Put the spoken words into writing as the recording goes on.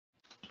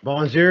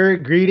Bonjour,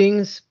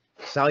 greetings,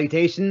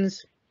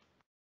 salutations.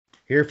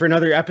 Here for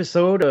another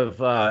episode of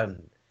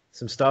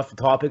some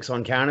topics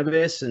on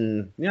cannabis,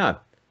 and yeah,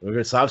 we're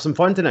gonna have some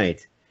fun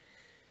tonight.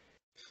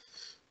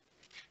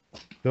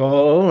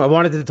 So I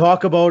wanted to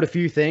talk about a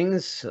few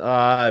things,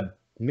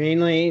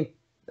 mainly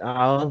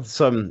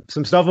some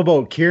stuff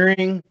about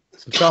curing,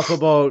 some stuff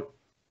about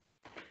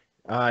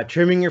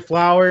trimming your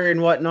flower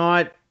and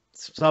whatnot,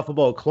 some stuff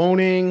about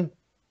cloning,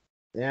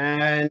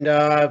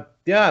 and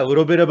yeah, a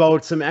little bit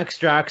about some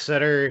extracts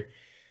that are.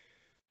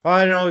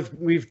 I don't know if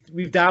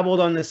we've dabbled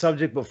on this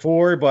subject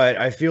before, but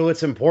I feel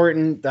it's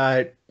important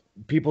that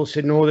people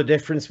should know the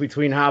difference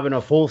between having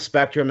a full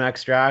spectrum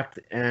extract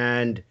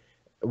and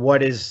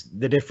what is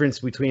the difference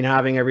between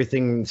having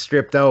everything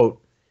stripped out.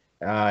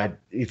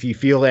 If you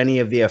feel any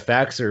of the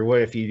effects, or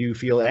what if you do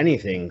feel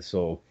anything.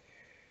 So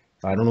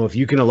I don't know if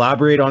you can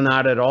elaborate on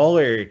that at all,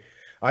 or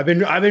I've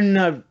been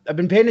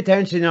paying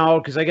attention now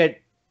because I get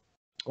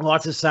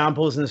lots of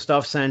samples and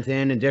stuff sent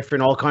in,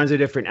 and all kinds of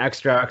different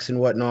extracts and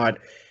whatnot.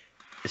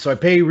 So I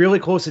pay really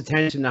close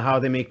attention to how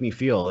they make me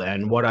feel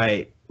and what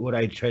I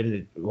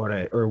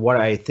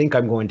think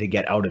I'm going to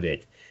get out of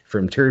it,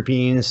 from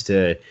terpenes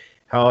to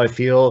how I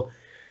feel.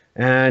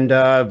 And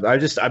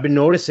I've been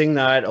noticing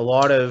that a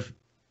lot of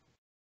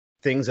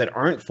things that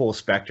aren't full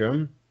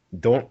spectrum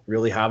don't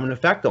really have an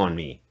effect on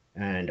me.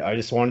 And I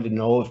just wanted to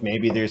know if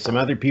maybe there's some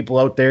other people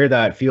out there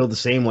that feel the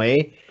same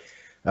way.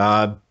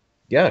 Yeah,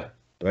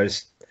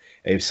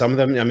 if some of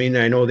them, I mean,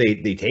 I know they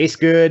taste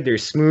good, they're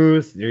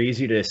smooth, they're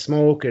easy to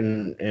smoke,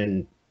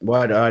 and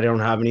what, I don't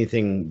have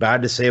anything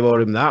bad to say about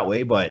them that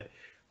way, but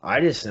I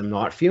just am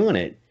not feeling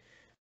it,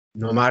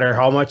 no matter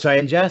how much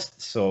I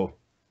ingest. So,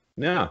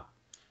 yeah.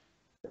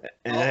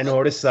 And I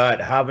noticed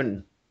that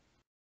having.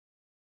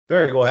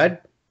 Sorry, go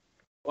ahead.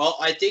 Well,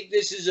 I think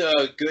this is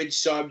a good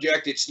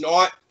subject. It's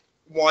not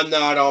one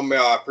that I'm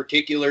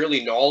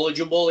particularly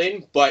knowledgeable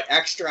in, but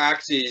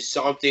extracts is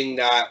something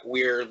that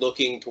we're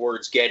looking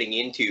towards getting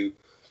into,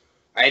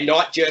 and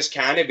not just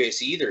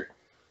cannabis either,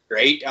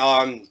 right?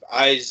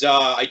 As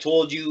I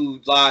told you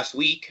last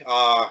week,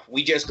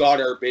 we just got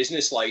our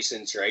business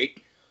license, right?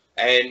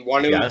 And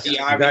one of the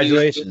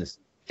congratulations.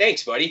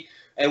 Thanks, buddy.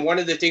 And one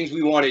of the things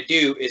we want to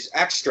do is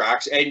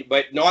extracts,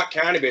 but not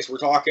cannabis. We're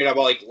talking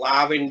about like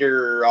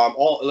lavender,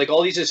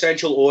 all these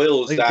essential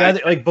oils, like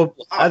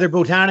other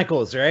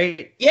botanicals,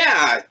 right?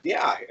 Yeah.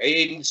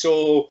 And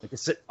so,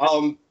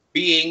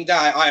 being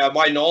that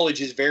my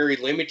knowledge is very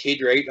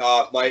limited, right?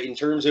 In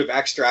terms of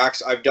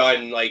extracts, I've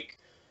done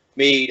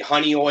made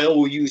honey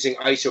oil using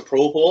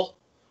isopropyl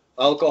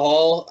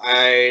alcohol,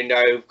 and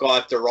I've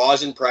got the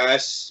rosin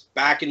press.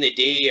 Back in the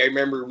day, I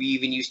remember we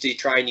even used to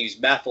try and use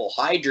methyl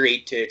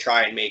hydrate to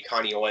try and make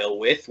honey oil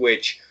with,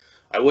 which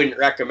I wouldn't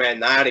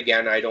recommend that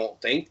again, I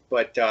don't think.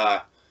 But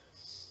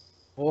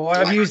well,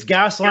 I've used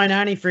gasoline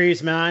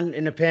antifreeze, man,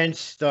 in a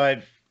pinch.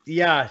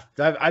 Yeah,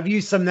 I've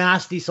used some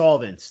nasty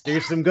solvents.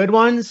 There's some good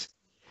ones,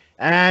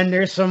 and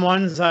there's some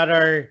ones that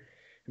are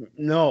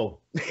no.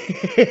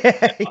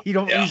 You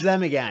don't use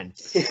them again.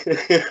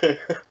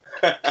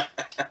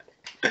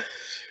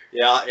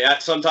 Yeah.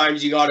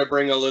 Sometimes you got to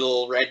bring a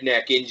little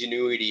redneck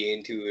ingenuity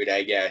into it,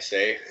 I guess,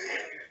 eh?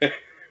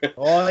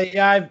 Oh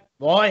yeah.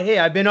 Hey,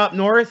 I've been up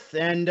north,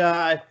 and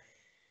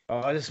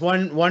this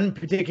one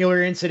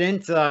particular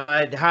incident,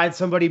 I'd had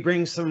somebody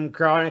bring some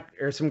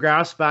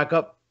grass back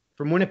up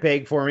from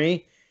Winnipeg for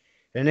me,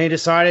 and they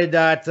decided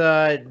that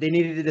they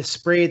needed to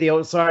spray the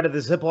outside of the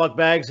Ziploc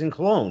bags in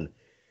cologne.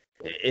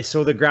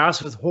 So the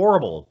grass was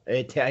horrible.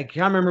 I can't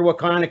remember what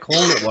kind of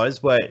cologne it was,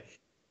 but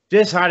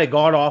just had a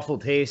god-awful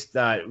taste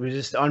that was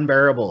just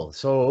unbearable.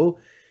 So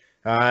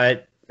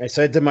I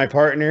said to my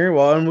partner,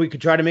 well, we could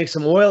try to make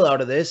some oil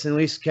out of this and at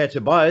least catch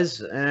a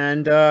buzz.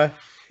 And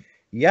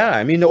yeah,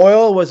 I mean, the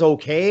oil was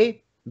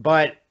okay,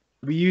 but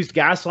we used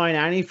gasoline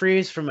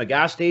antifreeze from a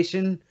gas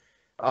station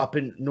up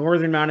in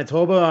northern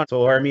Manitoba.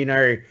 So, I mean,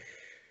 our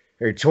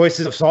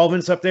choices of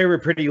solvents up there were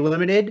pretty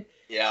limited.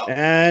 Yeah.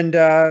 And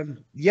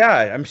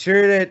yeah, I'm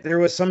sure that there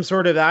was some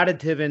sort of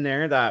additive in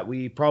there that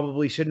we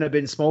probably shouldn't have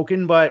been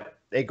smoking, but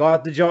they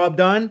got the job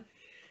done.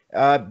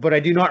 But I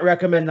do not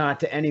recommend that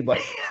to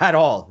anybody at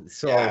all.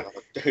 So yeah,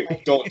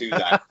 don't do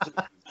that.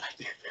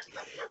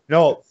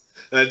 No.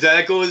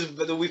 That goes.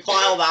 We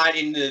file that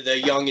into the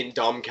young and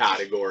dumb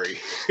category.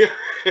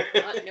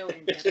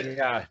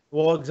 Yeah.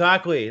 Well,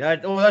 exactly.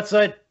 That's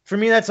like, for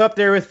me, that's up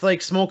there with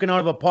like smoking out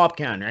of a pop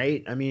can,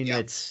 right? I mean,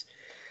 it's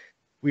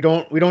we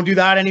don't do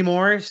that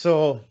anymore.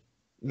 So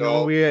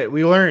no,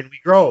 we learn, we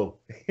grow.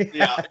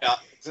 Yeah.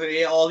 So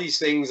all these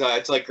things,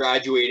 it's like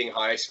graduating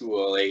high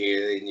school, and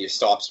you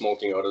stop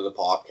smoking out of the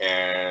pop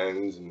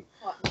cans and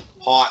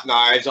hot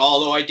knives.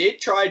 Although I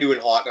did try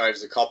doing hot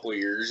knives a couple of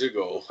years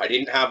ago. I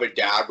didn't have a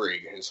dab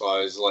rig, and so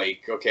I was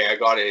like, okay, I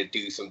got to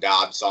do some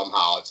dabs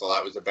somehow. So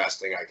that was the best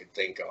thing I could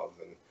think of,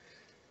 and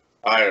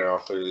I don't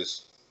know. It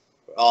was.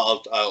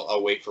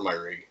 I'll wait for my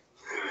rig.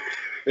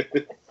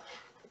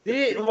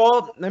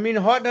 Well, I mean,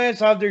 hot knives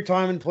have their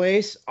time and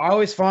place. I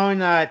always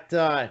found that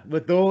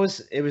with those,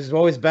 it was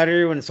always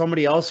better when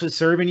somebody else was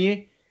serving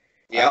you.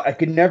 Yeah, I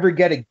could never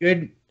get a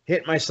good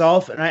hit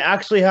myself, and I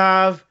actually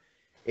have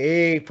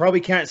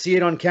probably can't see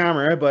it on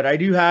camera, but I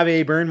do have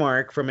a burn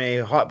mark from a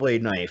hot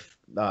blade knife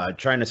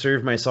trying to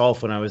serve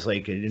myself when I was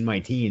like in my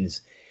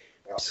teens.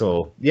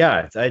 So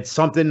yeah, it's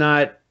something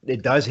that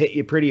it does hit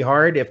you pretty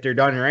hard if they're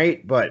done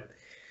right, but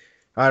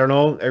I don't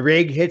know, a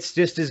rig hits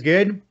just as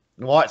good,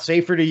 a lot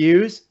safer to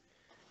use.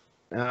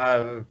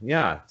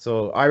 Yeah,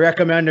 so I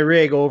recommend a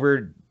rig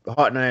over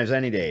hot knives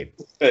any day.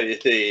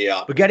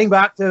 Yeah. But getting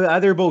back to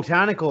other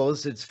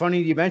botanicals, it's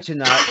funny you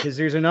mentioned that because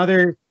there's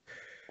another.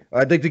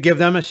 I'd like to give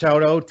them a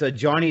shout out to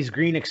Johnny's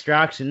Green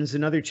Extractions,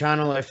 another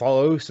channel I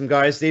follow. Some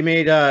guys they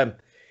made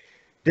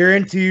they're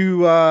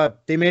into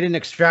they made an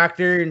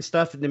extractor and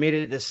stuff, and they made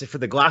it this for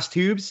the glass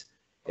tubes,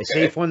 a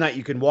safe one that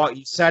you can walk.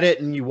 You set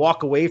it and you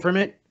walk away from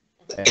it,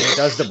 and it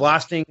does the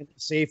blasting in a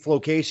safe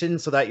location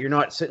so that you're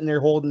not sitting there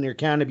holding your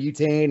can of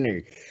butane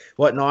or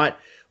whatnot.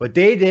 What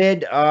they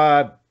did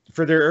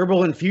for their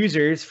herbal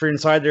infusers for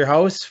inside their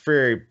house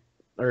or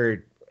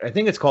I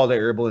think it's called an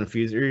herbal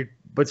infuser,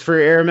 but it's for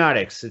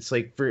aromatics. It's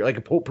like for like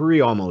a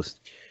potpourri almost.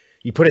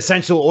 You put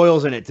essential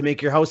oils in it to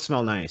make your house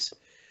smell nice.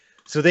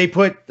 So they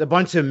put a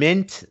bunch of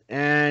mint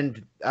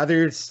and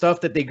other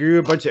stuff that they grew,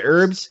 a bunch of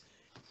herbs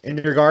in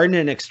their garden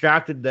and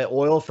extracted the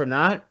oil from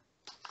that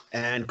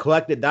and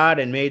collected that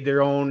and made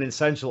their own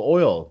essential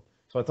oil.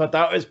 So I thought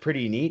that was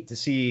pretty neat to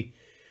see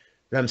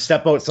them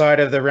step outside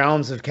of the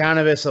realms of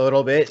cannabis a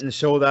little bit and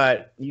show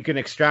that you can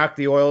extract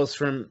the oils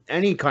from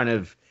any kind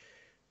of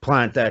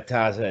plant that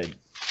has I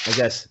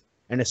guess,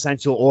 an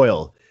essential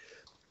oil.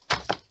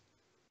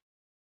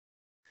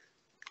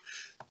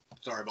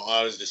 Sorry, but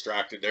I was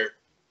distracted there.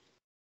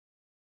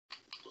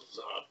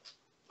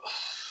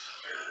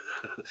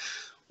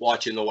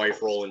 Watching the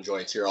wife rolling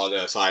joints here on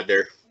the side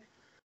there.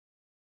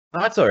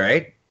 That's all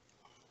right.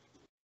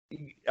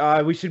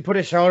 We should put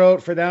a shout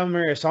out for them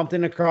or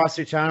something across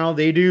their channel.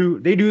 They do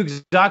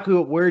exactly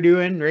what we're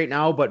doing right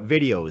now, but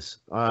videos.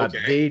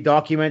 They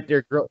document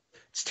their growth.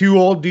 It's two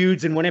old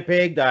dudes in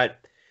Winnipeg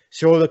that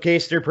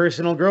showcase their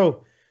personal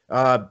growth.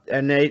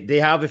 And they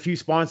have a few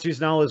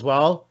sponsors now as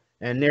well,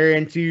 and they're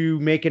into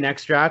making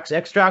extracts.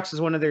 Extracts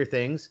is one of their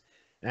things,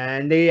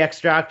 and they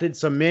extracted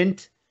some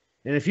mint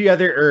and a few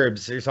other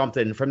herbs or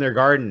something from their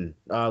garden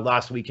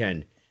last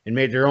weekend and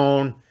made their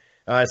own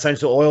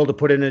essential oil to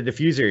put in a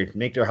diffuser,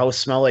 make their house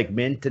smell like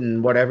mint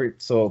and whatever.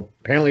 So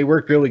apparently it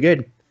worked really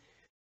good.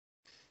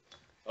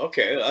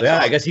 Okay. That's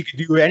awesome. I guess you could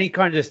do any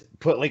kind of just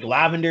put like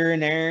lavender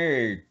in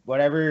there or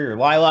whatever, or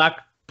lilac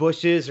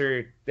bushes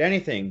or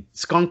anything,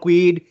 skunk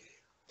weed.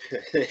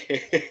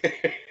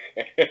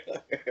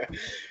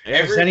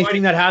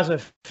 Anything that has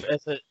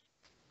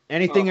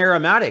anything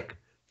aromatic.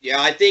 Yeah,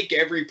 I think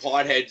every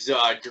pothead's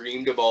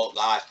dreamed about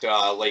that,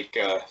 like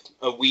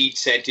a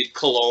weed-scented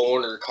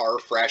cologne or car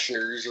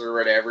fresheners or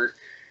whatever.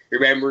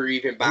 Remember,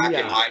 even back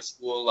in high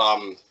school,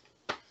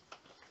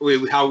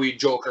 how we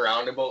joke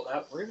around about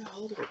that. Where the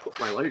hell did I put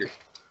my lighter?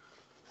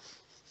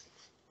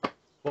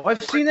 Well,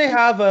 I've seen they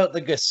have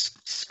like a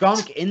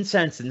skunk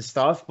incense and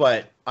stuff,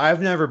 but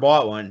I've never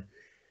bought one.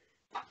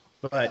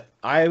 But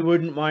I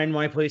wouldn't mind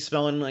my place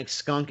smelling like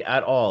skunk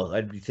at all.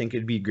 I think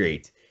it'd be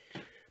great.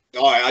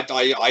 Oh,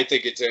 I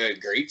think it's a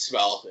great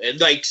smell. And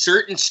like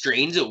certain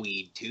strains of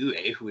weed too,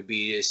 would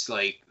be just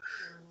like,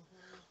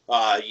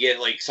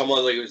 like some of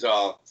those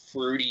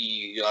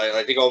fruity,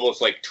 I think almost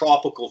like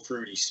tropical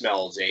fruity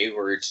smells,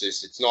 where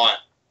it's not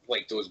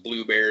like those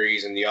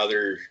blueberries and the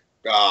other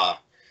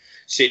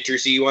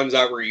citrusy ones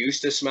that we're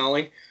used to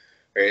smelling.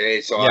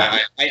 Right? So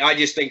I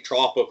just think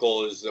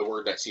tropical is the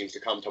word that seems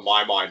to come to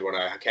my mind when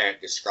I can't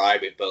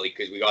describe it, but like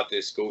because we got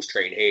this Ghost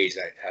Train haze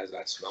that has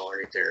that smell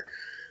right there.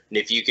 And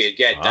if you could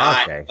get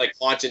that, like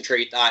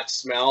concentrate that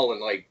smell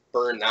and like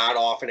burn that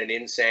off in an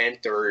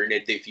incense or in a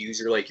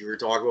diffuser, like you were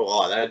talking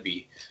about, that'd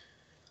be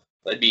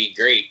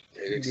great.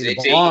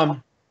 It's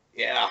bomb.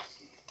 Yeah.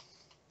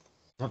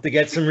 We'll have to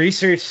get some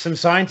research, some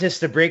scientists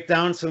to break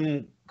down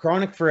some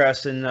chronic for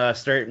us and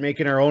start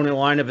making our own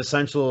line of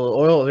essential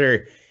oil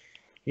or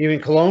even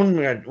cologne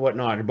or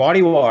whatnot, or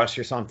body wash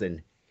or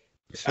something.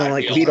 Smell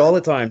like weed all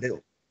the time.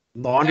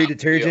 Laundry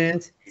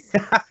detergent.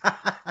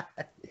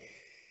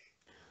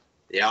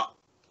 Yeah,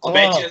 I'll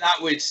bet you that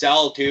would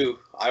sell too.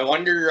 I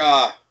wonder.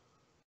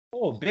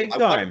 Big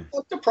time.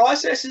 What the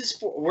process is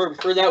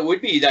for that would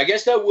be. I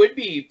guess that would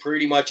be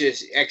pretty much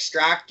as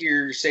extract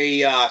your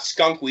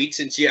skunk weed,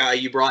 since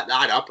you brought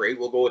that up, right?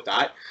 We'll go with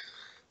that.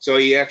 So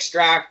you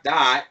extract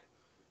that,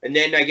 and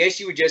then I guess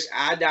you would just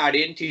add that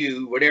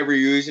into whatever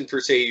you're using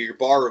for say your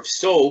bar of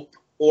soap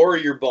or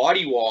your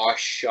body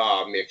wash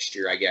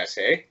mixture. I guess,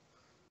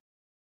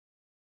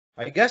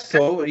 I guess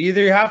so.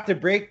 Either you have to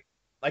break.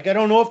 Like, I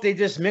don't know if they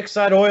just mix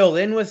that oil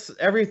in with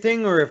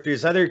everything or if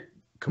there's other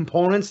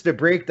components to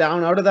break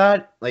down out of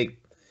that. Like,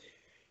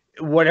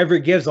 whatever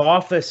gives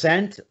off the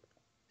scent,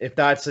 if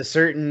that's a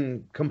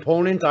certain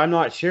component, I'm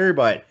not sure,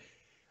 but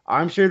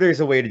I'm sure there's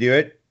a way to do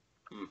it.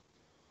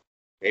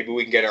 Maybe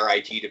we can get our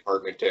IT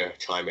department to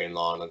chime in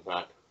on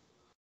that.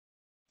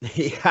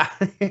 Yeah.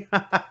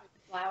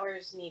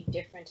 Flowers need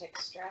different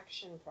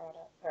extraction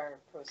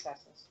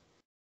processes.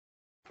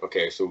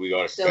 Okay, so we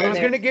got to So I spend. was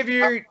going to give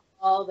you...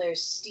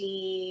 There's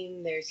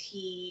steam, there's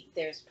heat,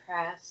 there's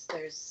press,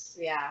 there's,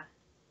 yeah.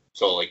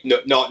 So like no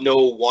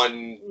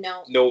one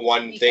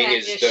thing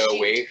is the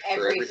way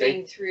for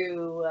everything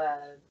through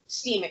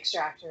steam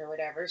extractor or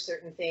whatever.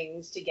 Certain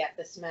things to get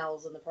the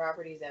smells and the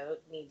properties out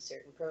need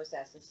certain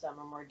processes. Some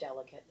are more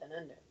delicate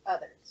than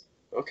others.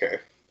 Okay.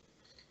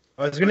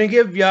 I was gonna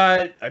give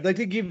I'd like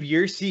to give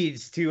your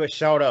seeds to a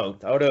shout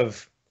out.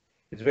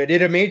 I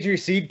did a major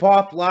seed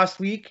pop last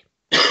week.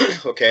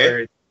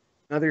 Okay.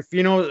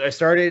 I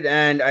started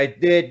and I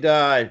did.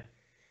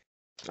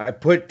 I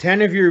put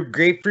 10 of your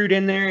grapefruit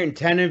in there and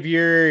 10 of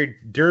your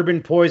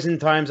Durban poison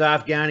times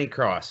Afghani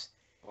cross.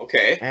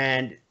 Okay.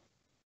 And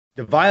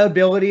the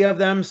viability of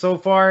them so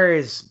far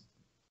is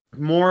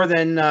more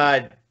than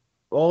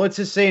let's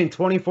just say in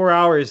 24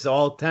 hours,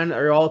 all 10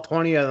 or all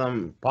 20 of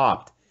them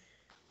popped.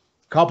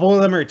 A couple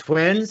of them are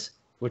twins,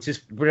 which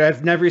is what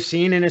I've never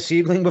seen in a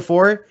seedling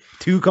before.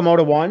 2 come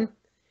out of 1.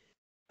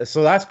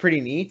 So that's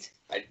pretty neat.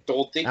 I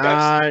don't think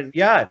that's...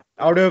 yeah,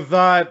 out of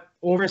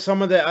over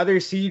some of the other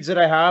seeds that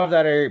I have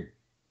that are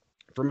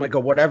from like a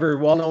whatever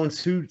well-known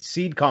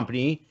seed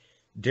company,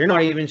 they're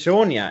not even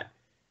showing yet.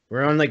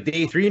 We're on like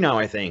day 3 now,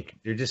 I think.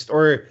 They're just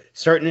or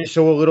starting to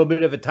show a little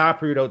bit of a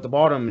taproot out the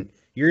bottom.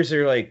 Yours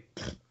are like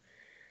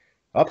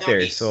up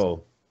there,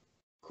 so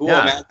cool,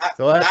 yeah. man.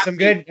 So that's some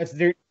good.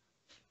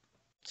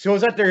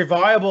 Shows that they're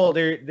viable.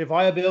 The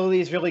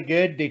viability is really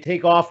good. They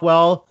take off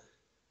well,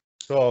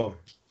 so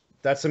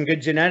that's some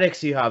good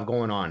genetics you have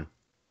going on.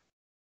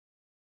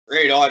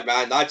 Right on,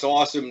 man. That's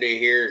awesome to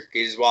hear.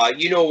 Because,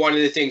 one of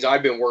the things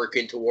I've been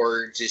working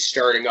towards is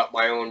starting up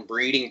my own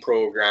breeding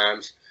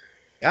programs.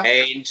 Yeah.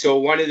 And so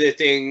one of the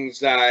things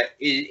that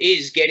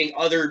is getting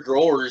other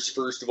growers,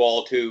 first of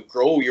all, to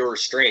grow your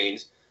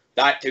strains.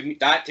 That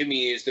to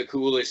me is the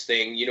coolest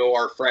thing.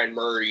 Our friend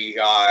Murray,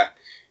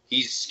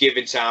 he's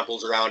given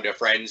samples around to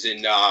friends,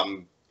 and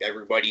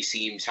everybody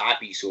seems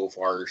happy so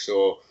far.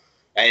 So,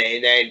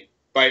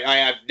 but I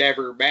have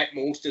never met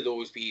most of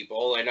those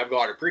people, and I've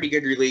got a pretty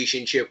good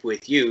relationship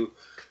with you.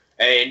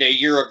 And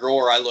you're a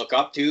grower I look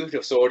up to.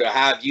 So to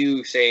have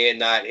you saying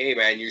that, hey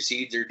man, your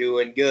seeds are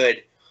doing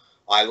good,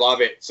 I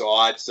love it. So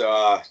it's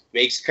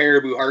makes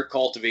Cariboo Hart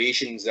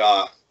Cultivations,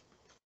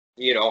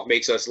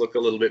 makes us look a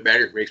little bit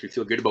better. It makes me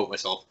feel good about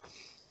myself.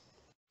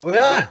 Well,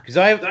 yeah, because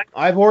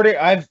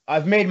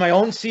I've made my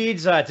own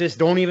seeds that just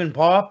don't even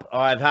pop.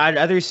 I've had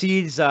other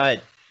seeds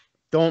that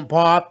don't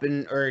pop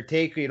or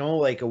take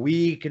like a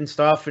week and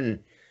stuff, and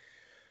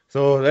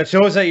so that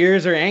shows that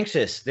yours are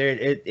anxious.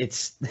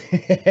 It's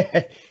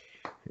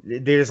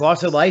there's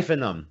lots of life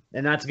in them,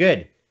 and that's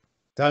good.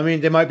 So I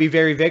mean, they might be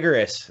very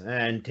vigorous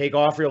and take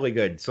off really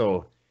good.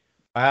 So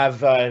I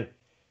have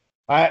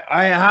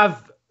I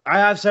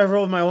have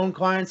several of my own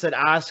clients that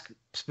ask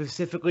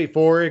specifically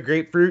for a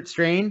grapefruit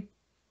strain.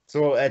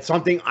 So it's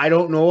something I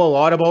don't know a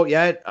lot about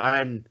yet.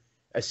 I'm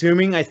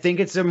assuming. I think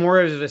it's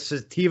more of a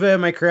sativa.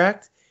 Am I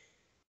correct?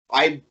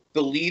 I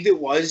believe it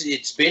was.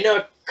 It's been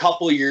a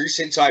couple years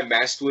since I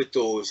messed with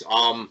those.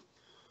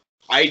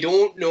 I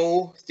don't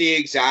know the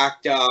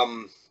exact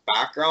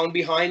background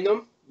behind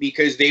them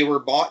because they were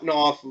bought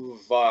off of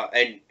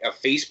a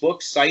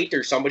Facebook site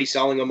or somebody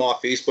selling them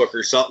off Facebook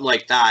or something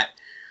like that.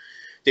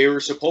 They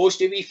were supposed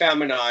to be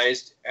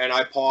feminized, and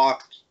I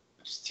popped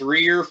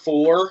 3 or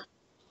 4.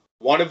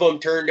 One of them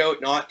turned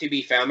out not to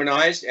be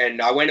feminized,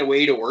 and I went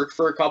away to work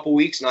for a couple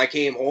weeks, and I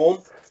came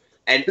home,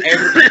 and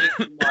everything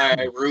in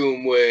my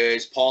room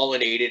was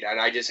pollinated, and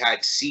I just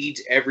had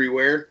seeds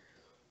everywhere.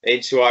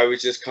 And so I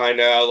was just kind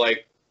of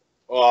like,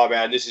 oh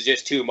man, this is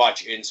just too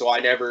much. And so I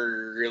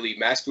never really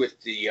messed with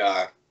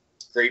the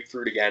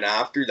grapefruit again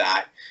after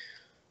that.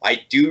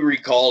 I do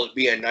recall it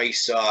being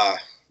nice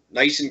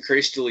and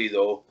crystally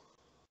though,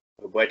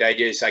 but I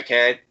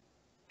can't.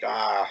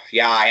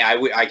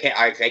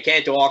 I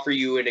can't offer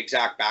you an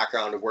exact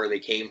background of where they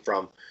came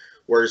from.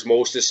 Whereas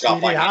most of the stuff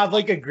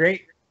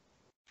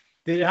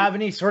did it have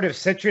any sort of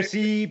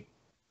citrusy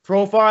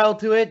profile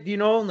to it? Do you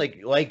know,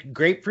 like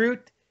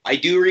grapefruit? I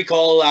do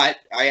recall that.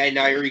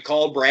 I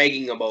recall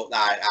bragging about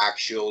that,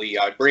 actually.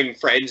 I'd bring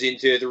friends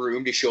into the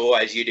room to show,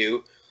 as you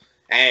do,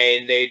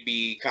 and they'd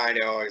be kind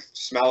of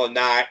smelling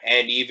that,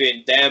 and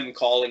even them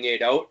calling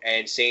it out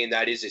and saying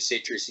that is a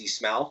citrusy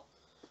smell.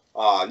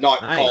 Not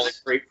calling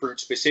grapefruit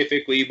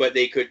specifically, but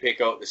they could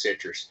pick out the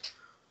citrus.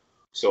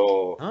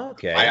 So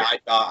okay,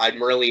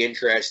 I'm really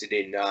interested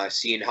in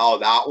seeing how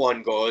that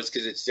one goes,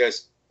 because it's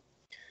just,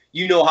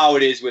 how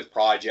it is with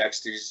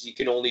projects. You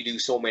can only do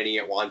so many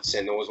at once,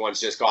 and those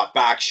ones just got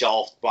back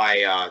shelved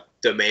by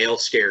the male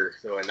scare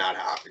when that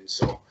happens.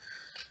 So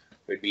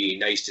it'd be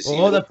nice to see.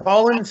 Well, the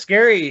pollen's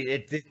scary.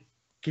 It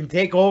can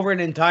take over an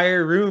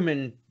entire room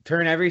and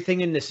turn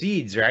everything into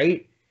seeds,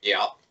 right?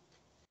 Yeah.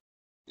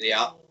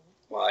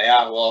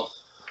 Well,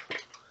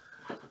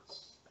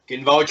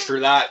 can vouch for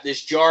that.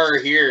 This jar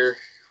here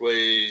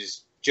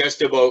was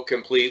just about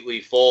completely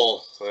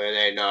full,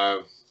 and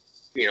then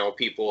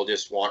people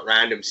just want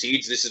random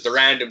seeds. This is the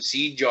random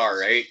seed jar,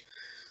 right?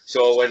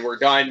 So when we're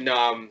done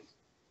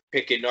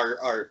picking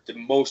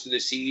most of the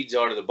seeds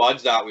out of the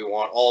buds that we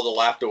want. All the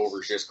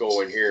leftovers just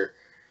go in here,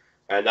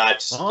 and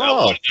that's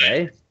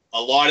okay.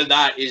 A lot of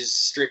that is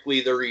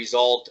strictly the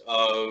result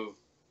of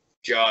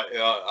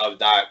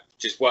that,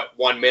 just what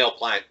one male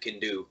plant can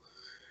do.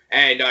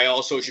 And I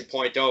also should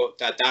point out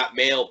that that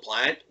male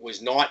plant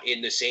was not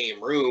in the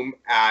same room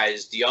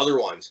as the other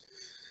ones.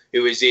 It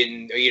was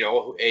in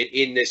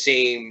the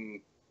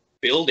same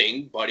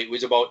building, but it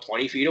was about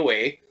 20 feet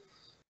away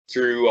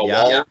through a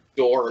wall,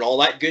 door, and all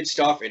that good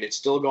stuff, and it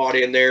still got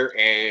in there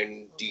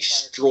and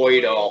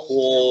destroyed a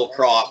whole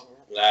crop.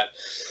 That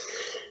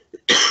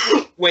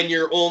when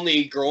you're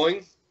only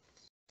growing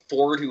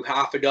 4 to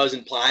half a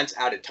dozen plants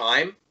at a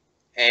time,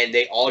 and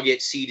they all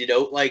get seeded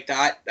out like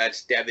that,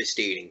 that's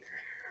devastating.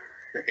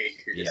 Right?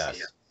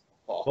 Yes.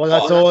 Well,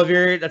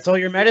 that's all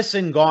your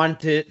medicine gone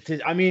to.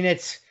 I mean,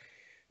 it's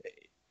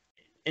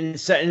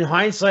in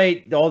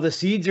hindsight, all the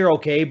seeds are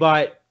okay,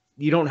 but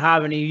you don't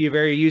have any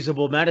very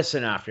usable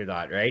medicine after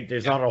that, right?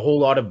 There's not a whole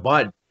lot of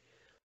bud.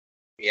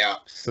 Yeah.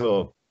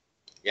 So.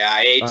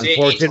 Yeah.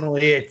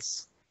 Unfortunately,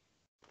 it's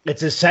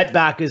a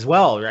setback as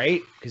well,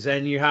 right? Because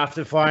then you have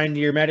to find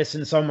your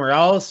medicine somewhere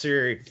else,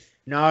 or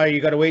now you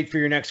got to wait for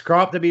your next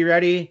crop to be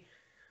ready.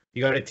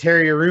 You got to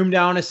tear your room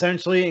down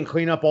essentially and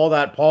clean up all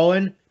that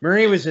pollen.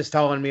 Murray was just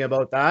telling me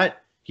about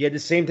that. He had the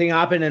same thing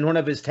happen in one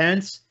of his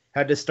tents.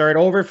 Had to start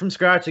over from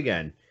scratch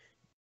again.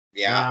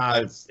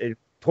 Yeah. It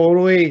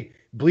totally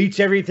bleach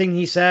everything,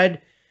 he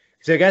said.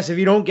 So I guess if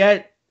you don't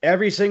get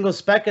every single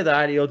speck of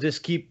that, you'll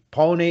just keep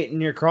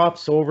pollinating your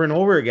crops over and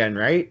over again,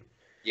 right?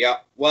 Yeah.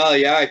 Well,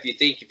 yeah,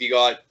 if you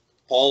got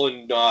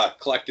pollen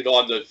collected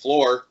on the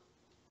floor,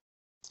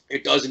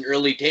 it doesn't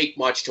really take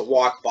much to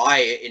walk by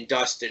it and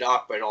dust it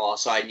up, and all of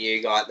a sudden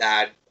you got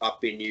that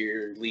up in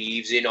your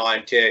leaves and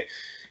onto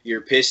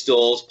your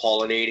pistils,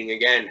 pollinating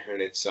again,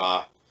 and it's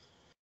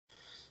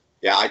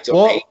it's okay.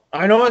 Well,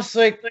 I know it's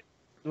like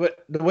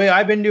the way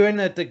I've been doing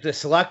it, the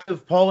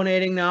selective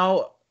pollinating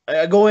now.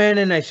 I go in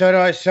and I shut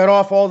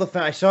off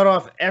I shut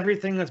off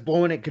everything that's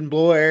blowing. It can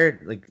blow air,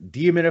 like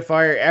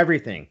dehumidifier,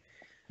 everything,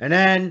 and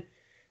then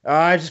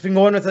I've just been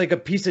going with like a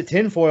piece of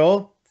tin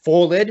foil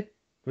folded,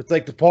 with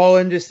like the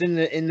pollen just in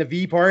the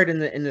V part in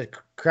the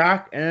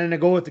crack, and then I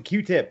go with the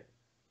Q-tip.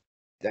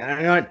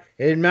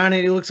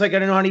 It looks like I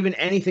don't have even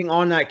anything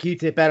on that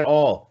Q-tip at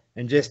all,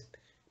 and just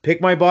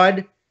pick my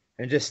bud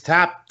and just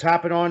tap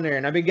it on there.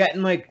 And I've been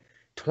getting like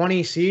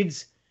 20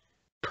 seeds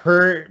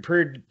per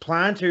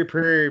plant or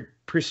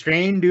per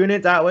strain doing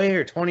it that way,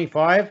 or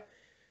 25.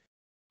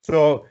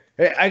 So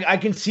I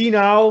can see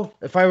now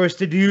if I was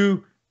to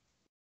do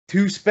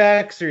 2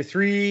 specks or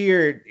 3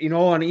 or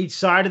on each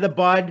side of the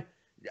bud,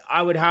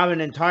 I would have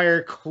an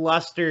entire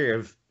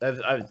cluster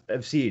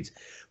of seeds.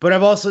 But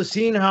I've also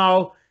seen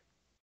how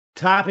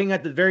tapping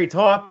at the very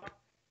top,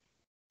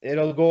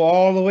 it'll go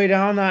all the way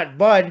down that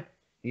bud.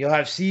 You'll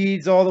have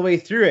seeds all the way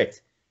through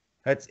it.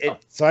 That's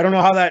it. So I don't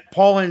know how that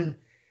pollen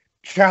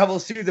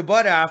travels through the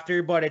bud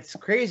after, but it's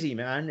crazy,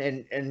 man.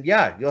 And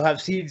yeah, you'll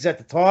have seeds at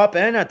the top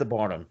and at the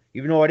bottom.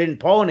 Even though I didn't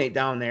pollinate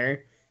down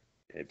there,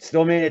 it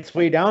still made its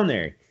way down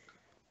there.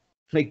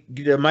 Like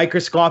a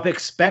microscopic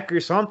speck or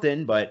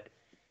something, but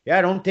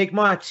yeah, don't take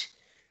much.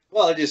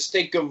 Well, just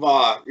think of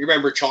you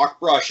remember chalk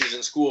brushes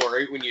in school,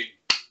 right? When you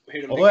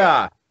hit them. Oh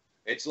yeah.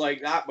 It's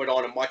like that, but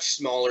on a much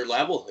smaller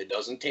level. It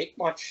doesn't take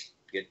much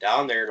to get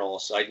down there, and all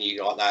of a sudden you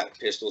got that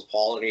pistils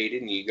pollinated,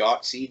 and you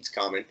got seeds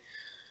coming.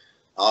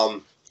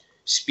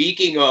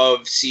 Speaking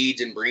of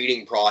seeds and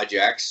breeding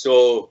projects,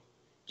 so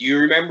do you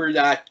remember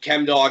that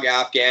ChemDog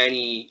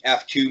Afghani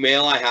F2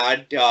 male I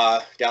had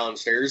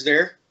downstairs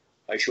there?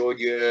 I showed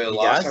you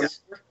last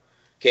time.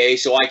 Okay,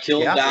 so I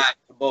killed that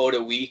about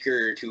a week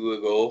or two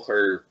ago,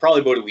 or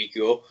probably about a week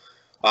ago.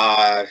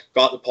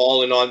 Got the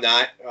pollen on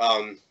that.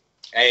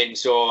 And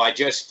so I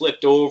just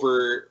flipped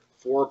over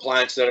 4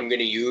 plants that I'm going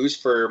to use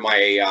for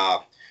my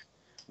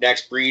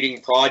next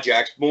breeding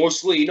projects.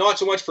 Mostly, not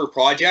so much for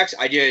projects.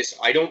 I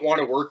don't want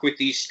to work with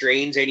these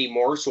strains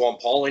anymore, so I'm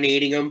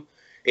pollinating them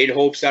in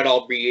hopes that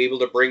I'll be able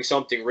to bring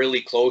something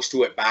really close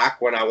to it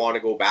back when I want to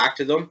go back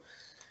to them.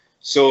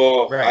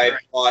 So I've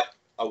got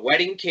a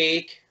wedding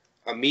cake,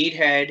 a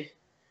meathead,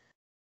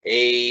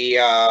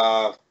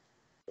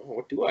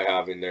 what do I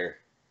have in there?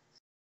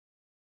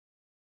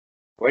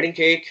 Wedding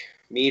cake,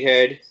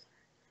 meathead.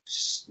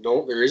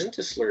 No, there isn't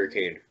a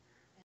slurricane.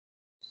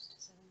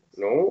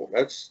 No,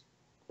 that's...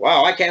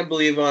 Wow, I can't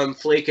believe I'm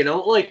flaking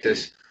out like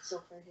this.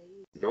 Silver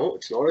haze. No,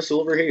 it's not a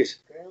silver haze.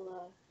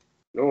 Gorilla.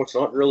 No, it's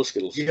not Gorilla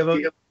Skittles. You have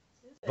a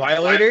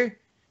Violator?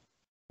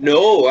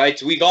 No,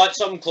 we got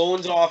some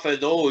clones off of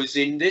those.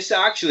 And this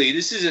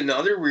is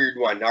another weird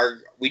one.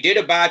 We did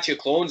a batch of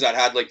clones that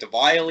had like the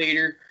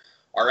Violator,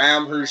 our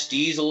Amherst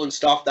Diesel and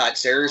stuff that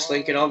Sarah's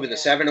thinking of, and the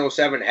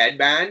 707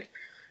 headband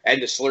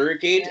and the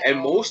Slurricanes. And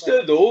most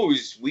of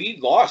those, we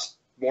lost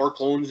more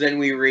clones than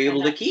we were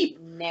able to keep.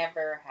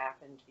 Never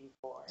happened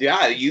before.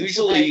 Yeah,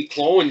 usually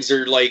clones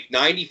are like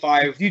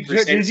 95%.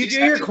 Did you do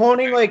your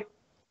cloning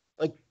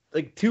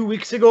like 2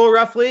 weeks ago,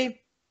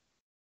 roughly?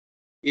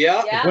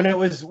 Yeah.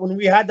 Like when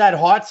we had that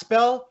hot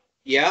spell,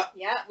 Yeah.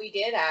 Yeah, we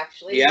did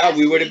actually. Yeah, yes,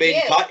 we would have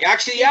been cut.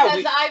 Actually, yeah.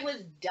 Because I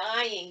was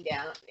dying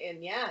down,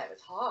 and yeah, it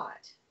was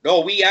hot.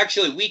 No, we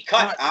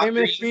cut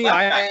after you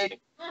left.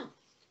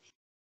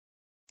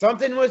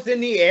 Something was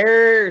in the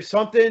air or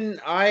something.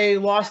 I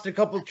lost a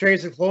couple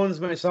trays of clones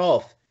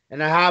myself.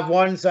 And I have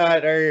ones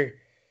that are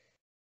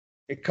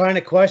kind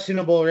of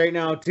questionable right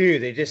now too.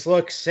 They just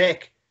look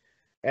sick.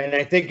 And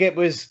I think it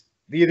was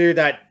either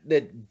that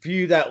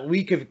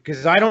week of,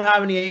 because I don't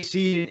have any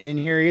AC in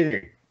here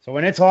either. So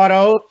when it's hot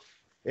out,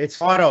 it's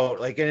hot out.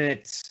 Like, and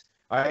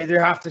I either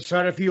have to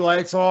shut a few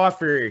lights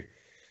off, or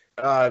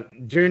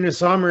during the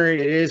summer it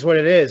is what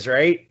it is,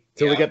 right?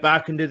 Till we get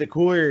back into the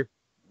cooler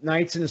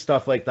nights and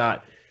stuff like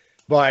that.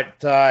 But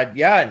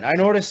yeah, I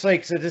noticed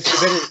like this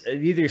bit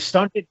of either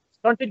stunted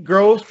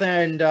growth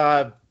and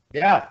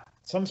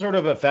some sort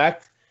of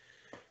effect,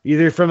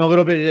 either from a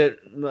little bit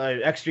of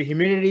extra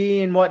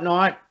humidity and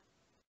whatnot.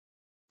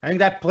 I think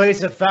that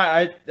plays a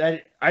fact.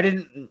 I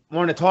didn't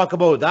want to talk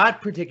about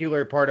that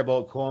particular part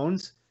about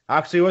clones.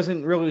 Actually,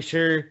 wasn't really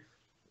sure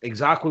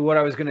exactly what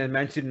I was going to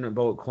mention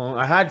about clone.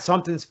 I had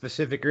something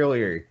specific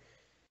earlier.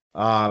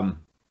 But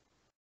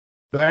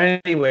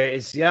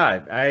anyways,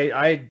 yeah,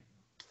 I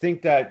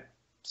think that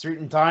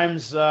certain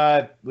times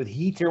with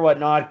heat or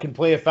whatnot can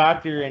play a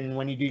factor in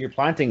when you do your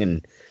planting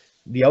and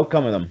the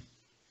outcome of them.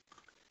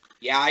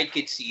 Yeah, I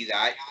could see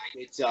that.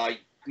 It's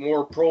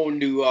more prone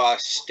to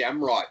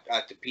stem rot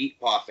at the peat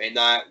puff, and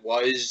that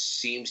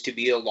seems to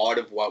be a lot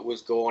of what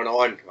was going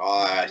on.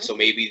 So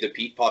maybe the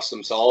peat puffs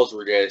themselves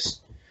were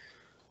just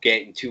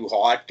getting too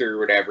hot or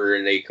whatever,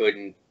 and they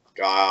couldn't.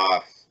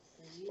 I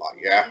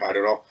don't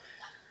know.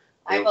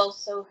 I've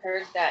also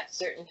heard that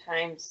certain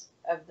times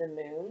of the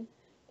moon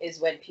is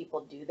when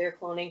people do their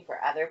cloning for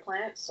other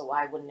plants, so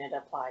why wouldn't it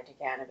apply to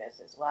cannabis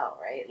as well,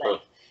 right?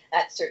 Like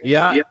at certain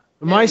times.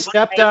 My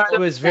stepdad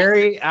was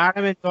very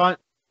adamant on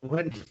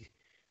when,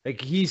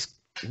 like, he's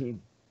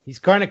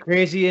kind of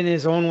crazy in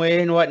his own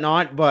way and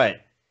whatnot,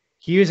 but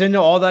he was into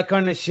all that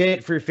kind of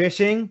shit for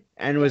fishing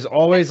and was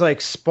always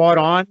like spot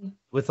on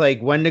with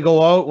like when to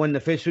go out, when the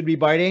fish would be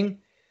biting.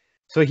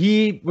 So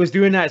he was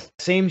doing that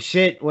same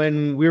shit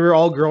when we were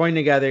all growing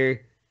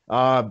together.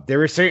 There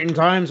were certain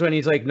times when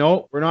he's like,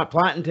 no, we're not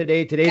planting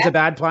today. Today's a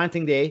bad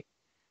planting day.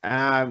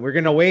 We're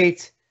going to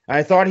wait.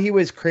 I thought he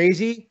was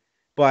crazy,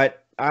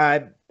 but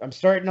I'm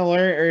starting to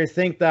learn or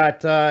think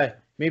that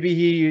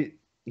maybe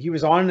he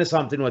was on to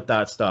something with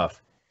that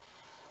stuff.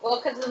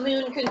 Well, because the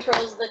moon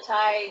controls the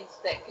tides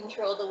that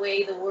control the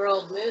way the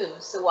world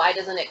moves. So why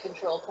doesn't it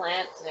control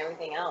plants and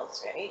everything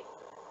else, right?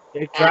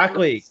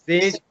 Exactly.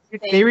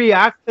 They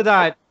react to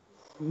that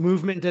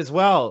movement as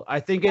well. I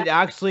think it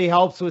actually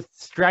helps with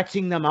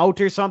stretching them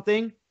out or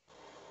something.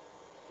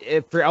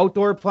 For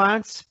outdoor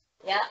plants.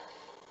 Yeah.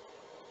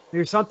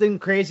 There's something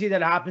crazy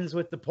that happens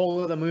with the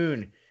pull of the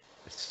moon.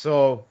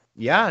 So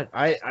yeah,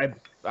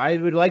 I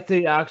would like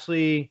to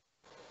actually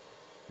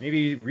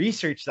maybe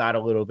research that a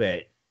little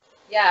bit.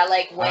 Yeah,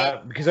 like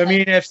when because I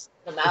mean, if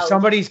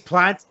somebody's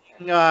planting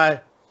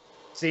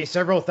say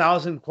several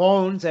thousand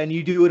clones and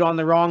you do it on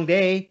the wrong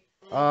day,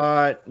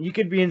 you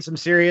could be in some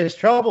serious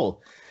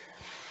trouble.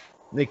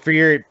 Like for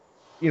your,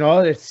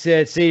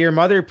 say your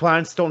mother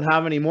plants don't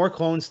have any more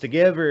clones to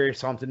give or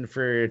something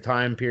for a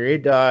time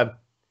period,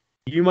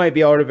 you might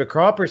be out of a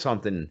crop or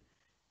something.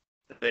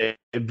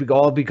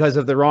 All because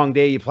of the wrong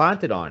day you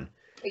planted on.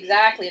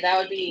 Exactly, that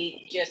would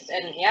be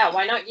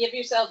why not give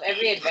yourself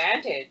every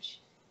advantage,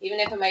 even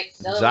if it might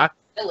still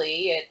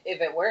silly.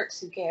 If it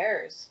works, who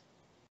cares?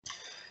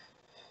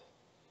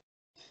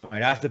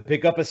 I'd have to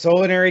pick up a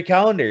solar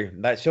calendar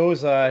that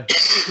shows. I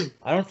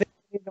don't think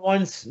the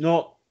ones.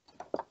 No,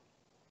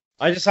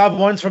 I just have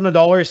ones from the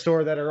dollar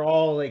store that are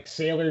all like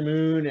Sailor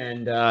Moon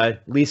and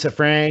Lisa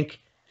Frank.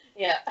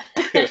 Yeah.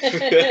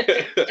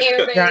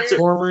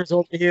 Transformers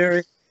over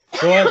here.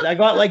 So I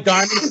got like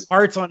diamonds and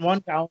hearts on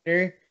one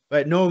calendar,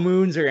 but no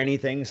moons or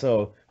anything.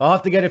 So I'll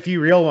have to get a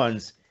few real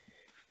ones.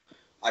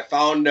 I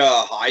found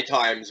High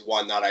Times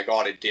one that I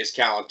got a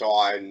discount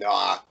on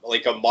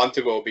like a month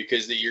ago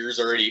because the year's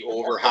already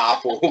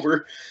half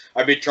over.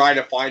 I've been trying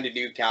to find a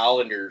new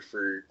calendar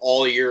for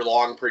all year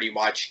long pretty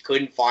much.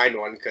 Couldn't find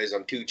one because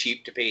I'm too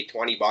cheap to pay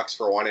 $20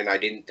 for one, and I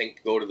didn't think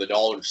to go to the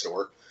dollar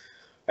store.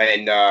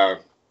 And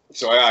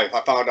so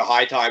I found a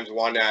High Times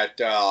one at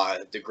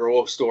the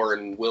grow store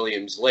in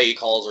Williams Lake,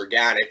 Halls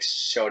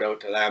Organics. Shout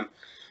out to them.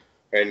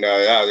 And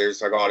I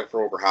got it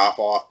for over half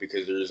off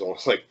because there's only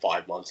like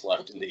 5 months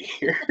left in the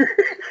year.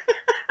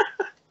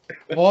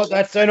 Well,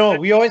 I know.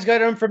 We always got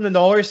them from the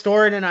dollar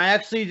store, and then I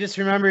actually just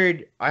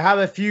remembered I have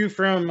a few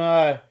from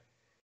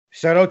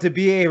shout out to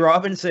B.A.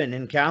 Robinson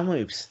in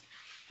Kamloops.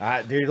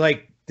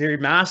 They're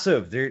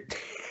massive.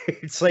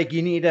 It's like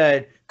you need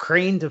a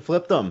crane to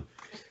flip them.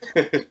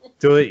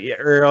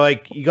 Or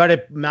like you got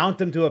to mount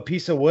them to a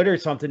piece of wood or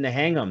something to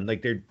hang them.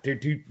 Like they're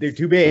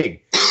too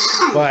big.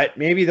 But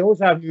maybe those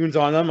have moons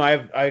on them.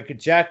 I could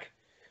check.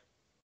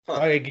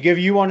 I could give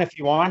you one if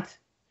you want.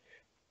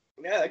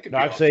 Yeah, that could be.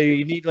 Actually,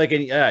 you need like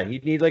an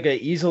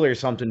easel or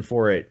something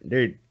for it.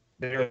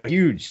 They're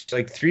huge,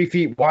 like 3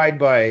 feet wide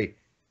by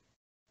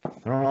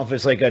I don't know if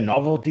it's like a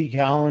novelty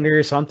calendar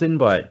or something,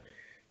 but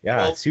yeah,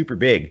 Well, it's super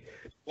big.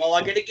 well,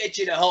 I'm gonna get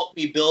you to help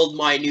me build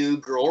my new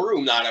grow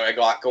room that I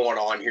got going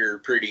on here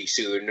pretty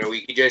soon. And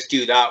we can just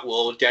do that.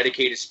 We'll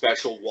dedicate a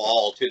special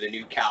wall to the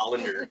new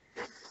calendar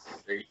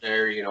right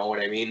there. You know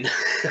what I mean?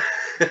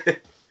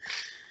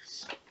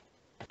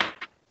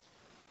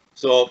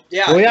 So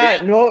yeah. Well, yeah,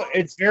 no,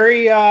 it's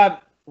very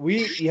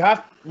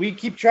we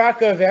keep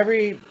track of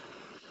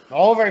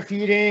all of our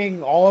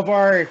feeding, all of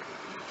our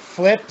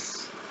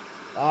flips,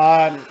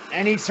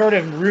 any sort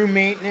of room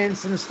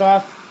maintenance and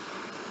stuff.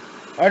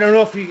 I don't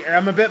know if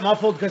I'm a bit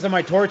muffled because of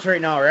my torch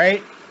right now,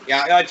 right?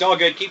 Yeah, it's all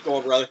good. Keep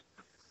going, brother.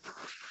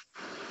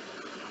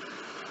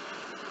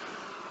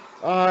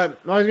 I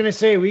was gonna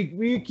say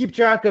we keep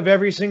track of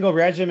every single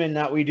regimen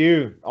that we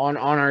do on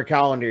our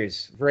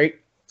calendars, right?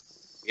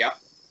 Yeah.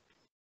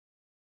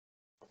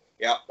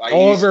 Yeah.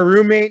 All of our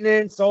room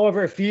maintenance, all of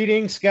our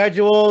feeding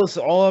schedules,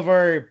 all of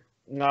our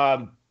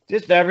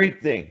just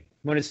everything.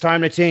 When it's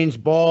time to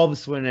change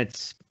bulbs, when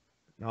it's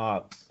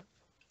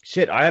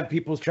shit, I have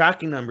people's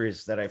tracking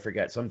numbers that I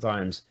forget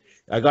sometimes.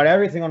 I got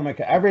everything on my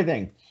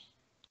everything.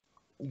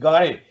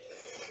 Got it.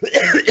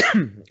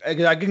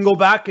 I can go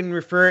back and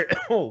refer it.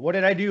 Oh, what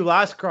did I do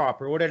last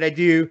crop, or what did I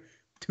do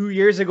 2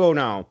 years ago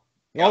now?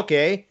 Yep.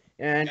 Okay,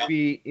 and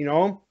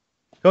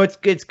so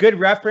it's good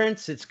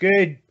reference. It's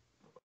good.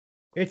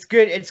 It's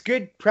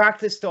good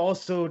practice to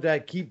also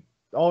keep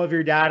all of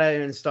your data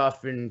and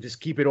stuff and just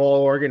keep it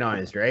all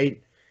organized,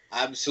 right?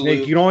 Absolutely.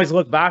 Like, you can always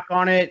look back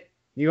on it.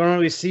 You can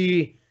always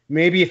see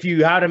maybe if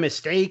you had a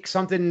mistake,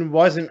 something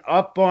wasn't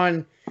up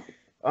on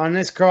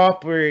this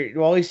crop, or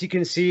well, at least you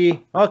can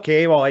see,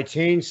 okay, well, I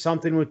changed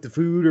something with the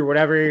food or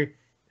whatever.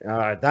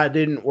 That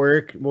didn't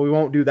work. Well, we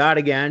won't do that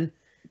again.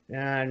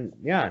 And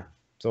yeah,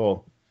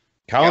 so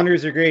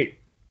calendars are great.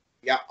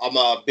 Yeah, I'm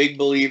a big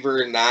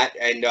believer in that.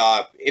 And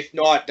if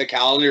not the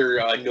calendar,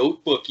 a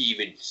notebook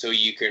even, so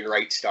you can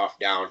write stuff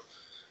down.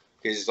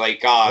 Because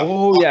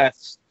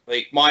yes,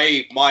 like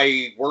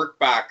my work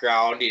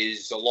background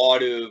is a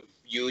lot of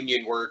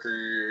union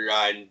worker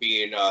and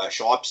being a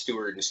shop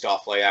steward and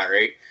stuff like that,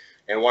 right?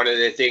 And one of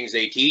the things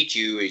they teach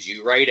you is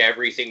you write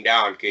everything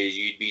down, because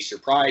you'd be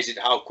surprised at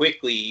how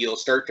quickly you'll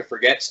start to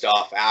forget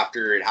stuff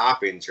after it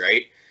happens,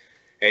 right?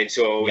 And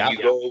so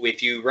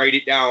if you write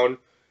it down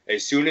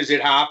as soon as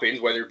it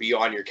happens, whether it be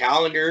on your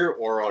calendar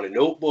or on a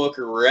notebook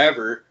or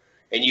wherever,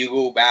 and you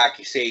go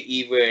back, say,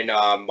 even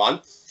a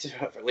month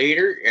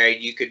later,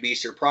 and you could be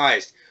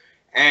surprised.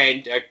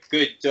 And a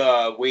good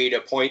way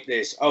to point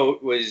this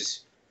out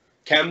was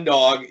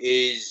ChemDog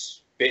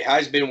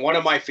has been one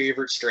of my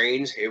favorite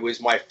strains. It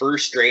was my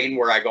first strain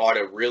where I got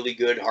a really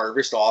good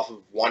harvest off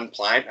of one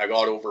plant. I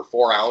got over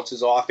 4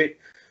 ounces off it.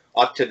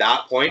 Up to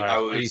that point, I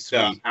was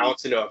an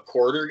ounce and a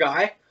quarter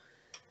guy.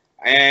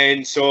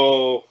 And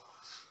so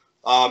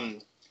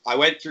I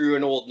went through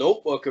an old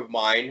notebook of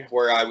mine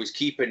where I was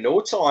keeping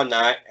notes on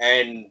that,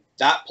 and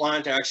that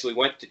plant actually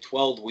went to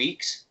 12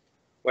 weeks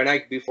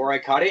before I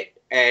cut it.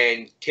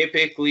 And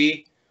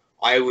typically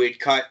I would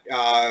cut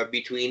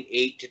between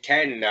 8 to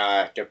 10,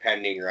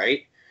 depending,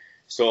 right?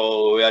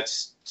 So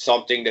that's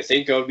something to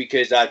think of,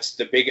 because that's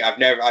the big. I've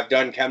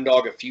done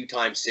ChemDog a few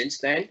times since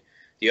then,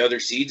 the other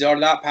seeds out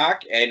of that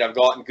pack, and I've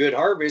gotten good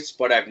harvests,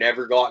 but I've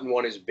never gotten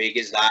one as big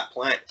as that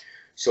plant.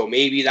 So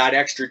maybe that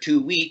extra 2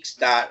 weeks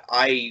that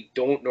I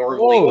don't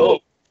normally go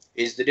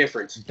is the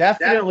difference.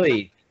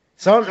 Definitely.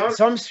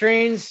 Some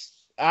strains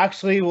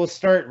actually will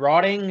start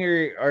rotting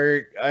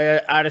or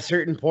at a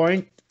certain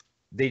point.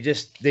 They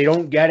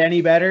don't get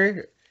any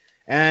better.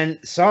 And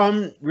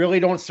some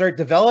really don't start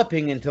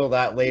developing until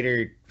that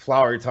later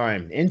flower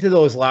time, into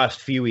those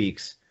last few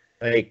weeks.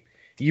 Like,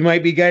 you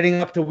might be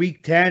getting up to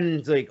week 10.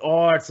 It's like,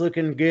 oh, it's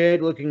looking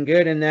good.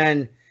 And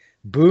then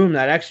boom,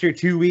 that extra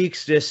 2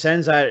 weeks just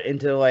sends that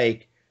into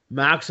like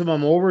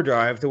maximum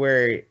overdrive, to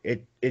where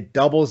it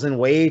doubles in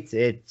weight.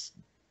 It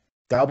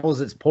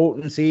doubles its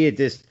potency.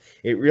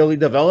 It really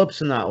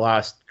develops in that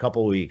last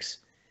couple weeks.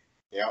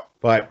 Yeah.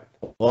 But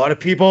a lot of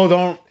people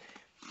don't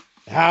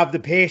have the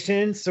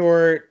patience,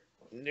 or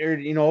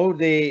they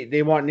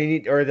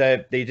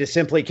just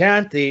simply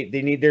can't. They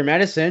need their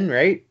medicine,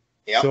 right?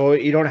 Yeah. So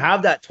you don't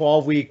have that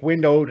 12-week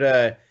window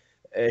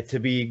to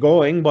be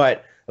going,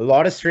 but a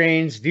lot of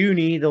strains do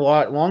need a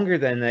lot longer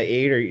than the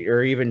 8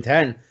 or even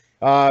 10.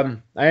 I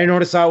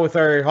noticed that with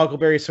our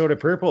Huckleberry Soda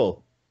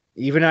Purple.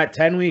 Even at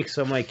 10 weeks,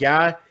 I'm like,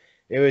 yeah,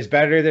 it was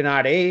better than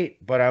at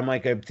 8, but I'm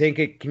like, I think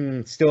it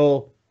can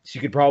still. She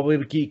could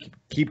probably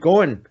keep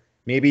going.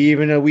 Maybe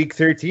even a week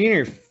 13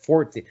 or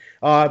 14.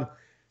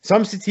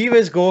 Some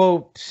sativas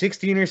go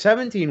 16 or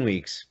 17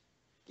 weeks.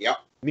 Yep.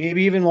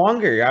 Maybe even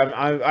longer.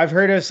 I've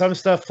heard of some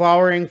stuff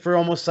flowering for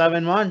almost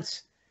 7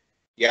 months.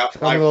 Yeah.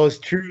 Some of those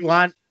true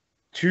landrace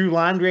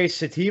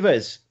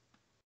sativas.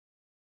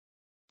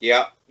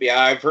 Yeah.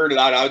 Yeah, I've heard of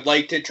that. I would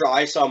like to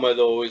try some of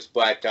those,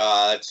 but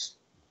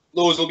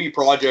those will be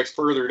projects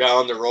further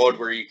down the road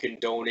where you can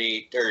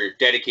donate or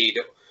dedicate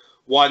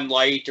one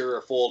light or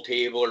a full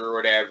table or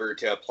whatever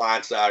to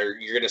plants that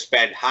you're going to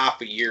spend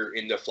half a year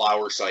in the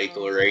flower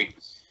cycle, right?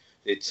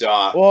 It's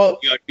well,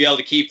 you gotta be able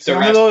to keep the some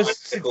rest of those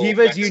bicycle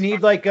sativas you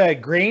need like a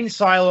grain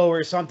silo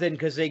or something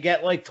because they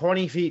get like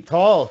 20 feet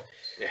tall.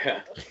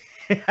 Yeah.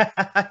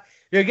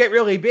 They get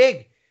really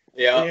big.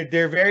 Yeah.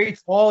 They're very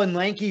tall and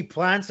lanky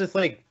plants with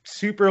like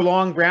super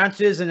long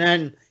branches, and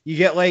then you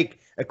get like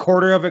a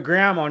quarter of a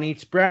gram on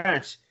each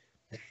branch.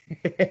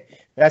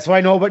 That's why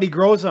nobody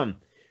grows them.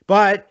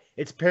 But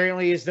it's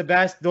apparently is the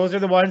best. Those are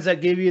the ones that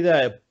give you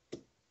the.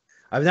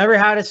 I've never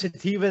had a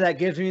sativa that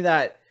gives me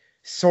that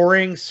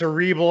soaring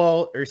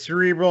cerebral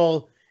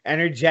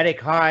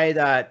energetic high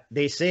that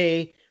they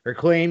say or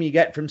claim you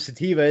get from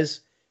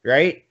sativas,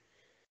 right?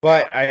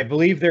 But I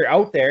believe they're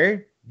out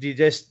there.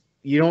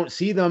 You don't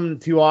see them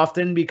too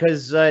often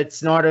because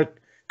it's not a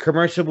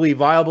commercially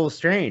viable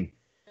strain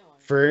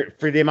for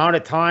the amount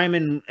of time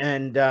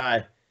and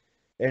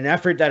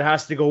effort that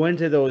has to go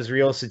into those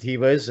real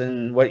sativas,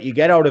 and what you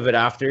get out of it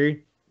after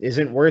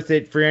isn't worth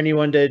it for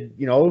anyone to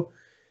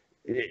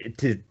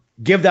to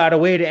give that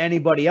away to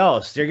anybody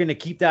else. They're going to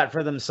keep that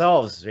for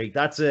themselves. Right?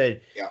 That's a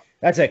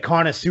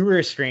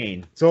connoisseur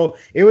strain. So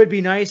it would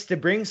be nice to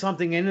bring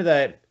something into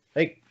that.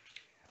 Like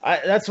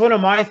that's one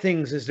of my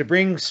things is to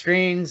bring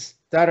strains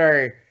that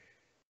are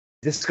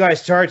this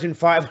guy's charging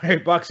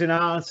 $500 an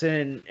ounce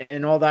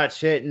and all that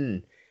shit.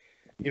 And,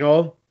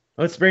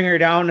 let's bring her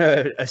down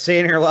to a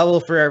saner level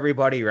for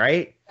everybody.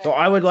 Right. So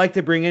I would like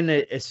to bring in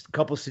a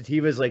couple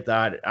sativas like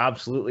that.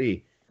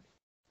 Absolutely.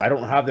 I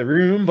don't have the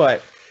room,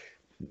 but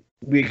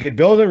we could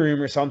build a room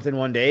or something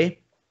one day.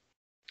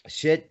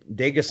 Shit,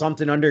 dig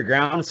something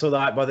underground so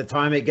that by the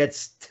time it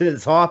gets to the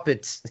top,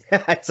 it's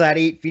at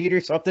 8 feet or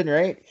something,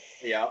 right?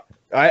 Yeah.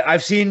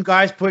 I've seen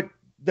guys put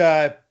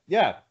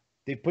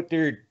they put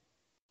their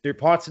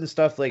pots and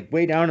stuff like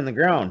way down in the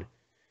ground,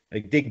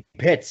 like dig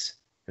pits,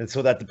 and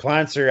so that the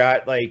plants are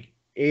at like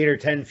 8 or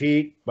 10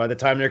 feet by the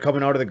time they're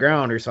coming out of the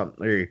ground or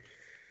something.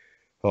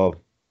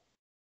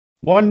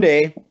 One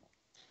day.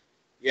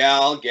 Yeah,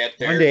 I'll get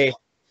there. One day.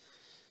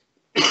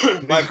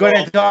 I'm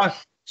going to talk.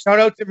 Shout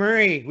out to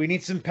Murray. We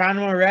need some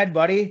Panama Red,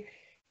 buddy.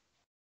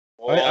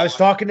 I was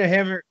talking to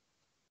him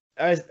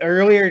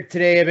earlier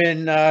today. I've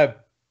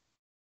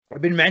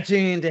been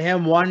mentioning to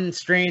him one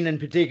strain in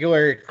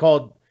particular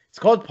called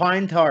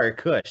Pine Tar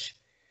Kush,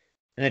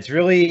 and it's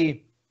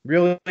really,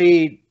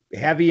 really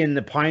heavy in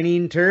the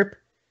pinene terp.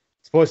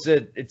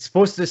 It's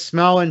supposed to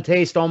smell and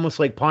taste almost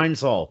like pine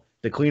sol,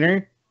 the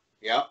cleaner.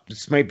 Yeah.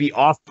 This might be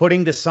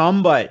off-putting to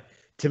some, but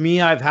to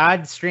me, I've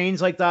had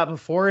strains like that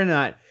before, and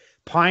that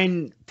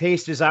pine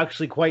taste is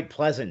actually quite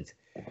pleasant.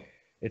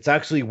 It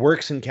actually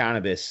works in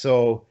cannabis.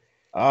 So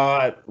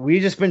we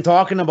just been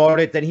talking about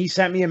it. Then he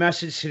sent me a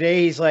message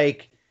today. He's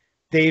like,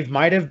 they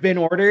might have been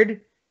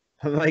ordered.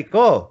 I'm like,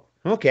 oh,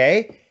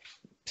 okay.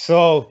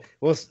 So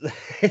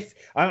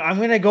I'm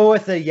going to go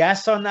with a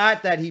yes on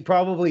that he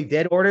probably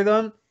did order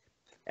them.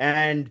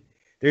 And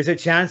there's a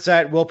chance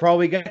that we'll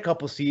probably get a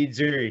couple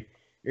seeds or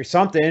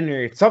something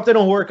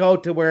will work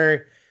out to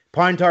where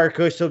Pine Tar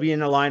Kush will be in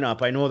the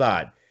lineup. I know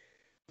that.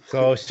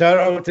 So shout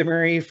out to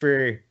Murray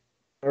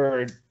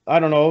or I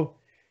don't know.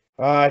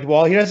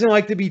 Well, he doesn't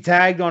like to be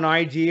tagged on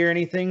IG or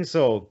anything,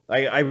 so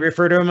I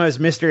refer to him as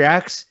Mr.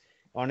 X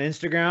on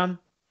Instagram,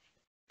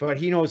 but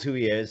he knows who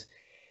he is.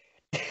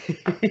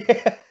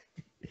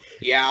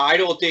 Yeah, I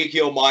don't think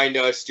he'll mind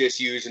us just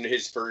using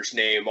his first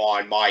name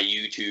on my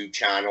YouTube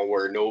channel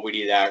where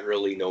nobody that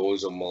really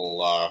knows him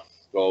will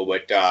go.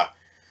 But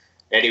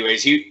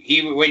anyways,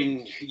 he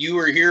when you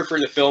were here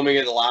for the filming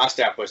of the last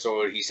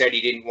episode, he said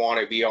he didn't want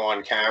to be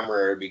on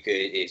camera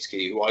because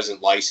he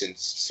wasn't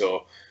licensed.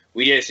 So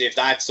if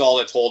that's all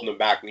that's holding him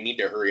back, we need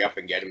to hurry up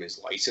and get him his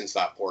license.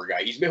 That poor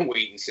guy. He's been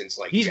waiting since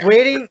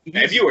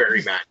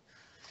February, man.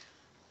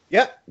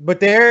 Yep, but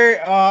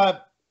they're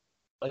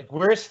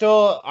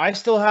I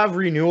still have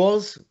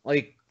renewals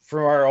like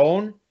for our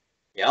own.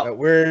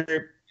 Yeah,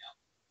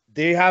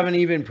 they haven't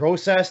even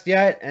processed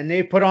yet, and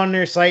they put on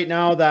their site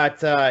now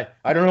that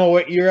I don't know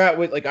what you're at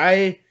with.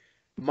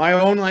 My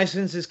own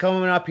license is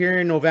coming up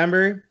here in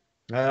November.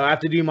 I have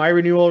to do my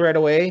renewal right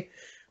away,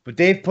 but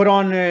they've put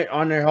on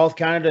their Health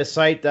Canada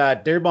site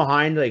that they're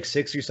behind like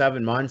 6 or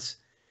 7 months.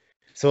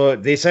 So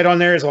they said on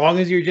there, as long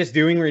as you're just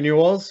doing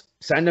renewals,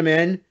 send them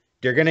in.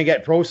 They're gonna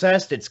get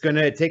processed. It's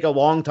gonna take a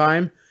long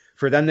time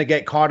for them to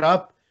get caught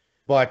up,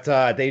 but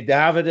they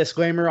have a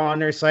disclaimer on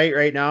their site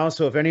right now.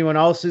 So if anyone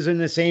else is in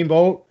the same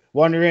boat,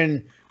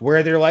 wondering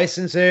where their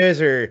license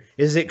is or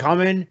is it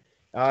coming?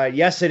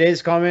 Yes, it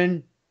is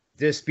coming.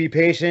 Just be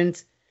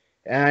patient.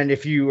 And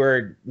if you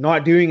are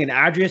not doing an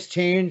address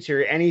change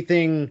or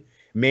anything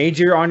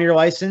major on your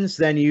license,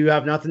 then you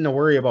have nothing to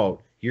worry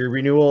about. Your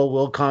renewal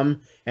will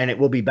come and it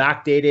will be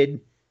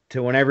backdated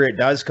to whenever it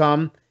does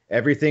come.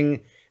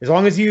 Everything, as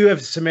long as you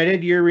have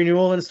submitted your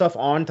renewal and stuff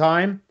on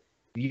time,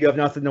 you have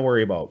nothing to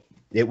worry about.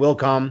 It will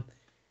come.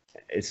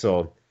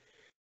 So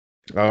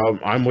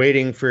I'm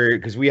waiting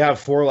because we have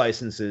 4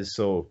 licenses,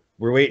 so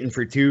we're waiting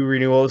for 2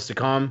 renewals to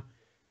come.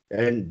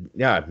 And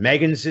yeah,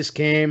 Megan's just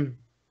came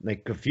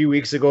like a few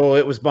weeks ago.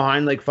 It was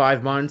behind like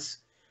 5 months.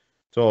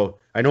 So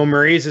I know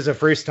Murray's is the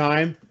first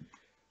time,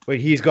 but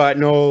he's got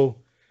no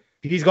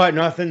he's got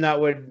nothing that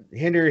would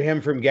hinder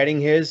him from getting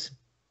his.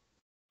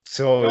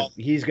 So No.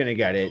 he's gonna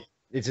get it.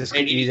 It's just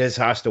And he just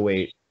has to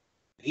wait.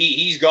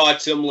 He's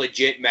got some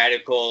legit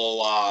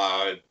medical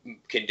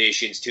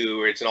conditions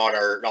too. It's not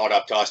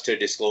up to us to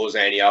disclose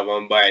any of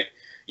them, but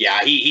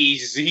yeah,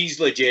 he's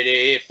legit.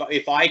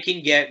 If I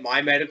can get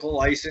my medical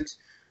license,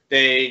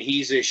 then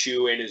he's a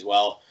shoe-in as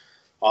well.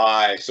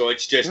 So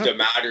it's just a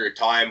matter of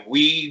time.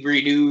 We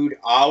renewed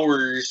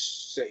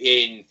ours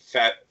in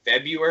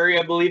February,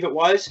 I believe it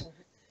was,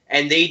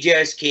 and they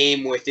just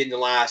came within the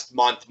last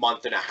month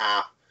and a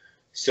half.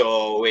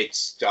 So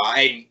it's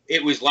and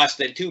it was less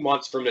than 2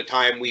 months from the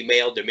time we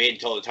mailed them in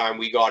till the time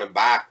we got them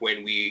back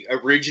when we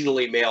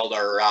originally mailed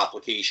our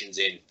applications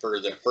in for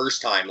the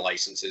first time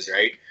licenses,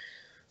 right?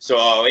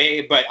 So,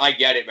 but I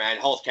get it, man.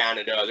 Health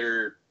Canada,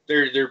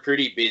 they're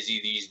pretty busy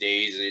these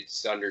days.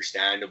 It's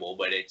understandable,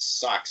 but it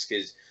sucks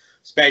because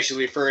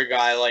especially for a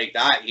guy like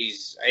that,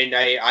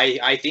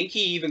 I think he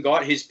even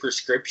got his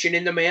prescription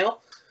in the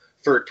mail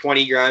for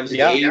 20 grams a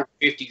day or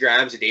 50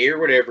 grams a day or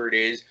whatever it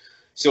is.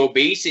 So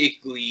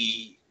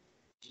basically,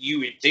 you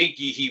would think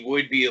he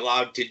would be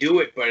allowed to do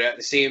it, but at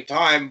the same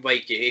time,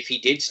 like if he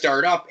did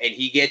start up and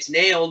he gets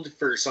nailed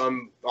for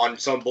some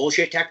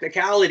bullshit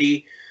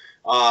technicality,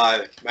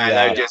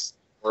 that's just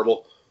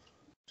horrible.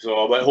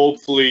 So, but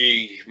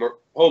hopefully,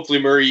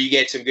 Murray, you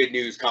get some good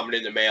news coming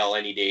in the mail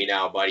any day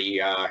now, buddy.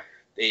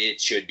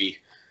 It should be.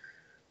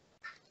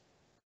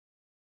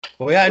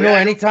 Well, yeah, no.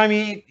 Anytime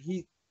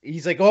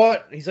he's like,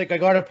 I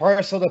got a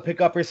parcel to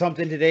pick up or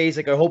something today. He's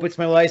like, I hope it's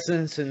my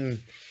license.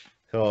 And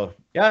so,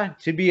 yeah, it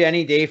should be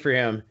any day for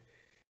him.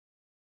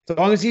 As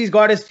long as he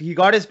got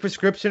his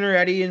prescription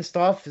already and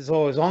stuff.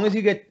 So as long as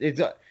you get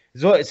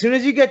as soon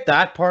as you get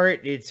that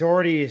part, it's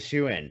already a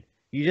shoe-in.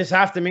 You just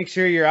have to make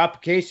sure your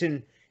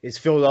application is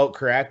filled out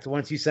correct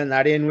once you send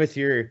that in with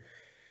your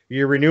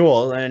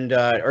renewal and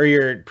or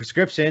your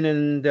prescription,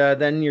 and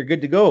then you're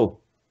good to go.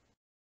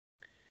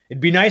 It'd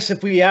be nice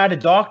if we had a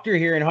doctor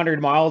here in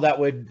 100 Mile that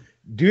would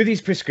do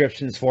these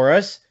prescriptions for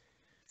us,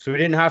 so we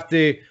didn't have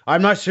to.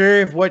 I'm not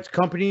sure if what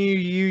company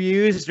you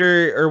used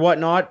or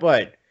whatnot,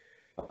 but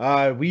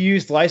we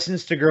used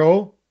License to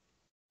Grow,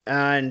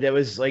 and it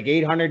was like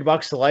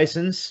 $800 a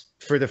license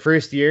for the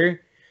first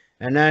year.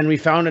 And then we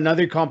found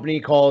another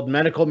company called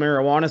Medical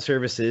Marijuana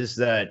Services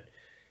that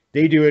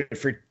they do it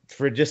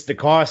for just the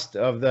cost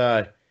of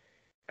I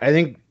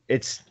think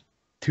it's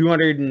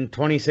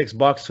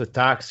 $226 with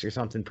tax or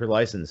something per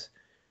license.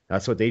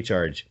 That's what they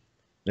charge.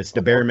 That's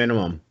the bare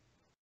minimum.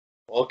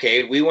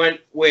 Okay, we went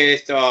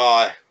with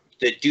the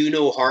Do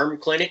No Harm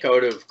Clinic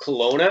out of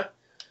Kelowna.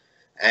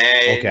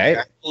 And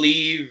I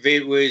believe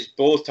it was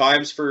both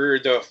times for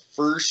the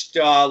first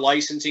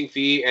licensing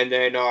fee and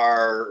then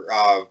our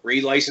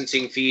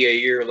relicensing fee a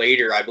year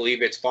later. I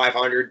believe it's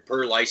 $500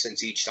 per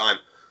license each time.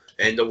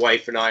 And the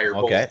wife and I are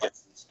both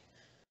licensed.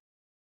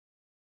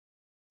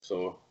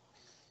 So.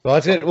 Well,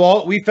 that's it.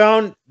 Well, we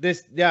found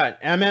this. Yeah,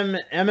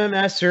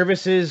 MMS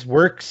Services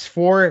works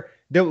for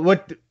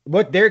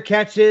what their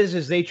catch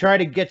is they try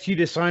to get you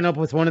to sign up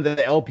with one of the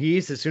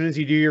LPs as soon as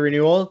you do your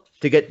renewal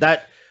to get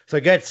that. So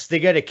they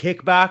get a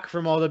kickback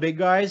from all the big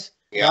guys.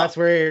 Yeah. That's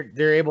where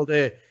they're able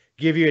to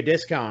give you a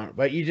discount.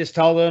 But you just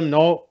tell them,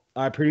 no,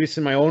 I'm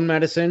producing my own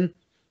medicine,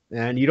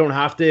 and you don't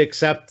have to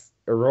accept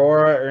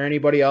Aurora or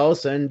anybody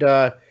else. And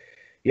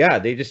yeah,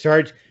 they just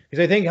charge,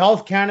 because I think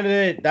Health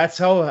Canada. That's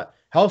how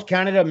Health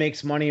Canada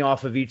makes money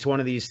off of each one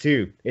of these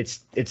too. It's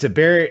a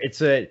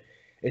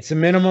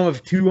minimum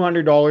of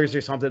 $200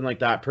 or something like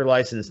that per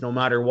license, no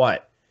matter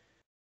what.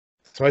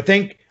 So I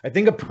think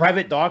a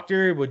private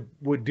doctor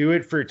would do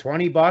it for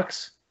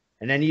 $20,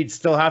 and then you'd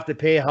still have to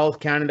pay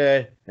Health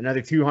Canada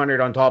another $200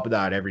 on top of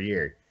that every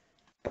year.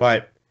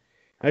 But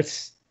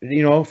that's,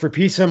 for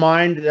peace of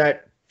mind,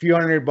 that few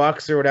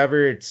 $100 or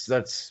whatever,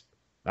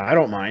 I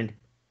don't mind.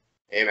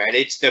 Hey man,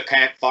 it's the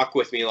can't fuck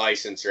with me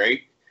license,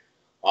 right?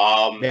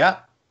 Yeah.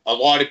 A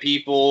lot of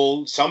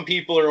people, some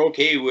people are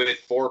okay with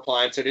 4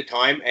 plants at a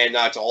time, and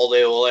that's all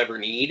they will ever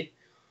need.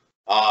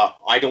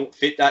 I don't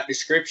fit that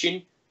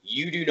description.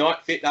 You do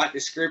not fit that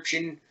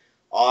description.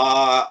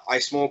 I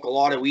smoke a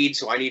lot of weed,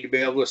 so I need to be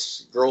able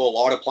to grow a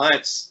lot of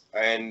plants.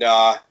 And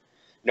now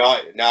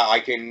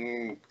I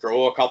can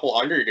grow a couple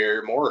hundred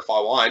or more if I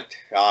want.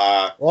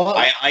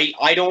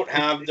 I don't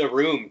have the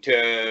room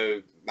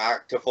to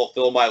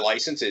fulfill my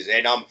licenses,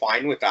 and I'm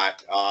fine with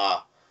that.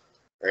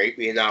 Right,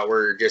 being that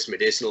we're just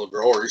medicinal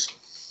growers.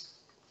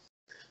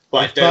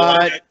 But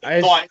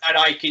I thought that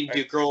I can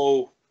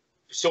grow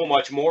so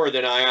much more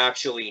than I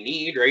actually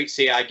need, right?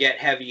 Say I get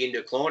heavy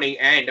into cloning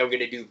and I'm going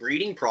to do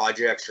breeding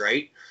projects,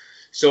 right?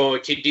 So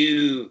to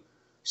do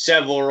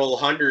several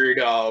hundred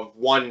of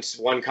one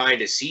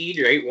kind of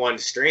seed, right, one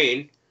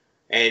strain,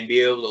 and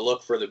be able to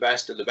look for the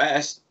best of the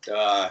best,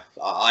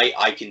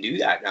 I can do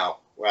that now.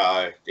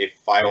 If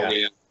I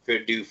only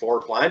could do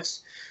 4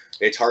 plants,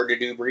 it's hard to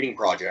do breeding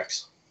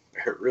projects.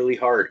 Really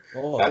hard.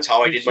 That's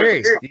how I did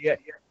my.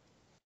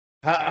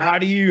 How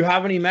do you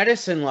have any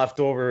medicine left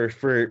over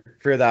for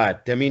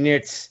that? I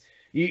mean,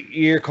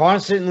 you're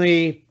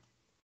constantly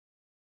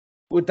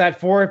with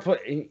that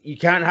you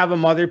can't have a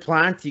mother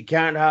plant, you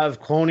can't have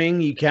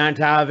cloning, you can't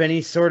have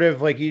any sort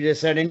of, like you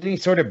just said, any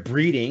sort of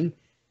breeding.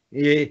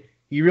 You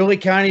really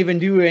can't even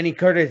do any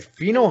kind of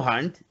pheno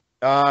hunt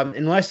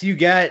unless you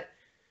get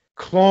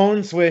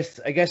clones with,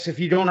 I guess if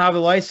you don't have a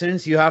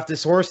license, you have to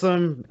source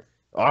them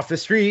off the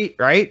street,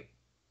 right?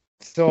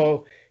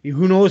 So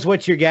who knows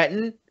what you're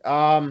getting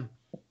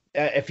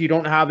if you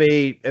don't have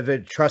a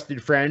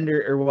trusted friend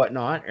or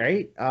whatnot,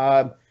 right?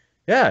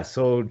 Yeah,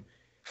 so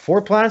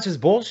 4 plants is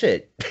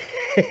bullshit.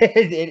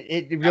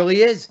 it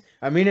really is.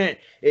 I mean,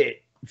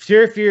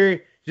 sure, if you're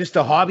just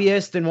a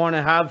hobbyist and want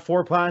to have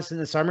 4 plants in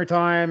the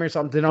summertime or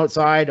something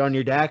outside on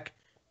your deck,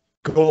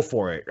 go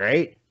for it,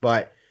 right?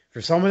 But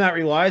for someone that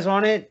relies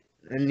on it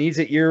and needs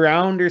it year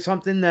round or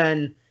something,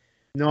 then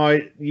no,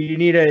 you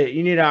need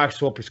an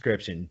actual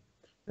prescription,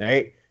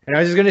 right? And I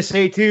was just gonna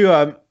say too,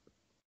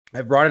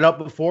 I brought it up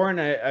before,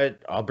 and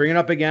I'll bring it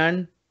up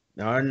again,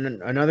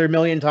 another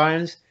million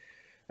times.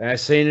 And I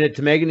was saying it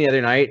to Megan the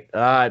other night.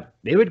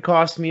 It would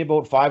cost me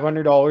about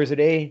 $500 a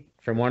day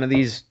from one of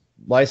these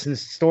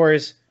licensed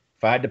stores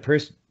if I had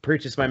to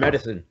purchase my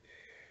medicine.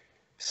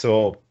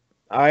 So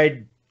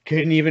I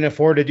couldn't even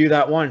afford to do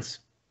that once.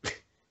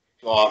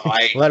 Well,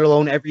 let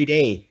alone every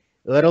day.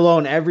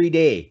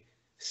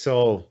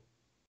 So,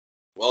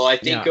 well, I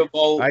think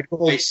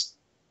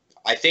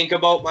I think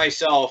about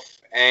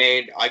myself,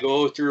 and I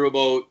go through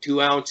about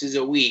 2 ounces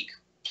a week,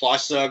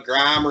 plus a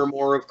gram or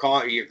more of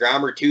a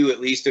gram or 2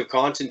 at least of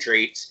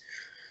concentrates.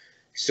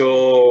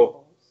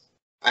 So,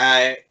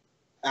 at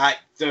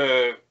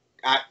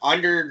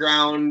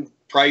underground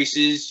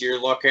prices,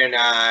 you're looking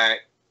at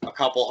a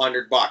couple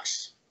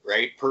 $100,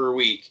 right, per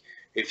week.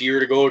 If you were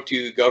to go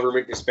to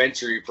government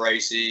dispensary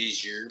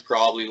prices, you're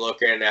probably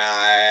looking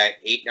at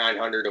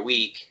 $800-900 a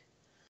week.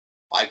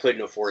 I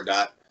couldn't afford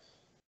that.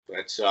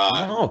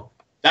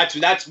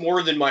 That's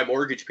more than my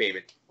mortgage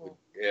payment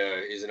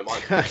is in a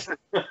month.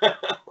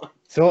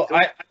 So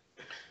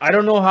I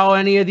don't know how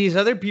any of these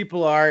other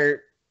people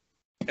are,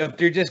 if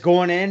they're just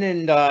going in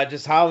and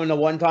just having a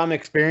one-time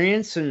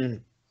experience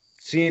and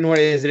seeing what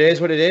it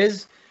is what it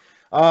is.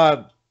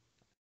 I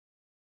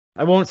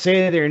won't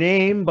say their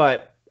name,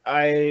 but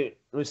I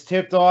was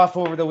tipped off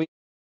over the week.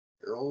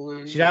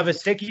 Should have a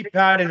sticky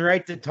pad and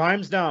write the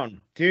times down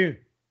too.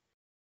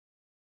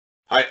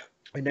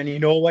 And then you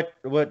know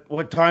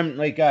what time,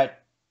 like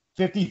at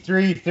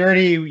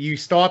 53:30 you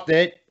stopped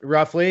it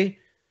roughly.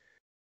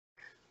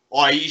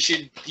 Oh, you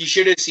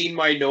should have seen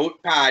my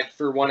notepad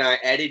for when I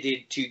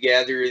edited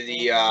together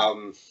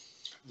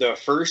the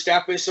first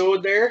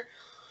episode there,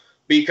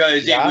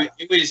 because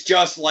it was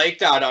just like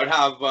that. I'd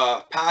have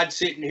a pad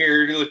sitting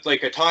here, it looked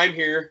like a time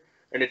here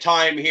and a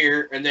time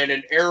here, and then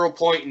an arrow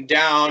pointing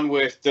down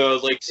with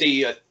like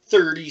say a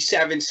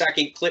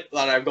 37-second clip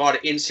that I've got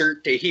to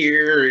insert to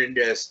here, and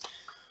just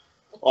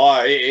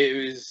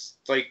it was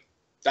like,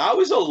 that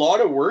was a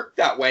lot of work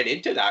that went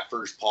into that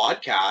first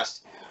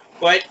podcast.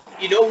 But,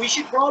 we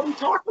should probably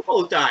talk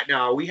about that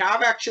now. We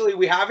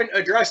haven't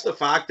addressed the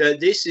fact that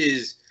this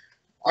is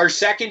our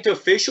second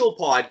official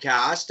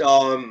podcast,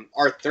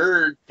 our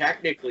third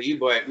technically,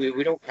 but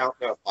we don't count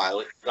the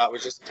pilot. That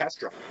was just a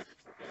test run.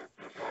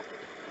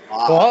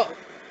 Well,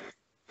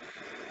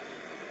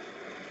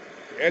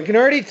 I can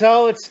already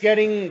tell it's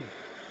getting.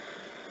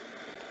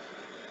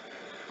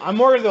 I'm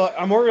more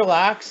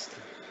relaxed.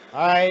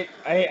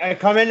 I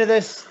come into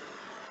this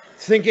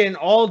thinking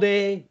all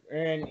day,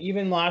 and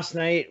even last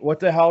night, what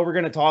the hell we're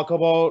going to talk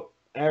about?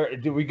 Are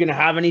we going to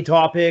have any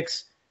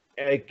topics?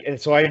 And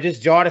so I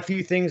just jot a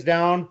few things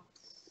down.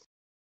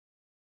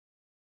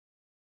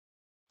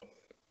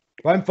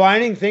 I'm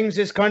finding things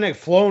just kind of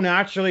flow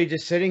naturally,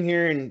 just sitting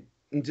here and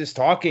just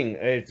talking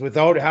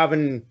without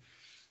having.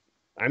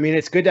 I mean,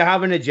 it's good to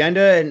have an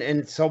agenda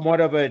and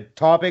somewhat of a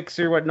topics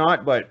or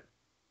whatnot, but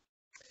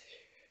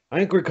I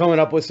think we're coming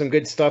up with some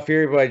good stuff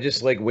here by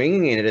just like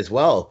winging it as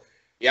well.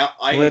 Yeah,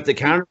 with the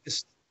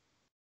cannabis.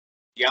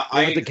 Yeah,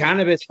 with the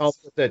cannabis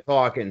helps with the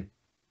talking.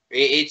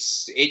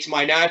 It's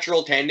my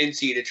natural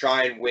tendency to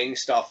try and wing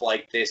stuff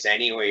like this.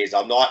 Anyways,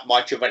 I'm not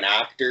much of an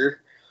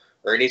actor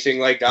or anything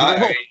like that.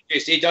 No.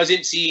 It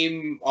doesn't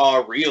seem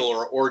real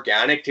or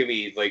organic to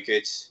me. Like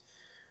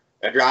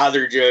I'd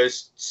rather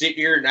just sit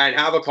here and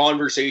have a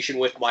conversation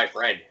with my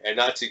friend, and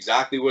that's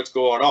exactly what's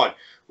going on.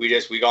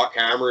 We got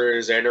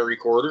cameras and a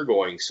recorder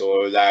going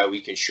so that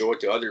we can show it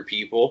to other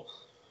people.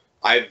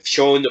 I've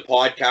shown the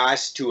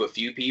podcast to a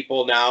few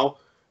people now,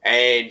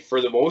 and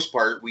for the most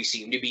part, we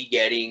seem to be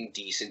getting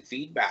decent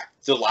feedback.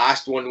 The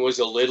last one was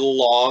a little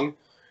long,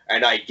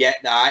 and I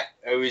get that.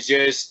 It was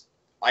just,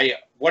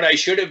 what I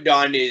should have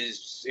done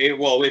is,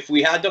 if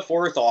we had the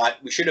forethought,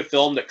 we should have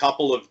filmed a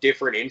couple of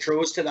different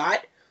intros to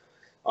that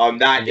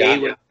day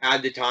when we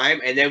had the time,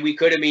 and then we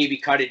could have maybe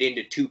cut it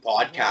into 2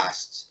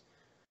 podcasts.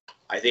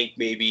 I think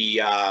maybe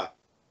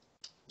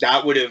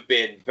that would have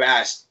been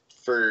best.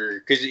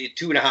 Because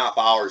 2.5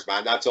 hours,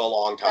 man, that's a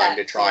long time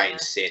to try and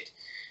sit.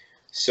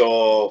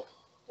 So,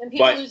 and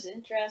people lose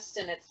interest,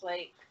 and it's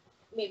like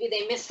maybe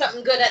they miss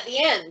something good at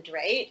the end,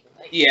 right?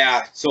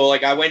 Yeah. So,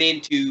 like, I went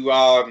into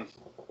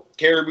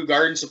Cariboo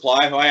Garden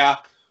Supply. Oh yeah,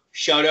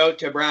 shout out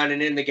to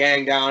Brandon and the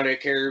gang down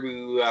at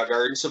Cariboo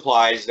Garden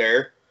Supplies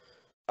there.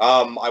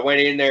 I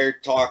went in there,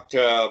 talked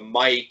to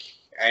Mike,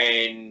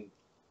 and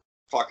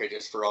fuck, I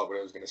just forgot what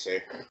I was gonna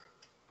say.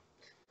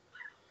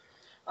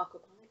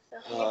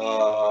 Aquaponics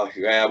stuff.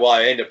 Yeah, well,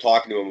 I ended up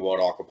talking to him about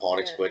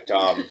aquaponics, but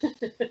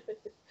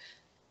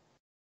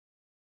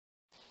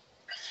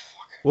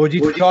Would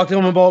you talk to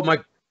him about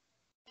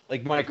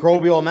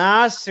microbial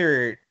mass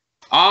or?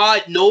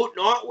 No,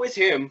 not with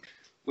him.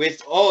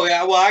 With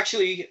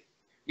actually,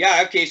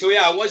 yeah, okay, so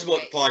yeah, it was about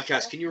the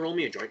podcast. Can you roll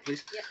me a joint,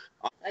 please? Yeah,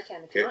 I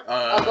can if you want.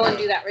 I'll go and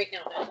do that right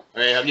now. Then. All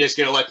right, I'm just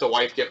gonna let the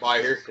wife get by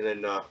here, and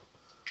then I'll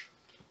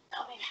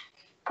be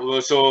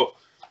back. so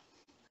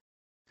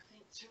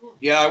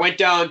yeah, I went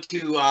down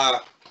to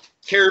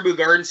Cariboo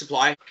Garden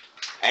Supply,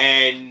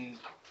 and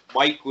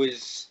Mike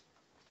was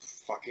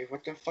fucking.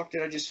 What the fuck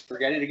did I just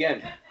forget it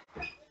again?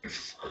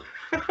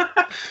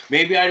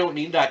 Maybe I don't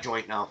need that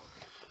joint now.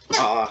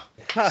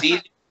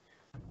 See,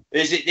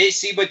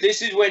 but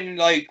this is when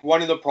like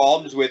one of the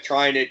problems with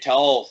trying to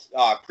tell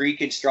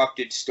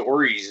pre-constructed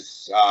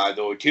stories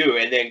though too,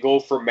 and then go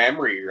from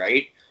memory,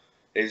 right?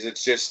 Is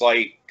it's just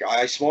like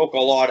I smoke a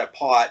lot of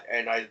pot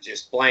and I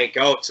just blank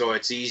out, so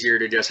it's easier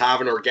to just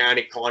have an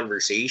organic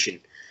conversation.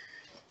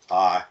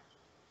 Well,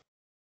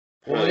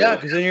 yeah,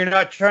 because then you're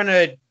not trying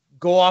to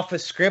go off a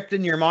script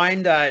in your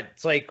mind that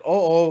it's like,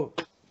 oh,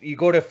 you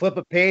go to flip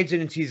a page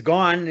and she's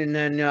gone, and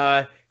then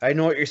I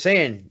know what you're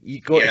saying.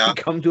 You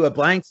come to a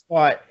blank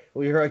spot.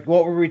 You're like,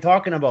 what were we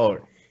talking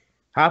about?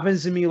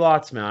 Happens to me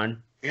lots,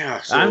 man.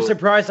 Yeah, so I'm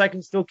surprised I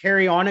can still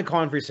carry on a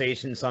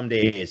conversation some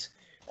days.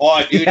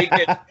 Oh, dude, it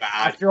gets bad.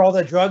 After all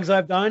the drugs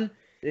I've done,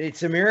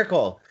 it's a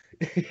miracle.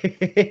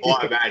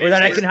 Oh, man, or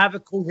that I can have a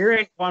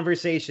coherent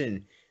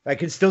conversation. I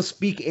can still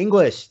speak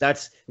English.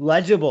 That's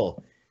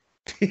legible.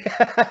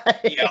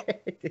 Yeah.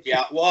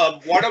 Well,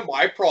 one of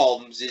my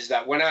problems is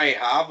that when I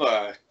have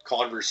a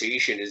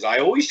conversation is I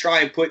always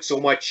try and put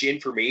so much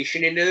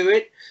information into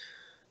it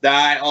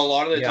that a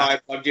lot of the time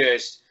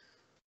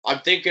I'm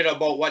thinking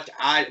about what to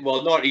add.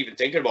 Well, not even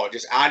thinking about,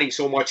 just adding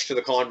so much to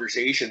the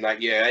conversation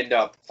that you end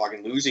up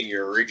fucking losing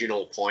your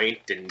original point,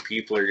 and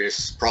people are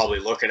just probably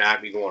looking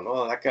at me going,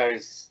 "Oh, that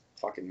guy's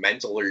fucking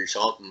mental or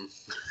something."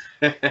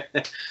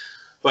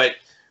 But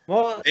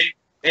well,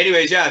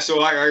 anyways, yeah.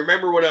 So I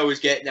remember what I was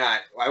getting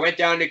at. I went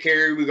down to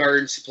Cariboo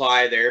Garden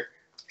Supply there.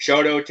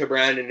 Shout out to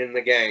Brandon and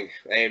the gang.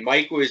 And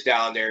Mike was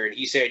down there, and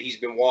he said he's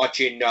been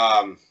watching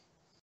my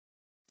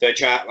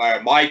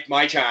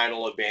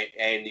channel a bit,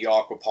 and the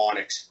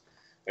aquaponics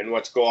and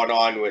what's going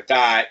on with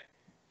that.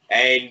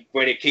 And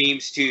when it came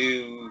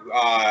to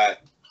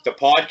the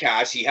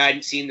podcast, he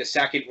hadn't seen the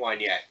second one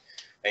yet,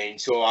 and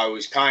so I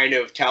was kind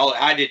of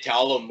had to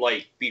tell him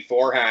like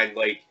beforehand,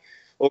 like,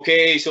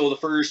 okay, so the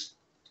first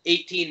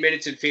 18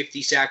 minutes and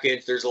 50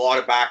 seconds, there's a lot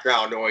of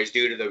background noise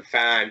due to the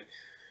fan.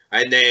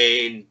 And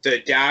then the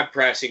dab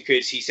pressing,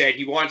 because he said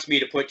he wants me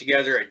to put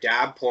together a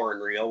dab porn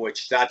reel,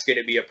 which that's going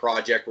to be a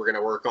project we're going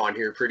to work on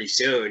here pretty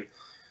soon.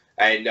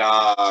 And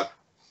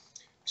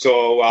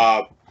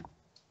so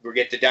we'll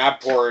get the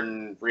dab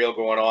porn reel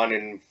going on.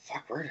 And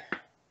fuck,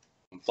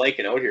 I'm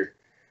flaking out here.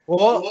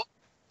 Well,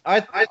 I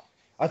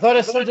thought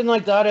of something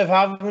like that, of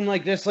having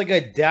like just like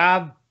a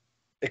dab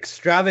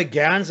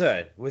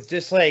extravaganza with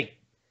just like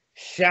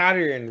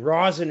shatter and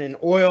rosin and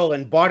oil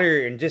and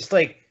butter and just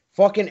like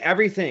fucking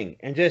everything,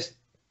 and just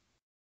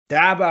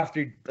dab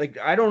after, like,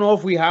 I don't know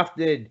if we have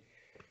to,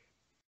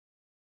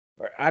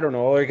 or I don't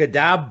know, like a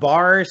dab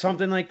bar or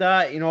something like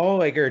that, you know,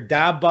 like, or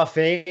dab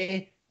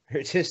buffet.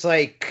 It's just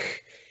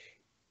like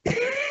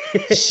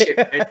shit,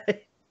 man.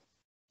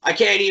 I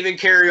can't even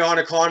carry on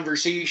a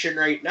conversation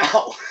right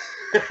now.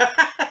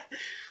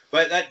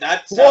 But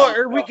that's well,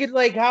 or we could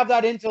like have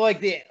that into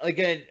like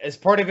as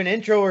part of an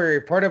intro,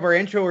 or part of our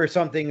intro or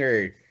something,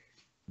 or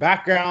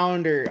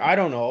background, or I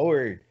don't know,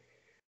 or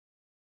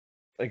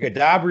like a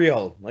dab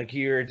reel, like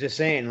you were just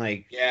saying,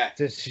 like, yeah,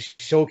 just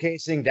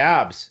showcasing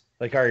dabs,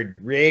 like our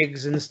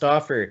rigs and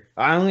stuff. Or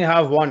I only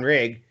have one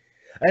rig,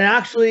 and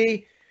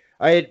actually,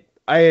 I'm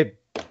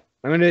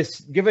gonna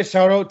give a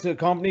shout out to a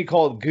company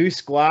called Goose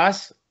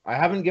Glass. I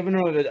haven't given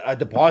them a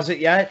deposit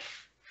yet,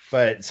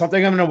 but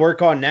something I'm gonna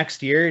work on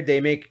next year. They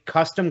make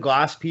custom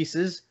glass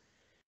pieces.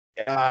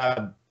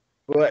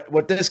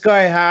 What this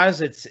guy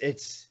has,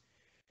 it's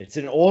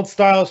an old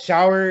style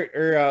shower,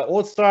 or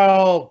old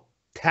style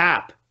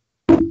tap.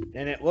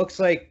 And it looks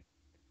like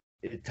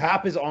the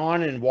tap is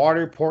on and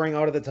water pouring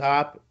out of the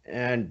top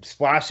and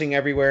splashing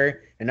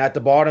everywhere. And at the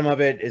bottom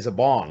of it is a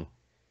bong.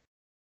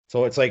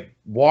 So it's like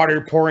water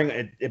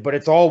pouring, but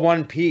it's all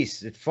one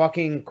piece. It's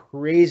fucking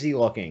crazy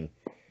looking.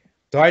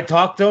 So I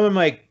talked to him. I'm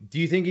like, do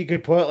you think you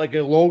could put like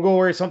a logo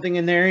or something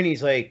in there? And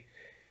he's like,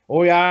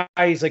 oh yeah.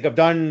 He's like,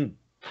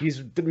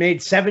 he's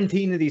made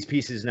 17 of these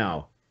pieces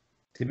now.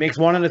 He makes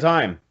one at a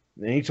time.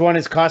 And each one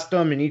is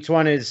custom and each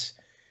one is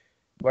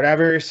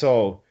whatever.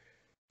 So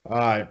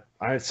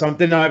it's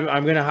something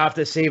I'm gonna have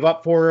to save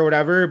up for or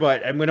whatever,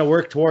 but I'm gonna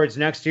work towards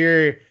next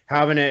year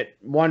having it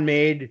one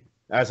made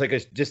as like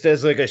just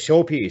as like a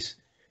showpiece.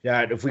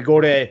 That if we go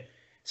to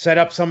set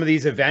up some of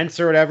these events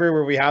or whatever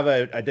where we have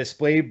a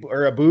display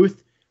or a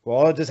booth.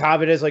 Well, I'll just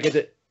have it as like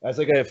a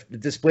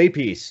display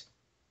piece.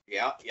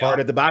 Yeah. Part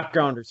of the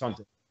background or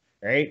something,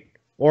 right?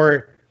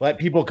 Or let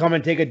people come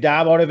and take a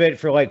dab out of it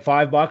for like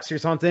 $5 or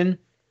something.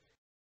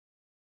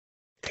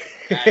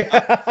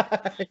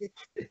 That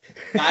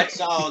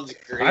sounds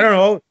great. I don't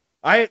know.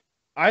 I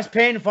was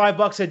paying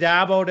 $5 a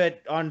dab out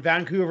on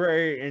Vancouver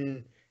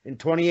in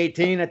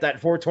 2018 at that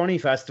 420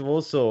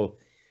 festival, so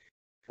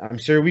I'm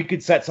sure we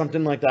could set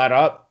something like that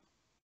up.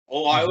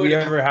 Oh, I would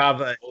ever have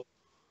a.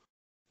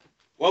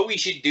 What we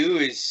should do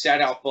is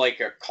set up like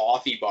a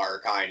coffee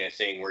bar kind of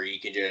thing where you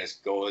can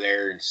just go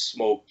there and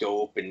smoke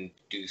dope and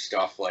do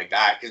stuff like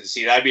that. Because,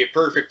 see, that'd be a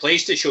perfect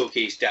place to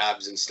showcase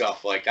dabs and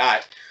stuff like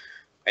that.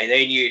 And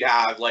then you'd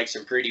have like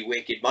some pretty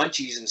wicked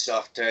munchies and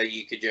stuff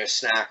you could just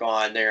snack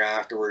on there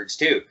afterwards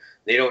too.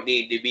 They don't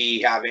need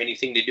to have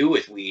anything to do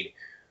with weed.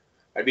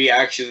 I'd be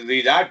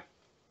actually that.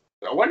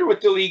 I wonder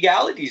what the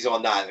legalities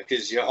on that,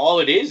 because all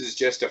it is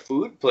just a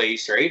food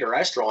place, right? A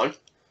restaurant,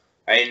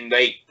 and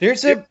like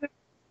there's a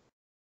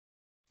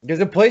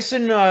place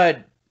in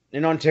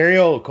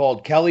Ontario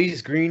called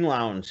Kelly's Green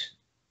Lounge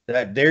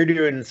that they're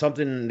doing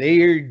something.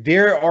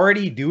 They're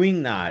already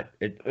doing that.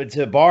 It's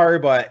a bar,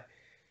 but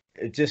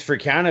it's just for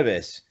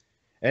cannabis.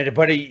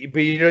 But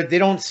they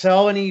don't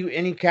sell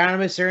any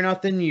cannabis or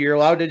nothing. You're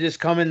allowed to just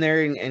come in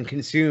there and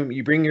consume.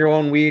 You bring your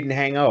own weed and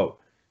hang out.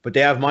 But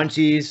they have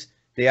munchies.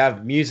 They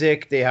have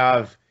music. They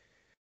have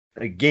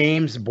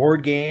games,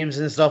 board games,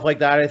 and stuff like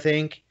that. I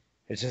think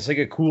it's just like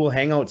a cool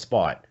hangout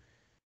spot.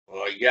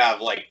 Well, you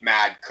have like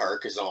Mad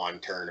Carcassonne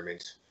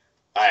tournaments.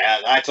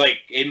 That's like,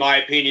 in my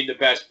opinion, the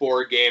best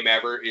board game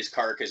ever is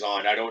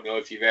Carcassonne. I don't know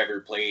if you've ever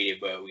played it,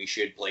 but we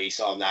should play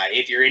some of that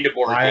if you're into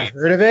board games. I've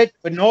heard of it,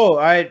 but no,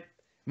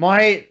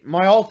 my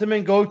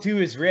ultimate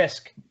go-to is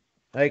Risk.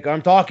 Like,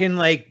 I'm talking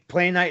like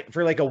playing that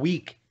for like a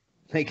week,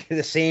 like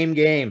the same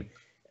game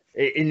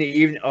in the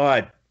evening.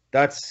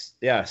 That's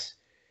yes,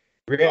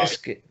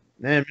 Risk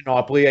and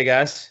Monopoly. I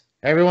guess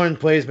everyone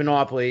plays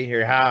Monopoly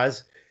or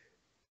has.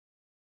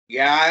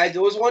 Yeah,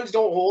 those ones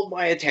don't hold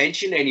my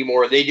attention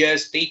anymore. They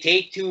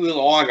take too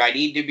long. I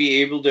need to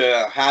be able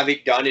to have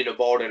it done in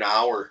about an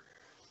hour,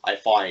 I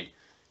find.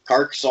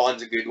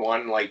 Carcassonne's a good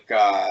one. Like,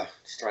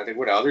 just trying to think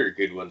what other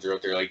good ones are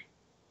out there. Like,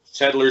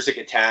 Settlers of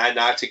Catan,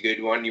 that's a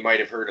good one. You might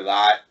have heard of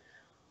that.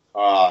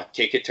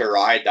 Ticket to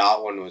Ride,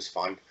 that one was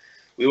fun.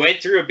 We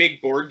went through a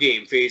big board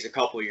game phase a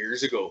couple of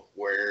years ago,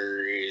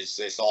 where it's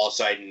just all of a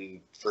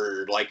sudden,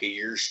 for like a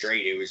year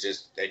straight, it was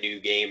just a new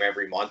game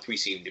every month we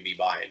seemed to be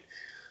buying.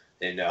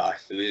 And it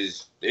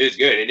was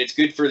good, and it's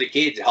good for the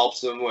kids. It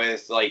helps them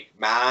with like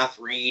math,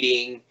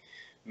 reading,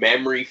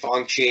 memory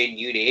function,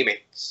 you name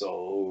it.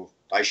 So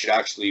I should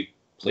actually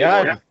play more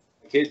with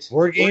my kids.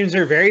 Board games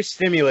are very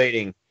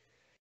stimulating.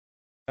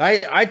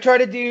 I try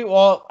to do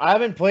well. I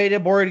haven't played a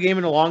board game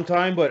in a long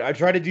time, but I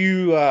try to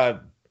do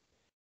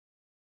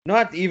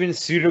not even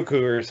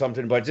Sudoku or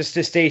something, but just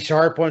to stay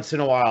sharp once in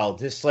a while.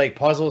 Just like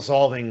puzzle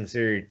solvings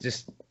or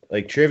just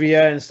like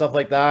trivia and stuff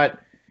like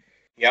that.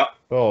 Yep.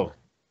 Oh.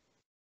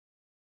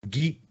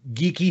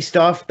 Geeky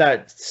stuff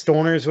that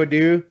stoners would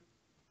do.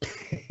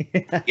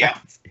 Yeah.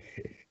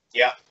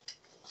 It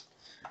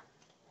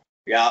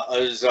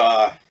was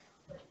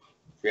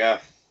yeah.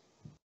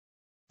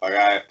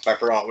 I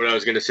forgot what I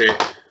was gonna say.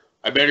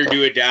 I better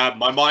do a dab.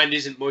 My mind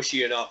isn't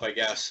mushy enough, I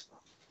guess.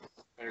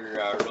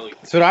 Really.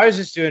 That's what I was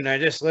just doing. I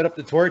just lit up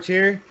the torch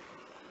here.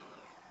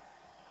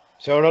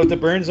 Shout out to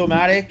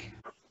Burns-O-Matic.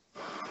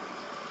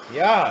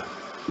 Yeah.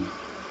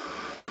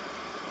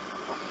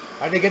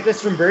 I had to get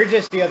this from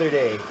Burgess the other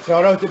day.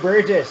 Shout out to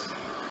Burgess.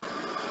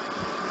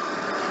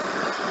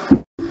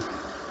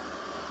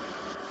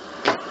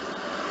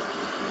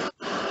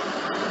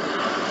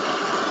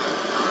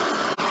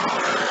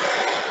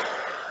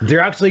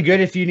 They're actually good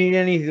if you need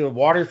any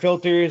water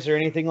filters or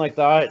anything like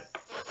that.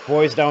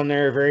 Boys down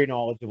there are very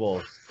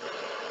knowledgeable.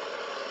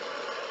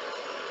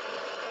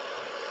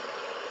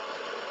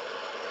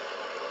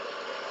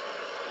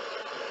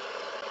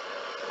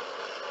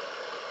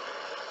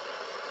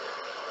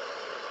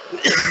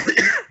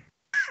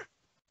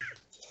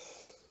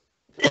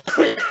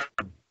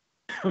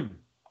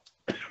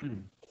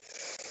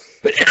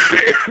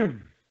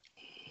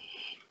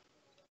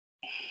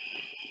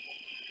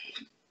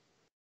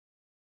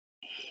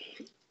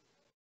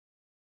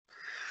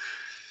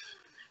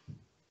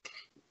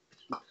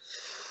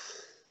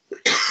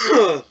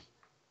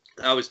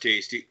 That was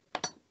tasty.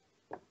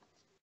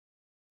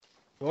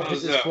 What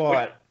is this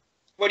spot?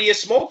 What are you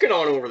smoking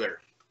on over there?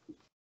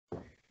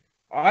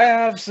 I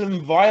have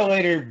some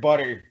Violator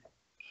butter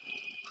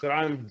that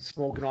I'm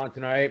smoking on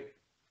tonight.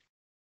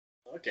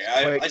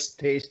 Okay, It's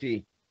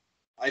tasty.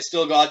 I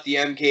still got the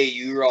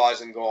MKU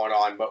rosin going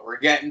on, but we're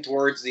getting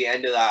towards the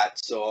end of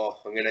that, so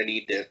I'm gonna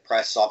need to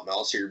press something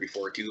else here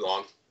before too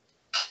long.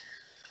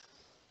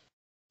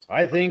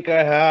 I think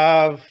I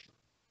have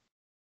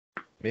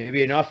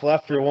maybe enough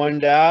left for one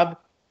dab.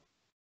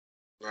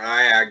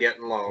 Yeah,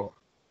 getting low.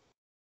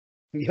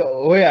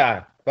 Oh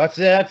yeah, that's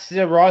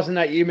the rosin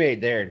that you made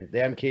there, the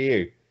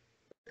MKU.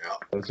 Yeah.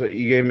 That's what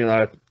you gave me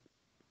that.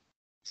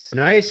 It's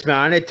nice,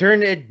 man.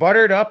 It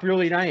buttered up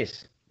really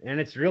nice. And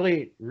it's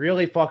really,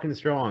 really fucking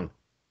strong.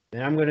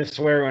 And I'm going to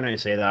swear when I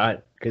say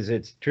that because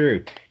it's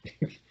true.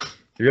 It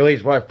really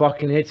is what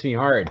fucking hits me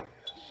hard.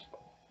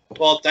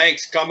 Well,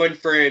 thanks coming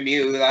from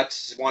you.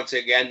 That's once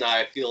again,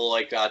 I feel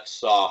like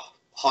that's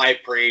high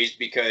praise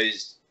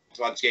because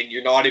once again,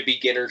 you're not a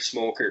beginner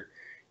smoker.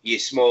 You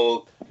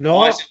smoke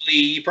possibly,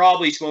 you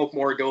probably smoke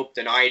more dope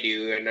than I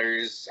do, and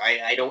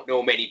I don't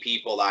know many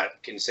people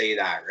that can say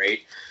that, right?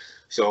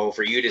 So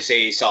for you to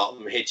say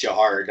something hits you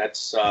hard,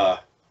 that's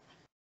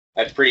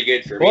pretty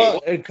good for me.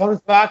 Well, it comes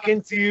back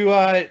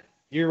into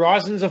your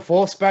rosin's a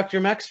full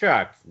spectrum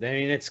extract. I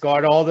mean, it's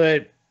got all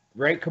the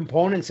right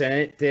components in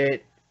it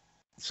that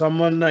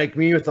someone like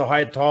me with a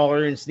high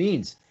tolerance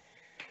needs.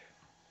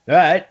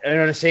 That, and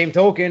on the same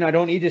token, I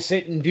don't need to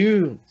sit and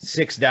do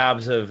 6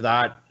 dabs of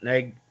that.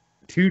 Like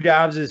 2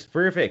 dabs is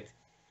perfect.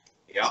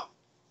 Yeah.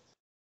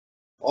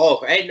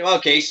 Oh, and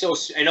okay. So,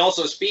 and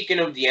also speaking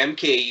of the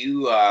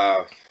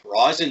MKU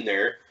rosin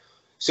there,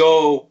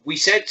 so we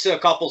sent a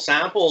couple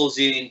samples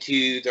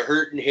into the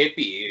Hurt and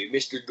Hippie,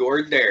 Mr.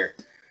 Gord there,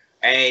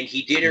 and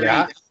he did a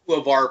review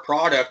of our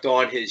product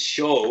on his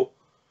show.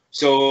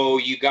 So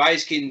you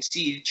guys can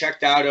check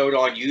that out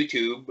on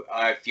YouTube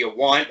if you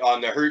want, on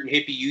the Hurt and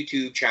Hippie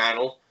YouTube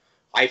channel.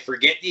 I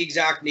forget the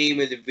exact name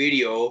of the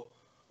video.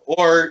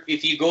 Or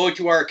if you go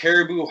to our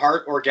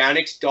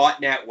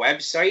CaribooHartOrganics.net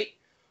website,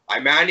 I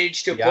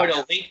managed to put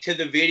a link to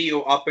the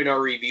video up in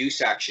our review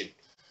section.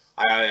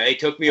 It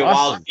took me a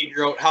while to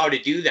figure out how to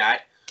do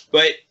that.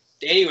 But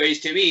anyways,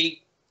 to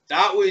me,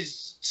 that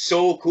was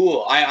so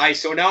cool.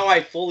 So now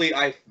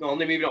well,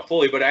 maybe not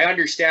fully, but I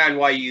understand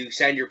why you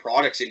send your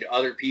products into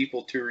other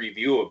people to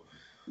review them.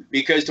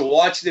 Because to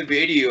watch the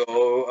video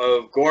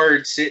of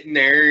Gord sitting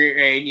there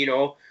and, you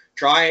know,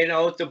 trying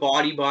out the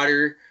body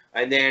butter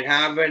and then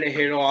having a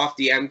hit off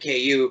the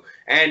MKU.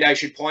 And I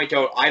should point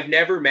out, I've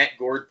never met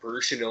Gord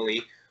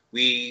personally.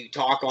 We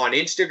talk on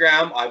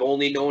Instagram. I've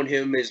only known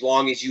him as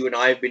long as you and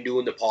I have been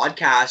doing the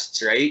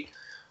podcasts, right?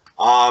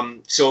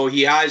 So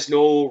he has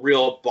no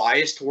real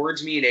bias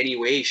towards me in any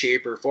way,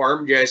 shape, or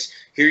form. Just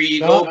here you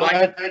go,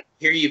 bud.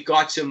 Here you've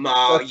got some.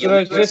 That's what I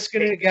was just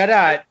gonna get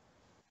at.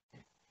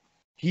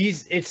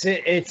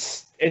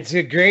 It's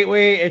a great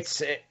way.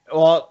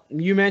 Well,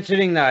 you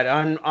mentioning that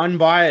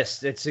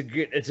unbiased. It's a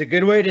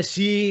good way to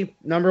see,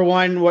 number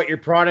one, what your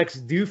products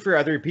do for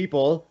other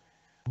people,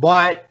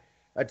 but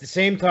at the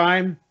same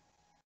time,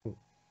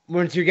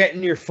 once you're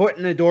getting your foot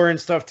in the door and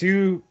stuff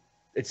too,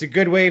 it's a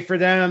good way for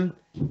them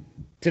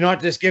to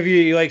not just give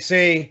you, like,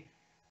 say,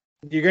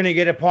 you're going to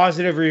get a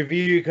positive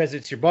review because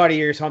it's your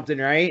buddy or something,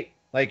 right?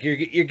 Like,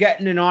 you're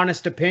getting an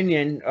honest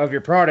opinion of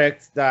your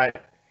product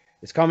that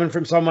is coming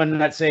from someone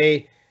that,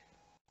 say,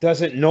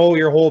 doesn't know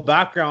your whole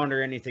background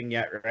or anything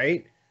yet,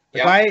 right?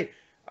 Yeah. Like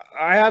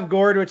I have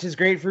Gord, which is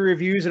great for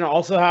reviews, and I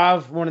also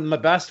have one of my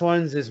best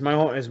ones is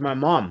my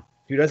mom,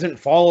 who doesn't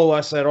follow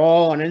us at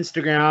all on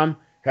Instagram,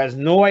 has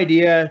no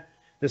idea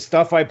the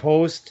stuff I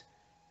post,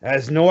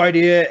 has no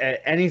idea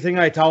anything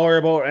I tell her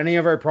about any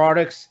of our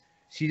products.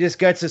 She just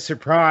gets a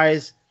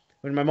surprise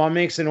when my mom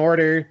makes an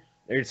order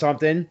or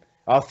something.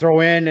 I'll throw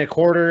in a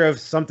quarter of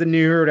something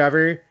new or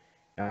whatever,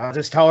 and I'll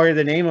just tell her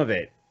the name of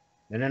it.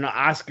 And then I'll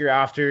ask her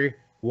after,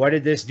 what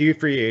did this do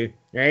for you,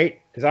 right?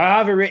 Because I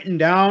have it written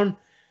down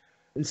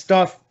and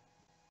stuff,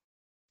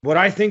 what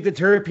I think the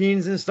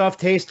terpenes and stuff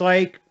taste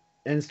like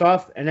and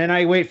stuff, and then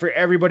I wait for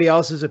everybody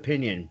else's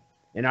opinion.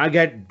 And I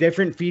get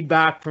different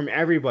feedback from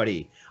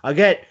everybody. I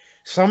get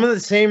some of the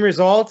same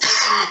results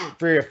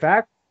for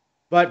effect,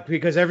 but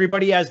because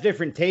everybody has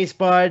different taste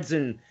buds,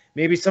 and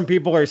maybe some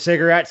people are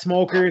cigarette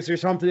smokers or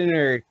something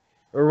or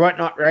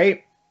whatnot,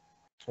 right?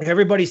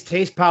 Everybody's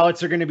taste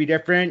palettes are going to be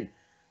different.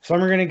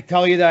 Some are going to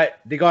tell you that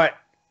they got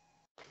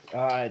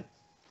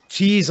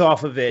cheese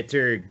off of it,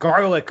 or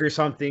garlic or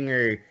something,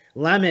 or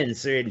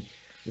lemons and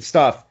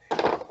stuff.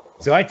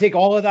 So I take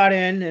all of that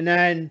in, and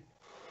then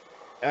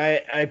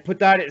I put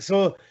that in.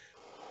 So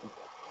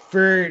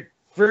for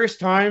first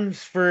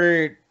times,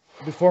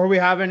 before we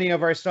have any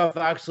of our stuff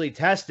actually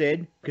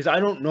tested, because I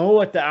don't know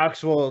what the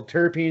actual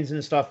terpenes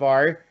and stuff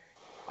are,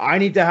 I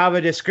need to have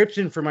a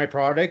description for my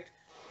product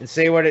and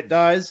say what it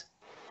does.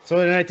 So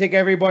then I take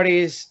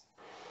everybody's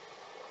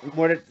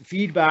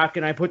feedback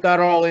and I put that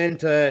all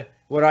into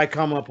what I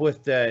come up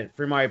with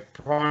for my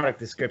product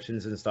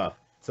descriptions and stuff.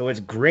 So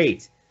it's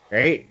great,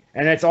 right?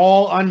 And it's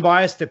all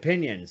unbiased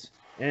opinions,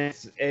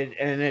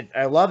 and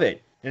I love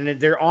it, and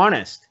they're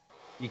honest.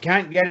 You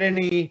can't get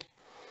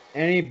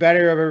any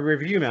better of a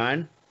review,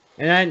 man.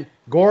 And then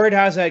Gord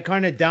has that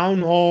kind of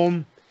down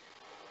home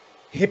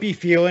hippie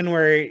feeling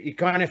where you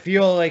kind of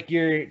feel like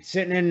you're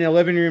sitting in the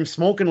living room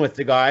smoking with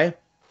the guy,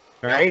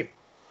 right?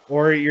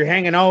 Or you're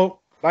hanging out.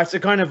 That's the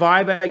kind of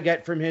vibe I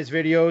get from his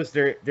videos.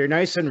 They're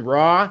nice and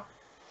raw,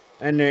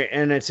 and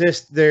it's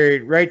just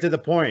they're right to the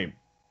point.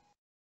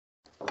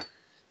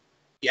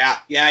 Yeah,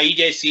 he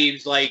just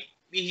seems like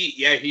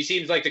he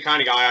seems like the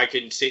kind of guy I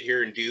can sit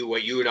here and do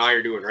what you and I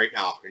are doing right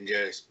now and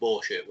just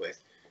bullshit with.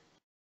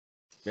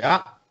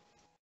 Yeah.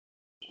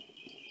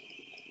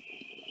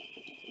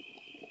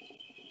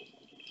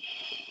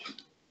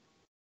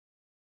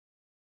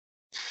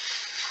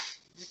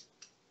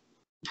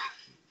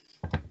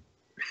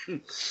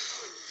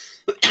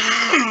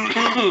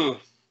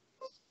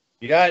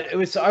 Yeah, it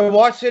was. I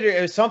watched it.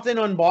 It was something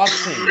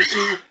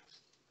unboxing.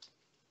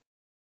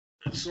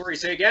 Sorry,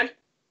 say again.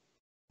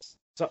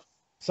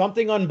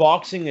 Something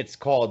unboxing. It's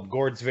called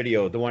Gord's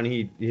video. The one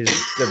the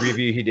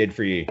review he did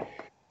for you.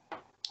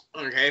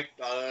 Okay.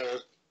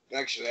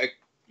 Actually,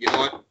 you know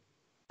what?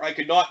 I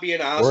could not be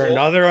an asshole. Or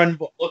another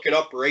Look it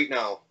up right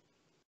now.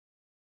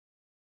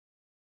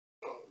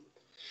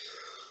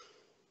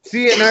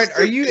 See, and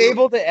are you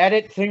able to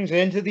edit things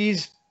into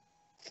these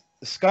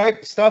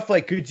Skype stuff?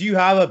 Like, could you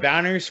have a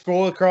banner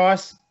scroll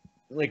across,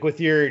 like with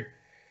your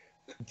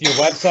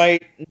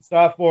website and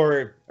stuff,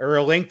 or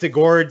a link to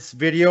Gord's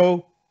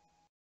video?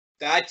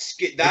 That's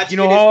like, you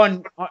know how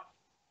on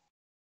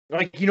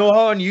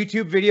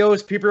YouTube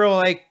videos, people are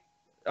like,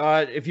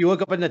 if you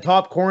look up in the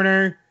top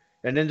corner,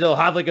 and then they'll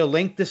have like a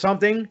link to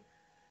something.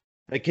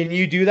 Like, can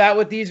you do that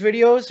with these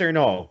videos or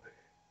no?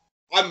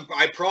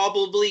 I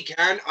probably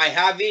can. I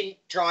haven't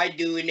tried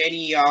doing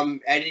any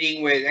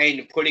editing with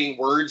and putting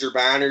words or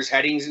banners,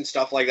 headings, and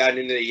stuff like that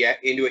into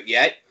it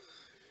yet.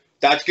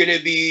 That's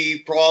gonna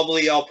be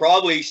I'll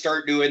probably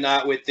start doing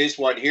that with this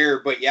one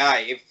here. But yeah,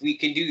 if we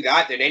can do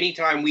that, then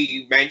anytime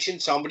we mention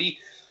somebody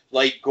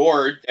like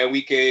Gord, and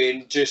we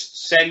can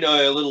just send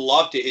a little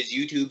love to his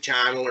YouTube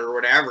channel or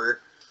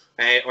whatever,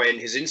 and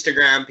his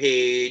Instagram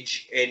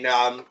page, and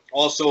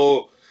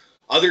also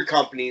other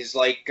companies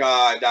like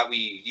that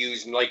we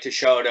use and like to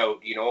shout out,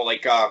 you know,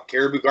 like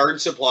Cariboo Garden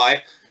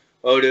Supply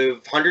out of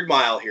 100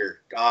 Mile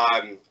here.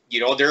 You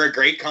know, they're a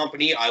great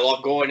company. I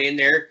love going in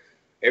there.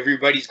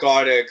 Everybody's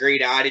got a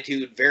great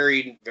attitude,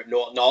 very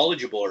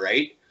knowledgeable,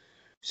 right?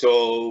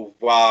 So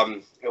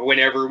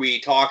whenever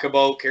we talk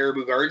about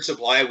Cariboo Garden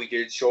Supply, we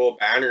could show a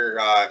banner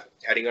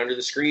heading under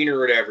the screen or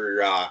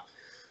whatever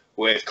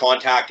with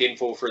contact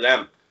info for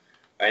them.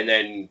 And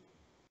then,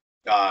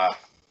 yeah.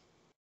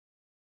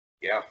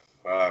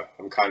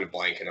 I'm kind of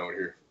blanking out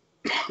here.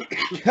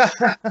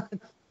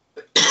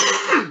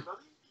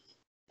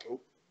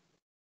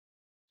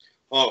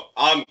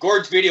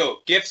 Gord's video,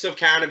 Gifts of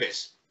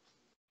Cannabis,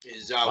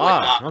 is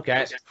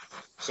okay.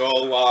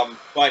 So,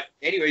 but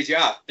anyways,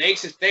 yeah,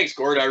 thanks,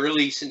 Gord. I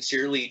really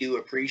sincerely do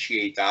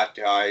appreciate that.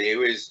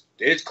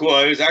 It's cool.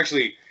 It was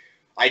actually,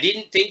 I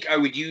didn't think I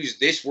would use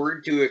this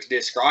word to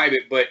describe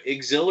it, but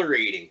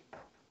exhilarating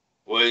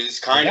was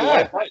kind of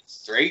what it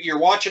was, right? You're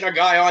watching a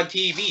guy on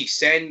TV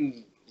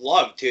send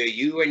love to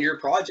you and your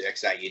projects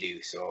that you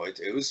do, so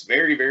it was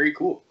very, very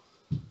cool.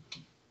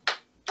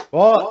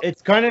 Well,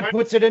 it kind of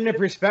puts it into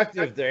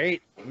perspective, right?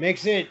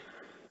 Makes it,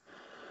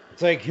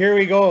 it's like, here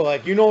we go,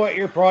 like, you know what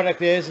your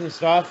product is and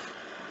stuff,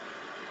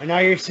 and now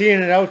you're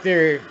seeing it out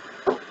there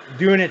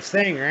doing its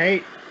thing,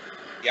 right?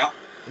 Yeah.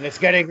 And it's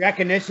getting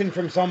recognition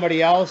from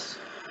somebody else,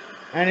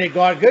 and it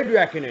got good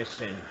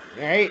recognition,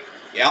 right?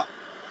 Yeah.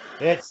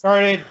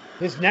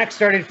 His neck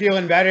started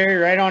feeling better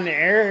right on the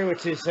air,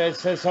 which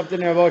says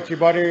something about your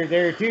butter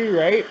there too,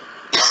 right?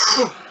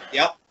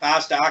 Yep,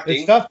 fast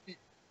acting.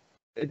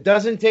 It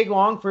doesn't take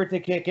long for it to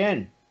kick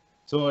in.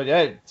 So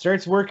it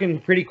starts working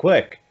pretty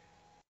quick.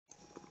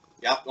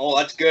 Yep, oh,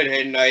 that's good.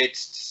 And it's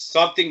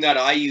something that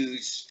I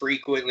use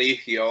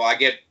frequently. You know, I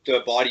get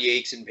body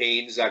aches and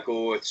pains that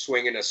go with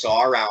swinging a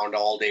saw around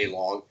all day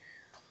long.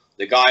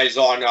 The guys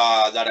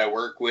that I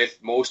work with,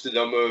 most of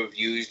them have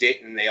used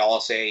it, and they all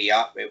say,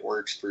 "Yep, it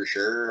works for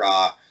sure."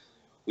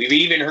 We've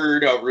even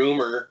heard a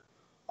rumor.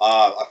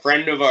 A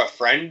friend of a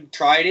friend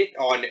tried it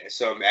on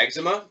some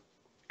eczema,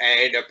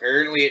 and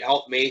apparently it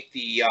helped make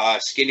the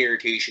skin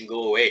irritation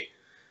go away,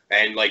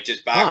 and like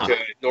just back to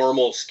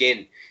normal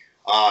skin.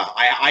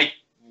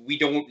 We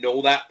don't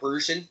know that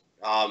person,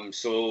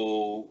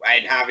 so I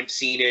haven't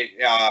seen it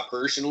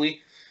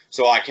personally,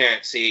 so I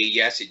can't say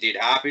yes, it did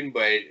happen,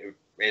 but.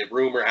 And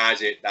rumor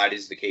has it that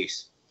is the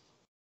case.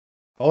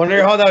 I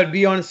wonder how that would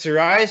be on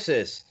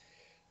psoriasis.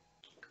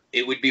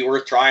 It would be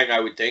worth trying, I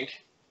would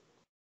think.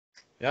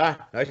 Yeah,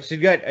 I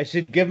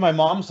should give my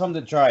mom some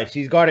to try.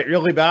 She's got it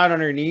really bad on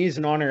her knees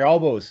and on her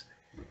elbows.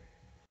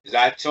 Is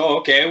that so?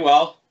 Okay,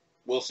 well,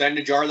 we'll send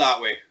a jar that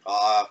way.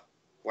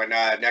 When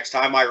next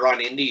time I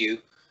run into you,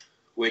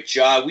 which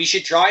we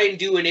should try and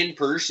do an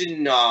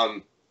in-person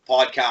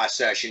podcast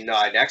session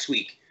next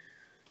week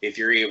if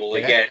you're able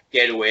to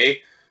get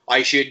away.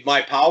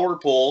 My power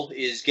pole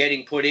is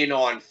getting put in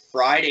on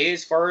Friday,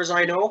 as far as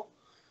I know.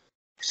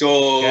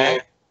 So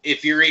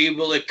if you're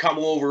able to come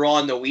over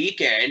on the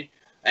weekend,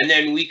 and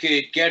then we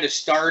could get a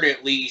start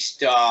at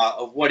least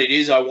of what it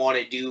is I want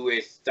to do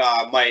with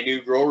my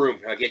new grow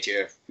room. I'll get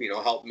you,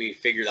 help me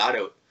figure that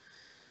out.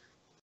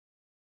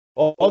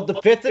 Well, the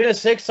 5th and the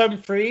 6th, I'm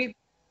free.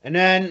 And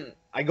then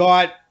I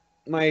got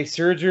my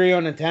surgery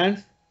on the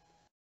 10th.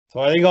 So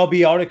I think I'll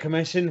be out of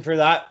commission for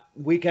that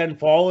weekend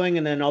following,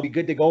 and then I'll be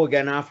good to go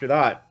again after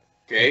that.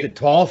 Okay. The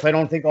 12th, I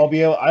don't think I'll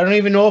be able. I don't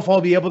even know if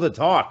I'll be able to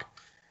talk,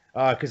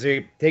 because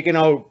they're taking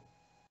out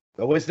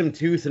a wisdom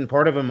tooth and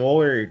part of a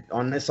molar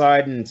on this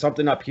side and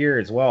something up here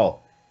as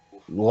well.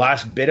 The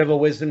last bit of a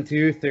wisdom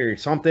tooth or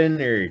something,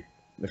 or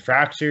the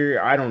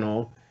fracture, I don't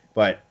know,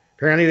 but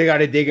apparently they got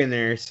to dig in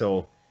there.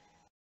 So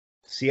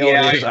See how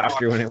it is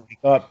after when I wake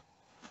up.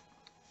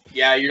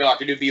 Yeah, you're not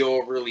going to be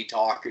overly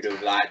talkative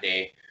that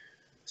day.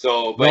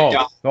 So, but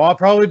no, I'll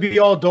probably be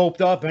all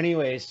doped up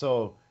anyway.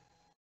 So,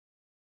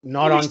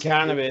 not on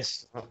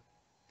cannabis.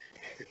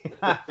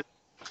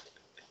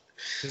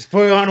 Just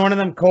put on one of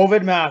them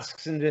COVID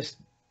masks and just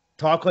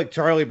talk like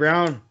Charlie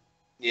Brown.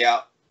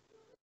 Yeah.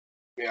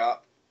 Yeah.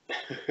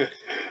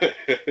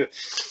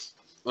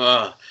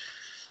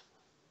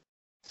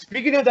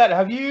 Speaking of that,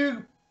 I'm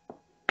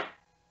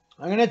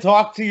going to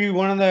talk to you,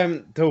 one of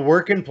them, to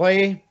work and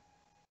play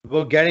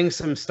about getting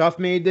some stuff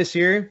made this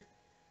year,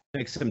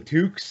 like some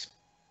toques.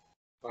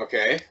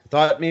 Okay. I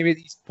thought maybe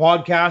these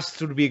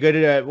podcasts would be a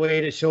good way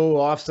to show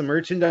off some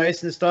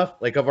merchandise and stuff,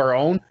 like of our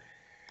own.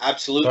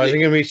 Absolutely. So I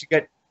think we should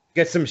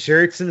get some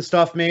shirts and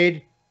stuff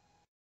made.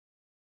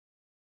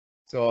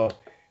 So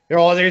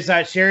there's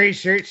that Sherry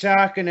Shirt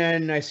Shack, and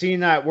then I seen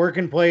that Work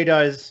and Play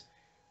does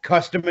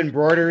custom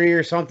embroidery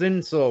or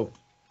something. So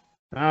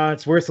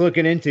it's worth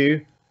looking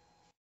into.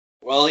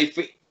 Well,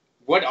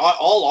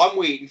 all I'm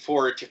waiting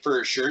for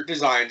shirt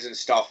designs and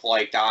stuff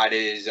like that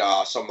is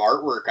some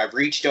artwork. I've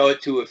reached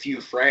out to a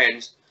few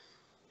friends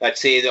that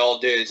say they'll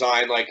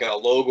design like a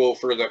logo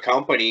for the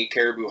company,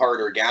 Cariboo Hart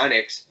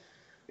Organics,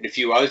 and a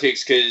few other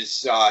things.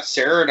 Because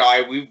Sarah and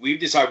I, we've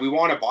decided we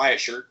want to buy a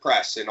shirt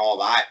press and all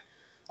that,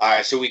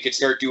 so we could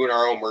start doing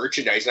our own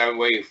merchandise. That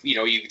way,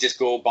 you could just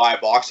go buy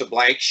a box of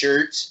blank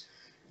shirts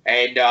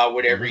and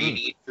whatever you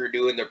need for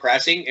doing the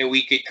pressing, and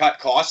we could cut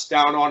costs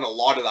down on a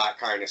lot of that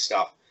kind of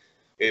stuff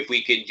if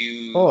we can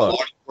do a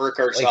lot of work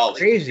ourselves.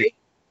 Like crazy.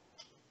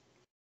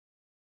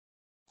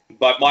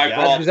 But my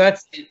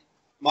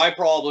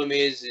problem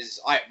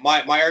is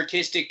my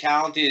artistic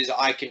talent is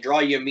I can draw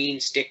you a mean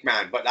stick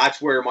man, but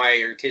that's where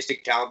my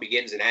artistic talent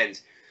begins and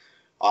ends.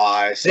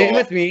 Same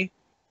with me.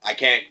 I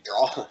can't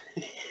draw.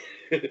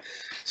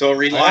 So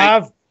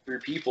relying for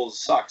people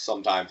sucks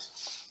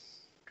sometimes.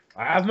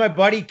 I have my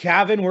buddy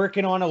Kevin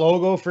working on a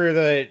logo for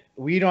the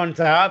Weed on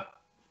Tap.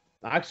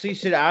 I actually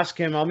should ask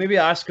him. I'll maybe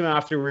ask him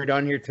after we're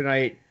done here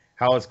tonight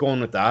how it's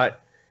going with that.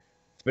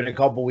 It's been a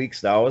couple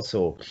weeks now,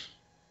 so.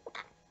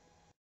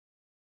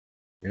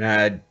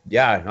 And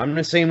yeah, I'm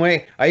the same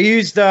way. I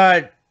used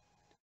that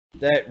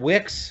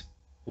Wix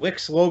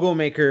logo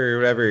maker or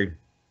whatever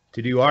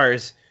to do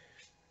ours.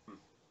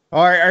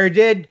 Our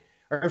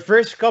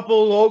first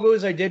couple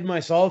logos I did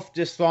myself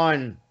just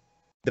on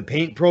the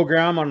paint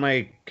program on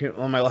my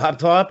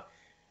laptop.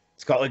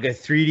 It's got like a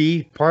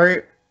 3D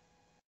part.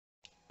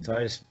 So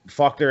I just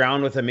fucked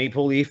around with a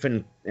maple leaf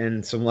and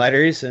some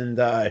letters, and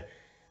I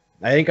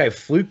think I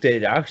fluked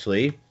it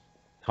actually,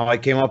 how I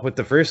came up with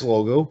the first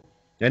logo.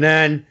 And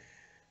then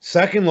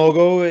second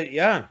logo,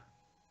 yeah,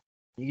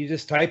 you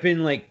just type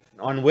in, like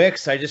on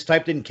Wix, I just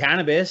typed in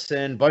cannabis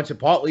and a bunch of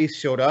pot leaves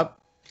showed up.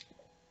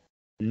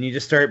 And you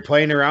just start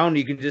playing around.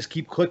 You can just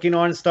keep clicking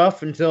on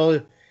stuff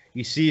until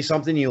you see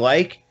something you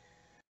like.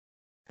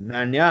 And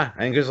then, yeah, I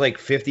think there's like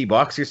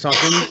 $50 or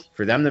something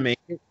for them to make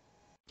it.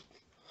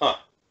 Huh.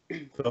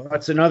 So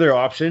that's another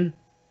option.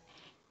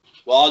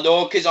 Well,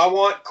 no, because I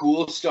want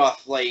cool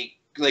stuff like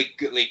good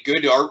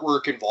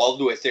artwork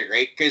involved with it,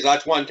 right? Because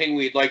that's one thing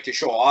we'd like to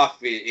show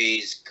off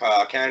is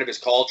cannabis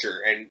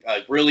culture, and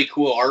really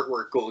cool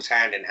artwork goes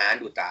hand in hand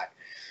with that.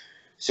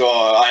 So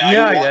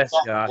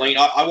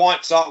I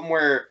want something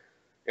where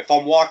if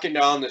I'm walking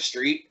down the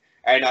street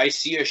and I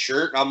see a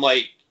shirt, I'm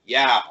like,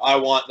 yeah, I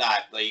want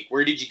that. Like,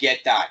 where did you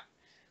get that?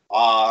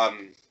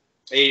 And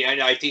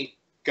I think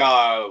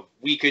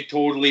we could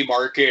totally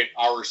market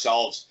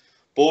ourselves,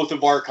 both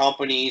of our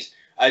companies,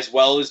 as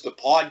well as the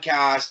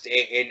podcast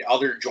and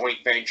other joint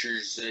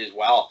ventures as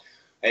well.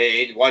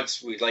 And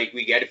once we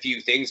get a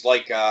few things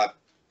like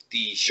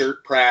the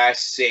shirt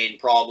press and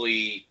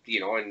probably,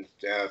 and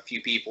a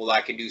few people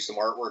that can do some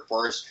artwork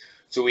for us.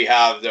 So we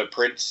have the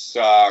prints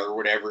or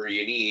whatever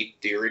you need,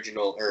 the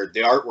original or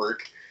the artwork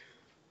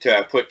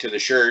to put to the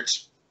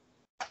shirts.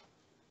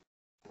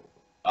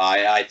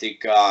 I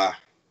think that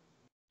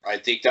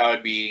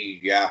would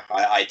be,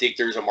 I think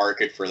there's a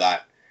market for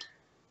that.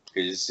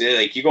 Because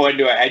like you go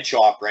into a head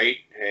shop, right,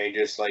 and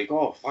just like,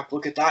 oh fuck,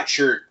 look at that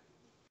shirt,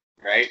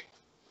 right?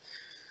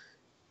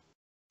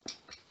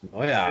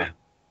 Oh yeah.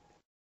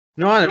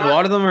 No, and a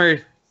lot of them are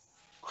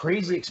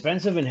crazy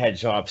expensive in head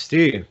shops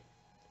too.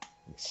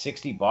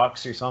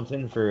 $60 or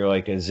something for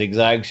like a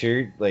zigzag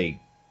shirt. Like,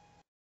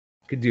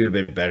 could do a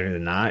bit better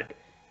than that.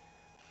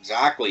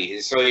 Exactly.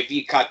 So if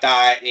you cut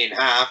that in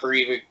half, or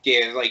even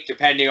like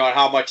depending on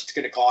how much it's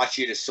going to cost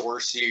you to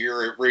source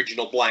your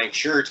original blank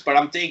shirts, but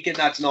I'm thinking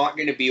that's not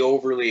going to be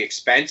overly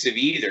expensive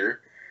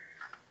either,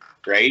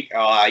 right?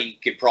 You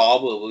could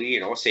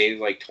probably save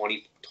like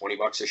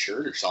 $20 a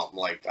shirt or something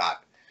like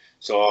that.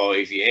 So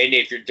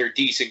if they're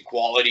decent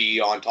quality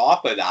on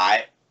top of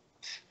that,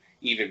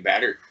 even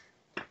better.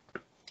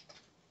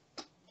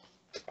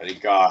 I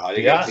think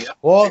yeah.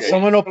 Well,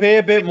 someone will pay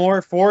a bit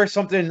more for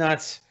something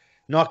that's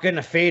not going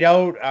to fade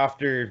out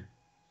after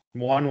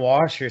one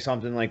wash or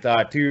something like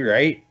that too,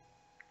 right?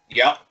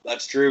 Yeah,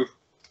 that's true.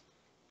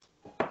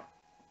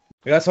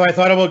 That's why I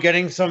thought about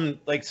getting some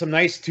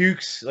nice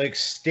toques, like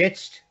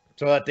stitched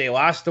so that they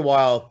last a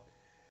while.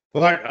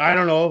 But I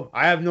don't know.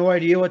 I have no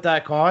idea what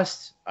that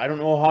costs. I don't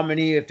know how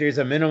many, if there's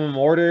a minimum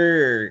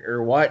order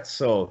or what.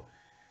 So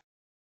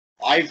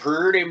I've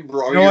heard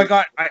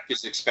embroidery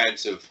is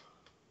expensive.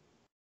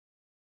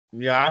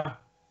 Yeah.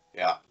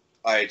 Yeah.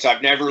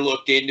 I've never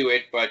looked into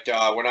it, but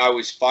when I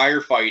was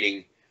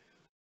firefighting,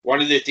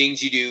 one of the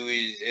things you do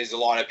is a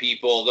lot of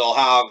people, they'll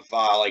have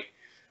like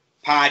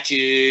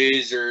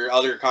patches or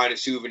other kind of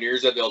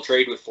souvenirs that they'll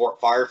trade with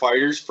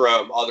firefighters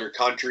from other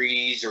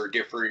countries or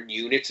different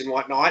units and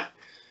whatnot.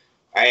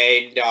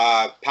 And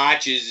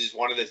patches is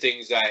one of the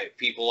things that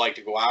people like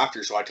to go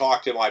after. So I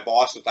talked to my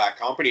boss with that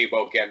company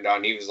about getting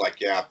done. He was like,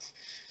 yeah,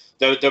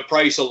 the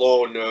price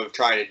alone of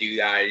trying to do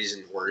that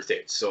isn't worth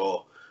it.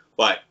 So,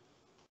 but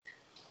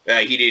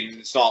he didn't,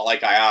 it's not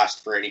like I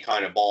asked for any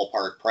kind of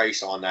ballpark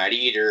price on that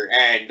either.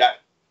 And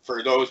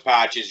for those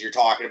patches, you're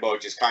talking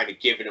about just kind of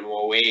giving them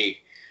away.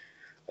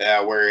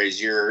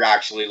 Whereas you're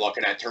actually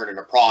looking at turning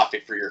a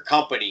profit for your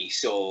company.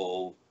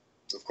 So,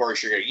 of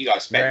course, you got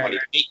to spend money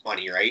to make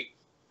money, right?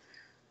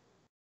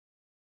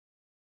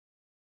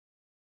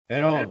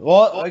 I know.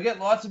 Well, I get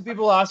lots of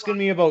people asking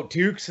me about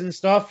toques and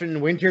stuff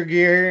and winter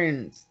gear,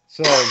 and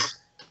so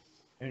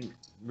and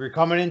we're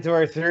coming into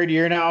our 3rd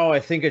year now. I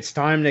think it's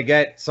time to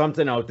get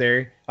something out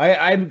there.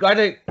 I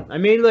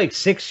made like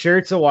 6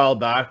 shirts a while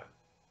back.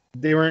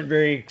 They weren't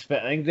very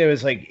expensive. I think there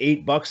was like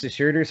 $8 a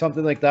shirt or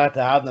something like that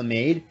to have them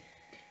made.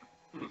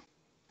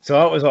 So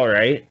that was all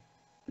right.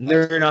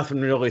 They're nothing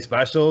really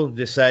special.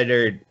 Just said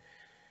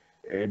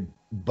they're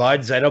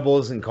buds,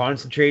 edibles, and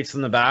concentrates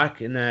on the back,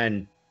 and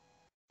then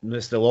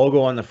just the logo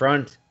on the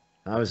front.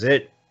 That was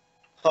it.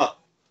 Huh.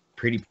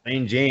 Pretty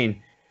plain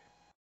Jane.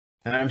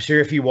 And I'm sure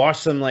if you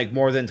wash them like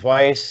more than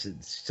twice,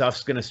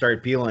 stuff's gonna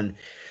start peeling.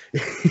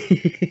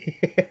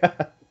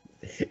 Yeah.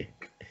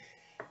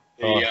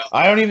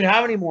 I don't even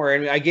have any more.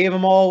 I gave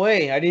them all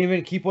away. I didn't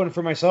even keep one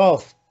for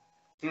myself.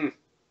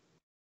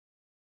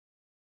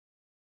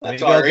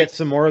 That's Maybe I'll get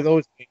some more of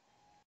those.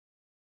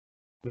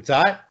 What's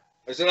that?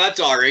 So that's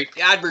all right.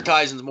 The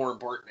advertising's more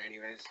important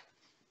anyways.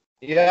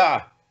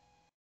 Yeah.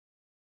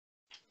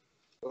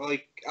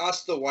 Like,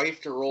 asked the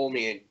wife to roll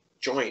me a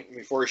joint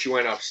before she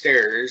went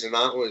upstairs, and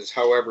that was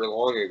however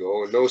long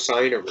ago, and no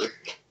sign of her.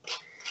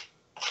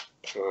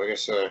 So I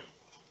guess,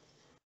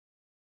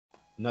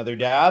 Another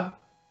dab?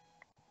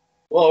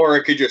 well, or I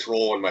could just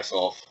roll one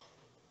myself.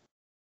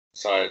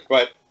 So,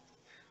 but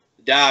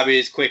dab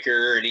is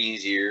quicker and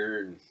easier,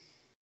 and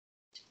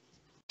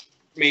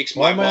makes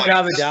my mind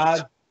have a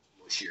dab.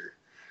 Here.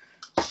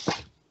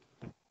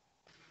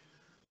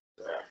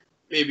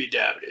 Maybe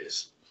dab it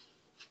is.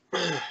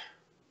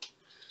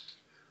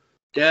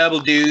 Dabble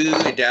do,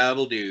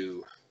 dabble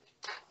do.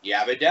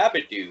 Yabba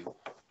dabba do.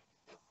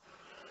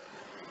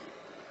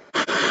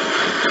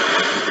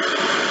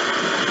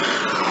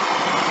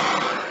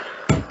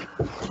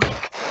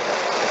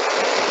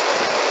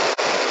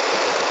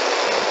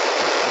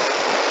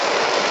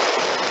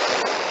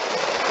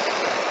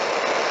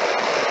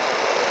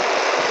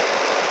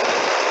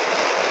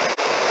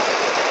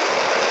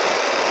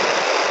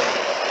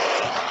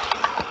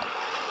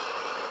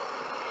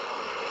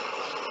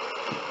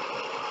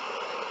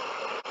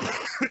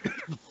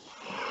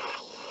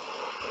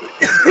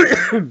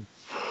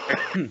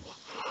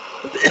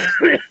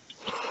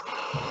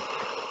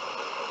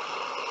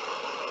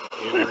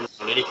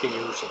 Anything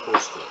you were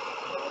supposed to.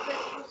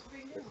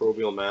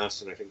 Microbial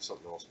mass and I think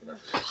something else.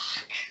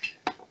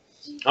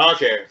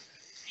 Okay.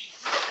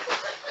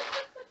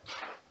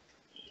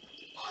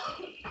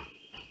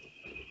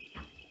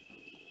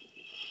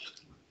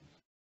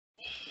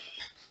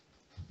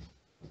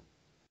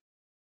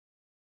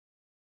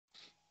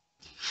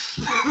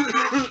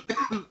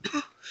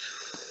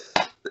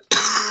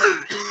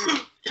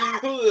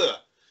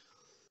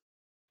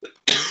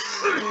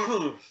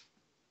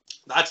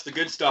 That's the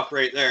good stuff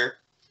right there.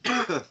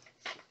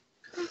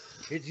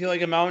 Did you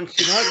like a mountain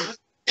chinook?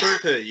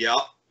 Yeah.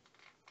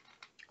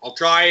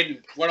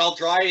 What I'll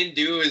try and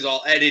do is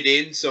I'll edit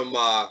in some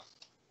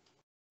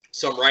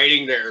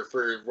writing there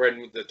for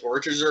when the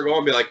torches are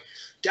going, be like,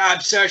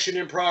 dab session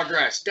in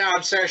progress,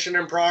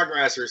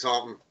 or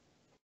something.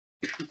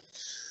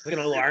 Like an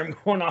alarm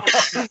going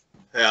off.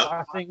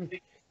 Yeah. And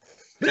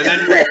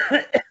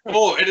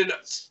then,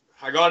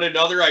 I got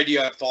another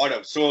idea I thought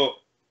of. So,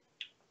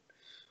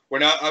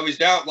 when I was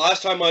down,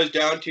 last time I was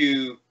down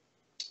to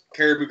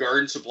Cariboo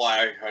Garden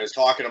Supply, I was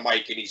talking to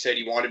Mike, and he said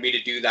he wanted me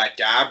to do that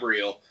dab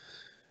reel,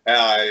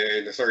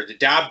 the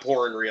dab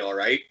porn reel,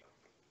 right?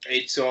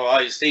 And so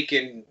I was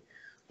thinking,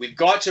 we've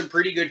got some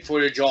pretty good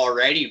footage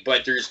already,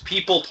 but there's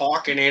people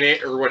talking in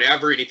it or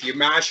whatever, and if you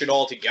mash it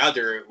all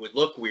together, it would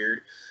look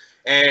weird.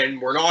 And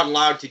we're not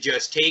allowed to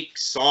just take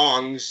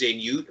songs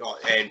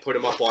and put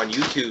them up on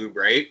YouTube,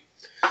 right?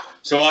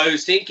 So I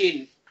was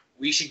thinking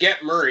we should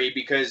get Murray,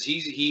 because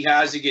he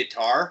has a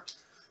guitar.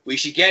 We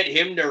should get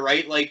him to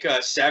write like a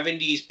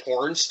 70s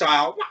porn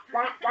style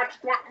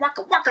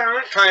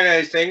kind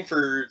of thing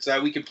so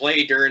that we can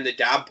play during the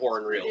dab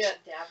porn reels. Yeah,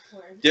 dab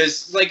porn.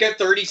 Just like a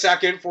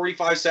 30-second,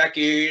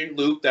 45-second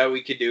loop that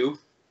we could do.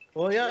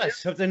 Well, yeah,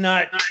 something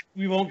that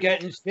we won't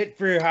get in shit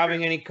for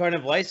having any kind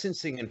of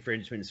licensing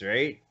infringements,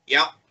 right?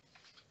 Yeah.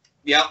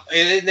 Yeah,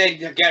 and then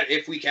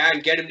if we can,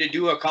 get him to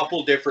do a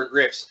couple different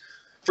riffs.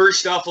 First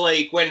stuff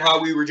like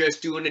how we were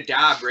just doing a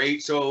dab,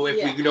 right? So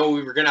if we know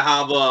we were going to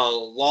have a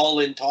lull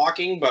in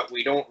talking, but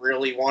we don't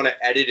really want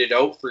to edit it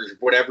out for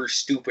whatever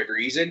stupid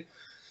reason,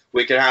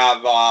 we can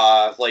have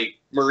like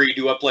Murray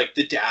do up like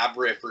the dab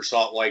riff or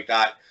something like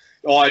that.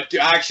 Oh,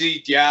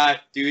 actually, yeah,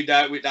 dude,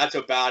 that's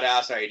a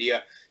badass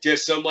idea.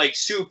 Just some like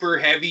super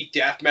heavy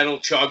death metal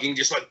chugging,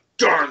 just like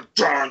dun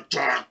dun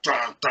dun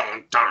dun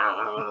dun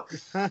dun.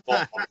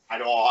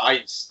 Oh,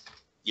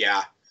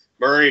 yeah,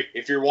 Murray,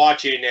 if you're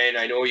watching, and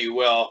I know you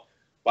will,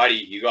 buddy,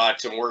 you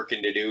got some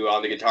working to do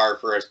on the guitar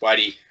for us,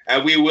 buddy,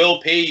 and we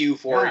will pay you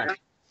for it.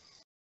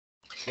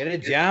 Get a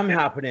jam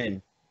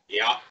happening.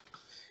 Yeah,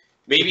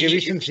 maybe give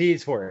you some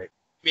seeds for it.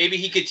 Maybe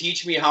he could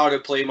teach me how to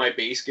play my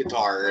bass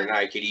guitar, and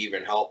I could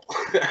even help.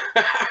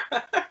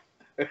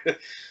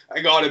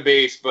 I got a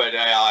bass, but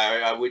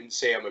I wouldn't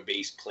say I'm a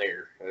bass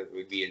player. It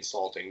would be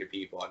insulting to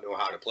people. I know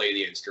how to play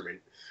the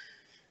instrument.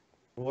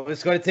 Well,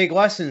 it's got to take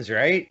lessons,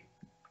 right?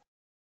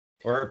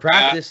 Or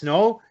practice,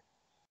 no?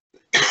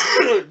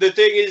 The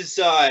thing is,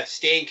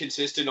 staying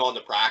consistent on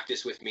the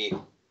practice with me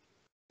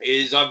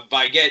is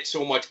I get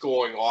so much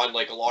going on.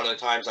 Like a lot of the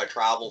times I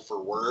travel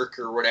for work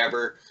or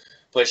whatever.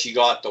 Plus you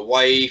got the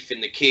wife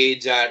and the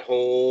kids at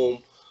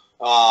home.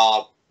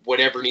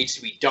 Whatever needs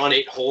to be done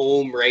at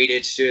home, right?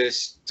 It's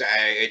just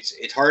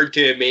it's hard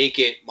to make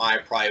it my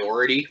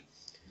priority.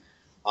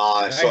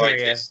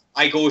 So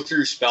I go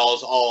through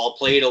spells. I'll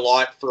play it a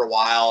lot for a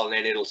while, and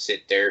then it'll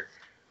sit there.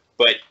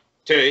 But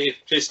to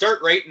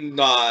start writing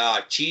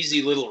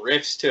cheesy little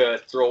riffs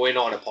to throw in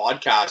on a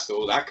podcast,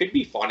 though, that could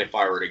be fun if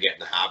I were to get in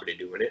the habit of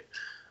doing it.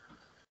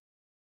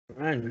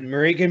 Man,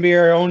 Marie can be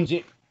our own.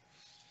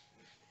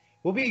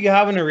 We'll be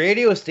having a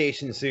radio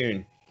station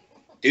soon.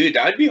 Dude,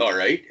 that'd be all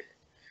right.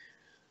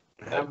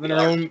 Having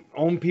our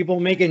own people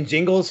making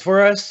jingles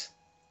for us.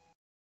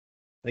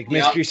 Like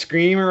Mr.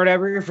 Scream or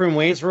whatever from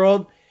Wayne's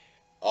World.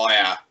 Oh,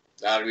 yeah.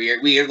 That'd be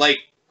we like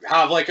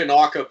have like an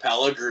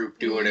acapella group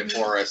doing it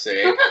for us,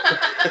 eh?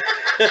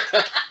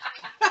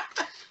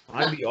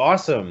 That'd be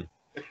awesome.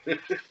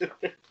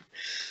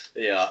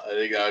 Yeah, I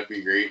think that would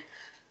be great.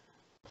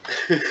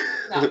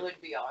 That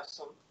would be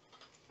awesome.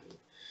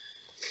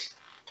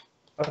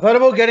 I thought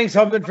about getting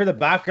something for the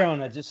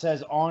background that just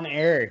says on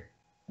air.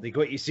 Like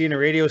what you see in a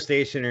radio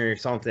station or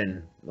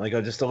something. Like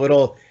just a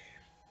little...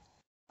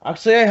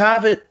 Actually, I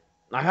have it.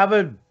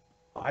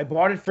 I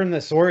bought it from the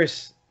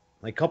source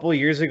like a couple of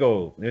years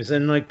ago. It was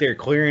in like their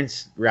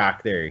clearance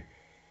rack there.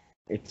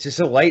 It's just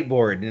a light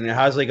board and it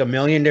has like a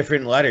million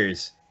different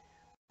letters.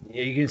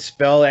 You can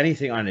spell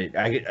anything on it.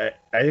 I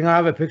think I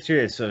have a picture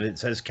of it, so it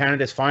says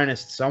Canada's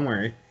Finest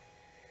somewhere.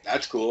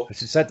 That's cool. I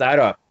should set that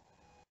up.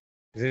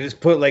 They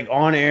just put like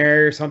on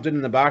air or something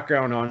in the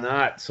background on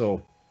that,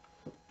 so...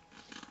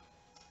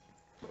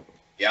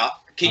 Yeah.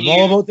 I'm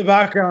all about the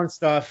background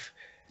stuff.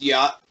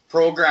 Yeah.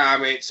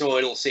 Program it so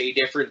it'll say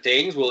different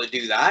things. Will it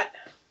do that?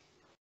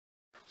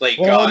 Like,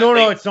 well,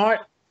 no, it's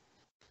not.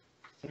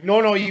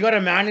 No, you got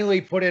to manually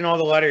put in all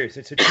the letters.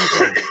 It's a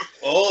two-thing.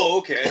 Oh,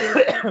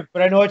 okay.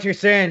 But I know what you're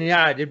saying.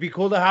 Yeah, it'd be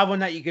cool to have one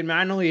that you can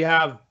manually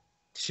have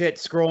shit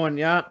scrolling.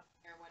 Yeah.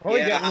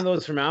 Probably get one of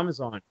those from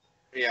Amazon.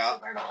 Yeah.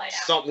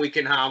 Something we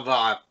can have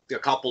a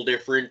couple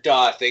different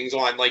things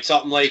on. Like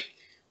something like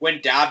when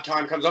dab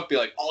time comes up, be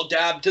like, I'll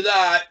dab to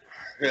that.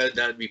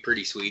 That'd be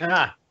pretty sweet.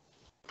 Yeah.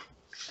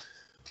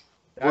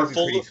 We're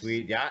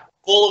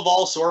full of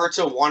all sorts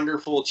of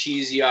wonderful,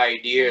 cheesy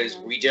ideas.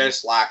 We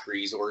just lack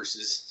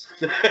resources.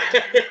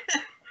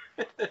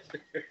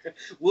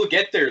 We'll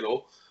get there,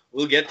 though.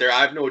 We'll get there.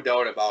 I have no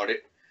doubt about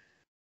it.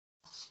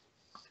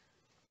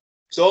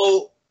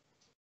 So,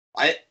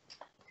 I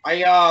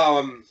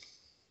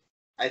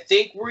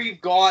think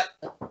we've got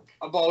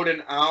about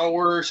an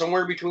hour,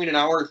 somewhere between an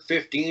hour and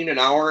 15, an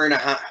hour and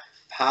a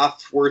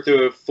half worth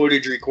of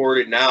footage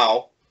recorded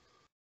now.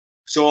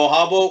 So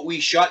how about we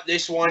shut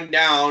this one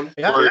down?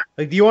 Yeah.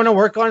 Like, do you want to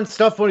work on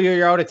stuff when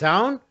you're out of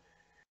town?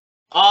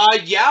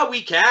 Yeah,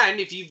 we can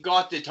if you've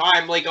got the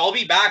time. Like, I'll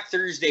be back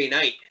Thursday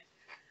night.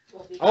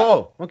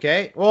 Oh,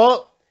 okay.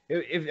 Well,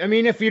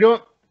 if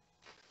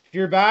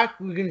you're back,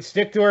 we can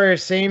stick to our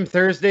same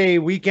Thursday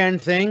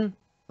weekend thing.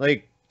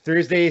 Like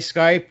Thursday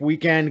Skype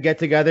weekend get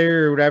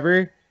together or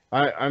whatever.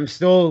 I'm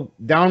still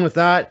down with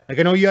that. Like,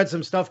 I know you had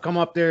some stuff come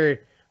up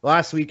there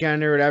last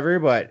weekend or whatever,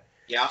 but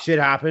yeah, shit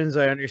happens.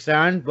 I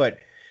understand, but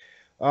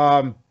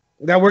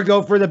that worked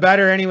out for the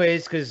better,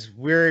 anyways. Because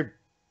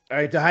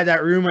I had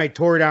that room I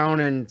tore down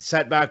and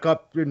set back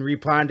up and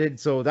replanted,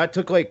 so that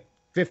took like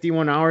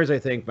 51 hours, I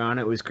think, man.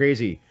 It was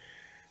crazy.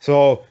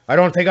 So I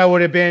don't think I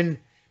would have been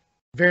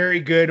very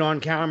good on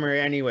camera,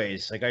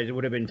 anyways. Like, I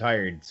would have been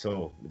tired.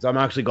 So I'm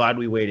actually glad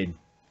we waited.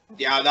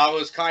 Yeah, that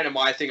was kind of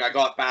my thing. I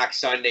got back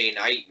Sunday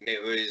night, and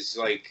it was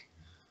like,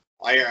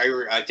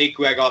 I think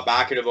I got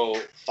back at about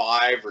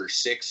 5 or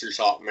 6 or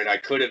something, and I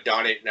could have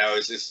done it, and I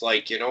was just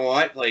like, you know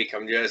what? Like,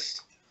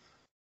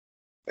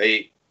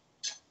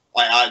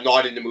 I'm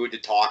not in the mood to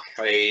talk.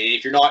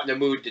 If you're not in the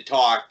mood to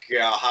talk,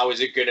 how is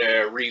it going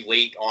to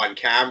relate on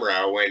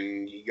camera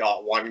when you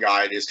got one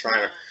guy just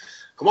trying to,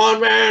 come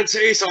on, man,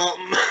 say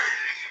something.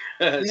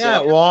 Yeah,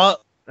 So,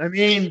 well, I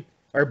mean,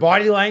 our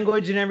body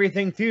language and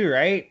everything too,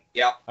 right?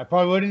 yeah. I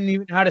probably wouldn't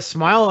even had a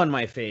smile on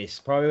my face.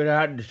 Probably would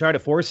have had to try to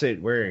force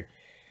it. Where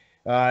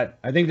I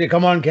think they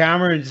come on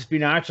camera and just be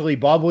naturally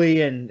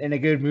bubbly and in a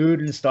good mood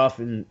and stuff,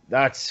 and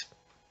that's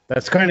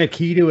kind of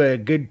key to a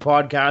good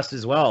podcast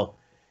as well.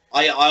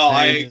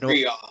 I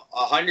agree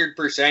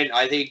 100%.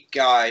 I think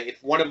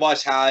if one of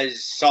us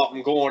has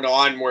something going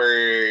on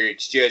where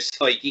it's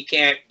just like you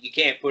can't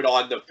put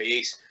on the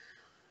face,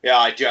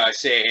 yeah,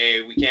 just say,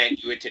 hey, we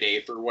can't do it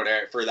today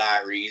for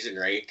that reason,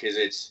 right?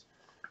 Because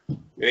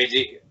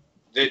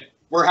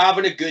we're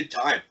having a good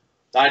time.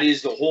 That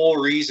is the whole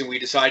reason we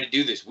decided to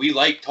do this. We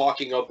like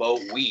talking about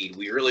weed.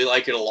 We really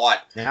like it a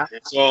lot. Yeah.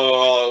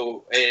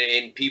 So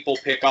and people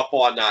pick up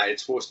on that.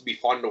 It's supposed to be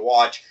fun to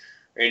watch.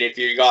 And if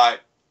you got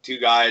two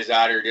guys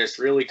that are just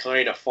really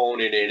kind of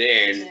phoning it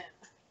in,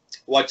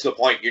 what's the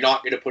point? You're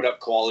not going to put up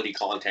quality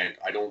content.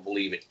 I don't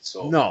believe it.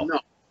 So no.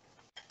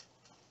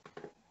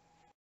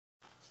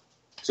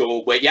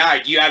 So, but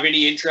yeah, do you have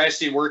any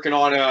interest in working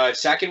on a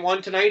second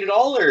one tonight at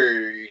all, or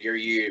are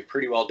you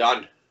pretty well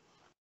done?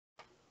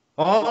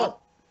 Oh,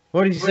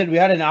 what did you said? We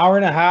had an hour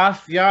and a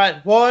half.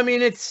 Yeah. Well, I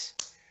mean,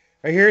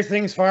 I hear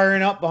things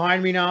firing up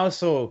behind me now,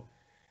 so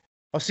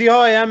I'll see how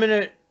I am in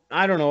it.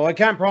 I don't know. I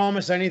can't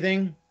promise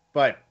anything,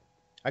 but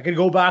I could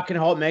go back and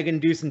help Megan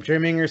do some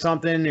trimming or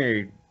something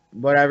or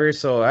whatever.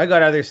 So I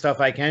got other stuff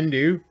I can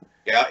do.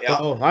 Yeah.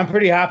 So I'm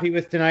pretty happy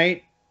with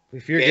tonight.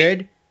 If you're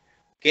good.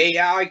 Okay,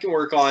 yeah, I can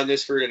work on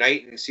this for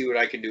tonight and see what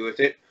I can do with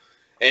it.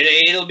 And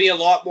it'll be a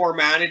lot more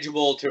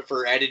manageable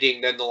for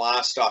editing than the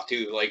last stuff,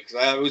 too. Like,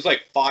 it was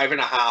like 5.5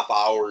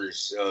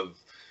 hours of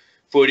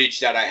footage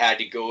that I had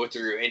to go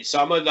through. And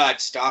some of that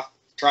stuff,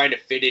 trying to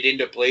fit it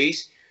into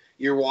place,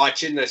 you're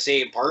watching the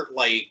same part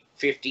like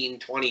 15,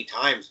 20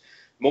 times.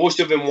 Most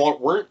of them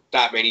weren't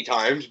that many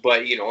times,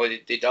 but, you know,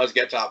 it does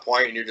get to that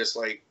point and you're just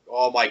like,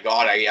 oh, my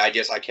God, I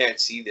I can't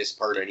see this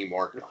part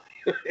anymore.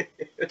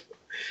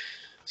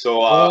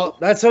 So well,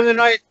 that's something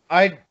I'd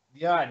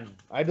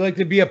like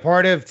to be a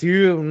part of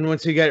too. And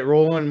once we get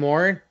rolling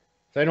more,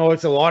 so I know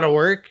it's a lot of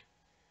work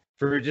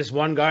for just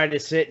one guy to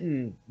sit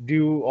and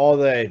do all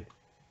the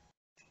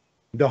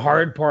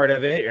hard part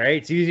of it, right?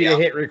 It's easy to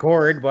hit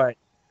record, but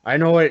I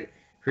know it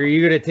for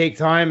you to take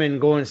time and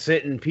go and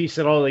sit and piece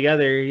it all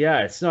together. Yeah,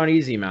 it's not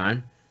easy,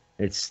 man.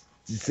 It's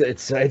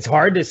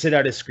hard to sit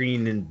at a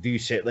screen and do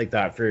shit like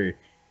that for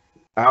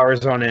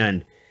hours on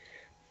end.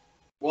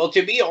 Well,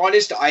 to be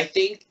honest, I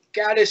think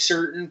at a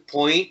certain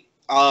point,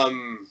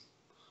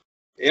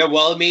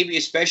 maybe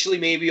especially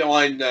maybe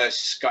on the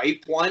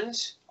Skype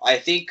ones, I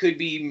think could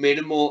be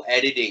minimal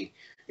editing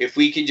if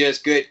we can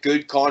just get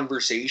good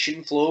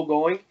conversation flow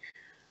going,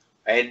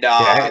 and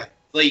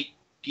like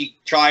you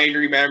try and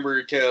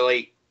remember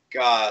to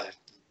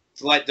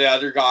let the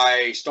other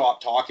guy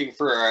stop talking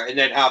and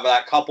then have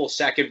that couple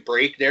second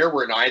break there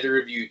where neither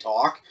of you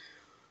talk,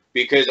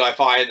 because I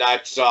find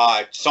that's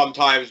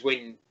sometimes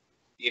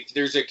if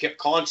there's a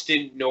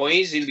constant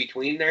noise in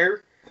between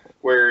there,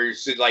 where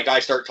like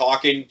I start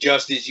talking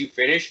just as you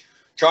finish,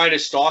 trying to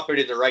stop it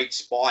in the right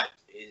spot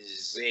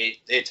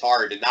it's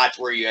hard, and that's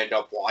where you end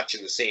up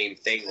watching the same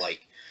thing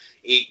like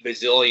 8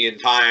 bazillion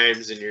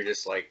times, and you're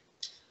just like,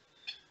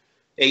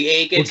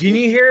 hey, can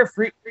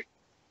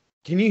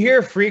you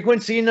hear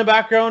frequency in the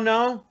background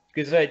now?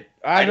 Because I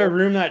have a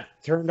room that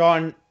turned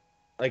on,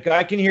 like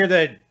I can hear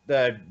the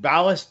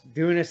ballast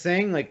doing its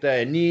thing, like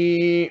the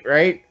knee,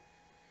 right?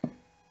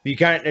 You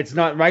can't. It's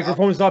not.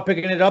 Microphone's not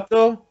picking it up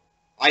though.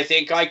 I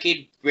think I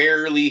could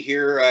barely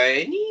hear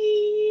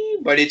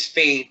but it's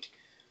faint.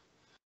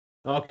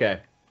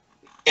 Okay.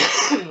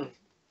 Yeah.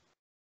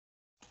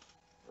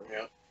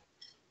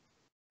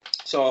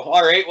 So,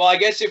 all right. Well, I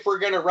guess if we're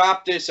gonna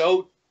wrap this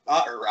up,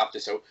 why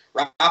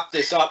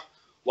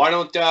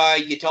don't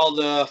you tell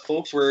the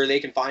folks where they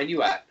can find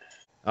you at?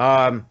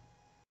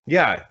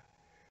 Yeah.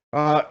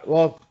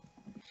 Well,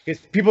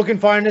 people can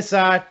find us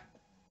at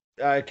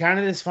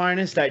Canada's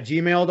Finest at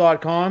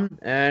gmail.com,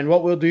 and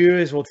what we'll do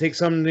is we'll take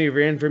some of your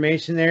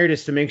information there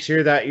just to make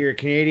sure that you're a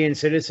Canadian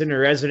citizen or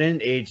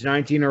resident age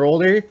 19 or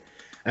older,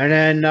 and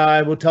then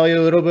we'll tell you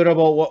a little bit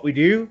about what we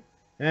do,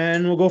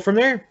 and we'll go from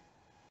there.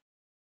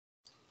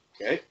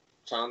 Okay,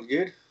 sounds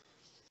good.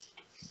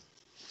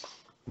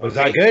 Was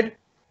that good?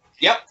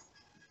 Yep.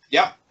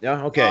 Yeah,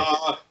 okay.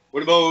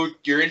 What about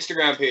your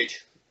Instagram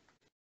page?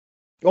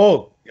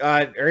 Oh,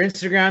 our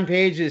Instagram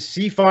page is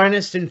Sea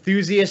Finest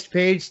Enthusiast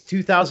Page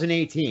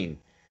 2018.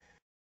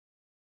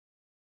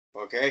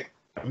 Okay.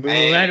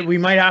 We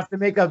might have to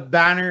make a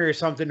banner or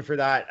something for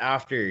that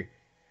after.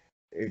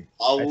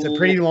 It's a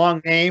pretty long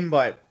name,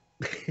 but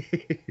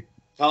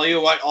tell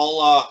you what,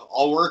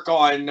 I'll work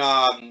on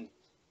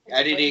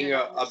editing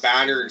a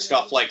banner and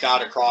stuff like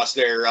that across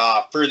there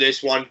for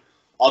this one.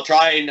 I'll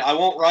try and I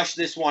won't rush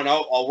this one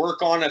out. I'll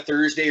work on a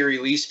Thursday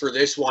release for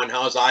this one.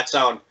 How's that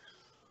sound?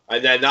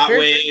 And then that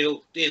way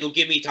it'll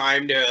give me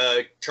time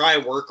to try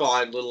and work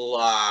on little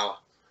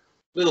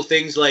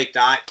things like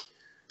that,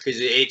 because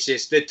it's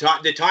just the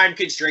time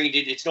constraint.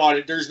 It's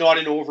not, there's not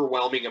an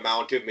overwhelming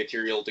amount of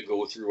material to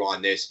go through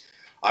on this.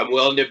 I'm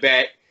willing to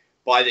bet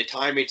by the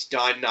time it's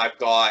done, I've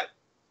got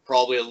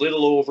probably a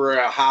little over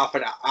an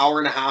hour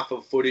and a half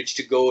of footage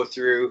to go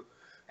through,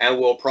 and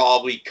we'll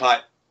probably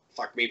cut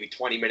maybe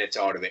 20 minutes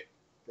out of it,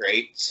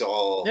 right?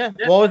 So yeah,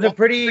 well, it was a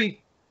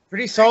pretty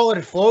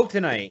solid flow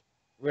tonight,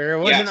 where it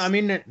wasn't. Yes. I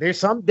mean, there's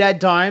some dead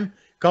time,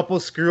 couple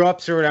screw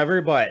ups or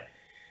whatever, but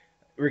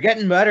we're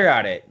getting better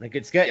at it. Like,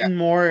 it's getting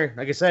more,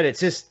 like I said, it's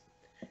just,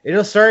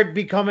 it'll start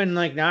becoming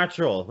like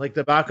natural, like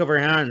the back of our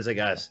hands, I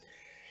guess.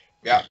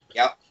 Yeah.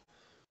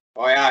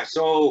 Oh yeah.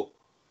 So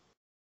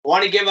I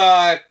want to give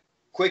a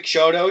quick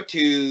shout out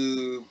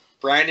to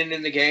Brandon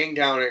and the gang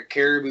down at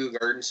Cariboo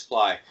Garden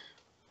Supply.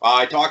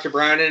 I talked to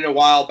Brandon a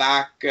while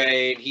back,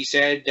 and he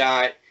said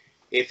that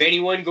if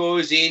anyone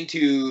goes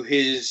into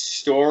his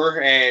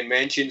store and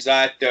mentions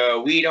that the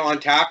Weed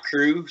on Tap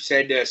crew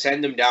said to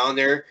send them down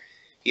there,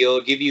 he'll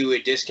give you a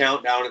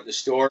discount down at the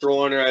store.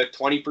 Throwing a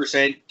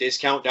 20%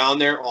 discount down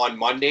there on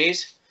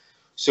Mondays.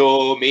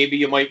 So maybe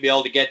you might be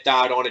able to get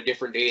that on a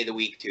different day of the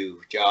week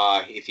too,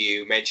 if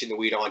you mention the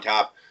Weed on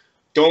Tap.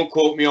 Don't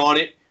quote me on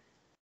it.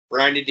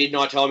 Brandon did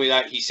not tell me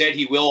that. He said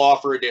he will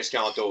offer a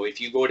discount, though,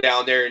 if you go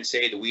down there and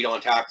say the Weed on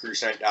Tap crew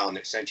sent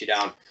you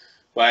down.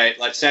 But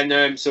let's send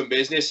them some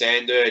business,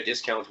 and the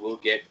discounts will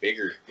get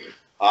bigger.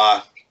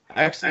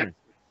 Excellent.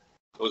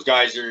 Those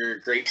guys are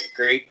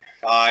great.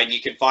 And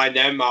you can find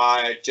them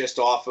just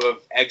off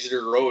of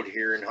Exeter Road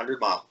here in 100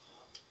 Mile.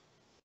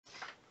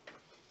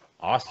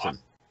 Awesome.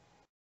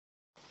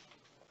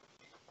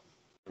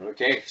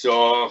 Okay,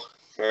 so,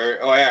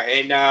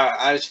 and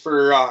as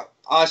for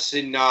us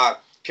in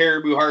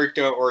Cariboo Hart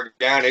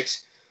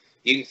Organics,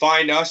 you can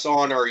find us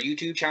on our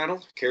YouTube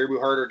channel, Cariboo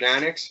Hart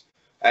Organics,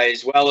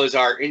 as well as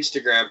our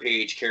Instagram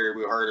page,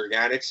 Cariboo Hart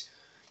Organics.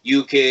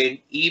 You can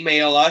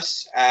email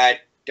us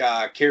at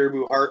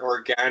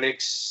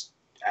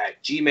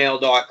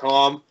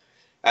cariboohartorganics@gmail.com,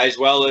 as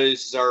well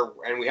as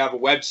and we have a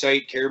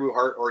website,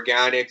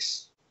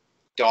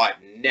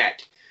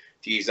 cariboohartorganics.net.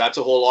 Geez, that's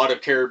a whole lot of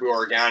Cariboo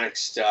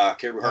Organics,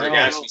 Cariboo Hart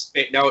Organics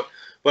spitting out.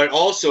 But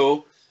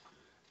also,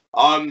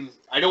 I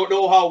don't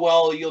know how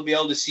well you'll be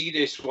able to see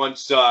this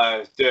once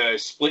the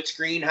split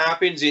screen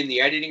happens in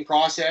the editing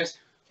process,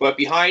 but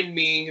behind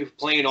me,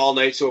 playing all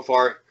night so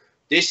far,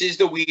 this is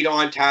the Weed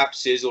on Tap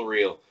sizzle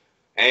reel.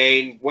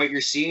 And what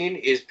you're seeing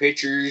is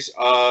pictures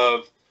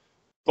of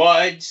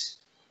buds.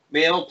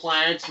 Male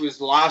plants was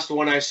the last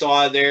one I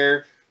saw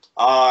there.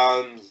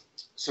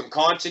 Some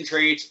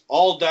concentrates,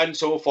 all done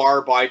so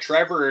far by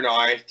Trevor and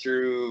I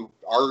through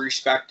our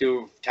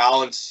respective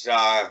talents,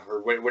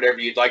 or whatever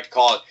you'd like to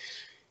call it.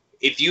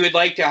 If you would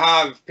like to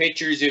have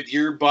pictures of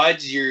your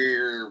buds,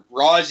 your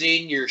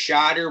rosin, your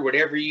shatter,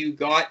 whatever you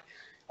got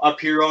up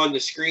here on the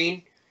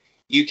screen,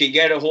 you can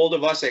get a hold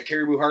of us at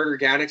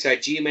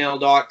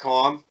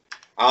cariboohartorganics@gmail.com,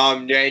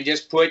 and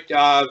just put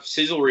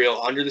sizzle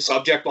reel under the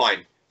subject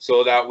line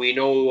so that we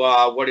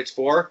know what it's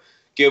for.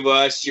 Give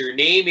us your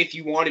name if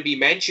you want to be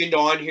mentioned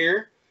on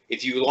here.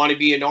 If you want to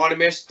be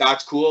anonymous,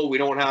 that's cool. We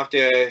don't have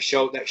to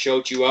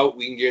shout you out.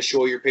 We can just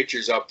show your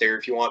pictures up there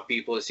if you want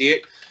people to see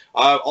it.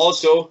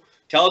 Also,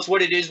 tell us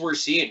what it is we're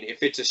seeing.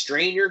 If it's a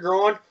strain you're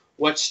growing,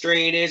 what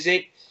strain is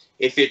it?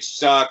 If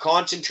it's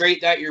concentrate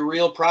that you're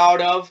real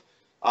proud of,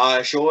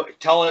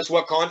 tell us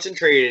what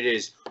concentrate it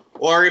is.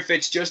 Or if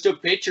it's just a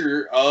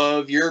picture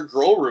of your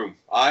grow room,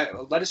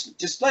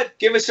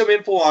 give us some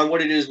info on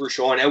what it is we're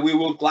showing, and we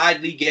will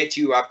gladly get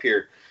you up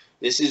here.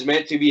 This is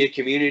meant to be a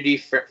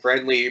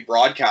community-friendly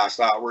broadcast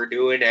that we're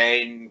doing,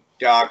 and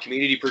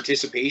community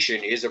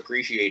participation is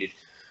appreciated.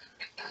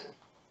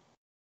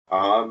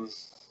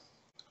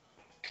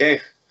 Okay,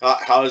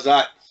 how's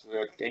that?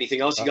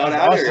 Anything else you got to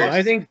add? Awesome.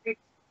 I think.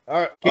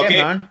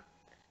 Okay, man.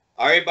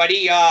 All right,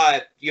 buddy.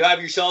 You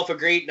have yourself a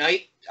great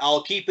night.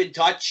 I'll keep in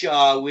touch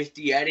with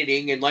the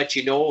editing and let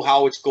you know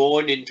how it's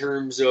going in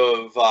terms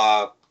of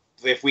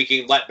if we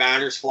can let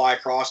banners fly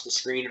across the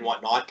screen and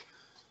whatnot.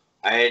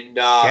 And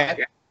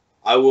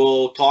I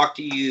will talk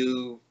to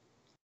you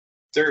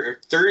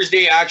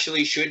Thursday.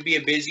 Actually, should be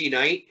a busy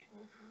night.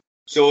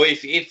 So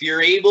if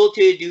you're able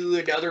to do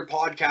another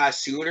podcast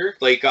sooner,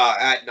 like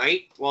at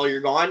night while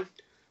you're gone,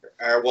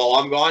 or while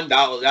I'm gone,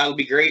 that'll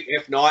be great.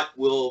 If not,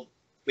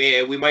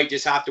 we might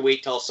just have to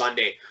wait till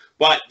Sunday.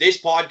 But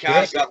this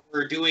podcast that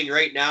we're doing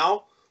right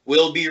now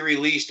will be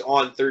released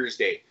on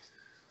Thursday.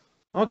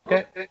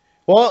 Okay.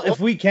 Well, if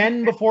we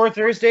can before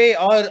Thursday,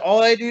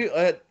 all I do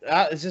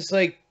is just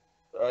like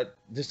a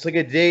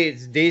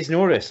day's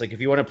notice. Like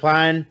if you want to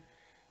plan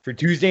for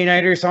Tuesday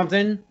night or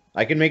something,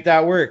 I can make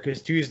that work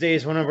because Tuesday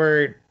is one of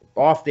our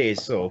off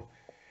days. So.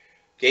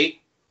 Okay.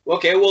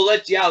 Well,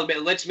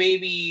 let's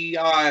maybe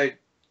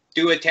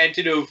do a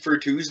tentative for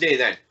Tuesday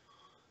then,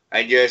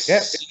 and just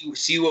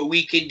see what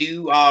we can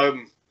do.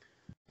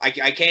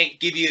 I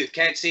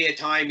can't say a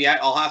time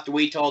yet. I'll have to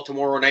wait till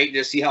tomorrow night and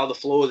just see how the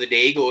flow of the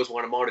day goes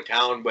when I'm out of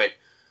town. But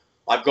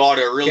I've got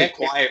a really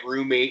quiet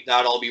roommate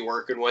that I'll be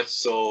working with,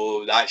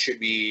 so that should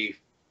be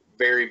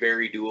very,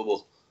 very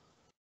doable.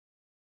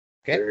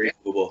 Okay. Very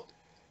doable.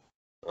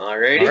 All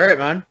righty. All right,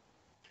 man.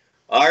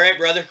 All right,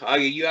 brother.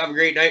 You have a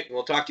great night.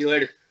 We'll talk to you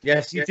later.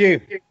 Yes, you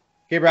too.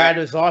 Okay, Brad,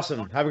 it was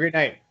awesome. Have a great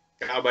night.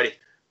 Ciao, buddy.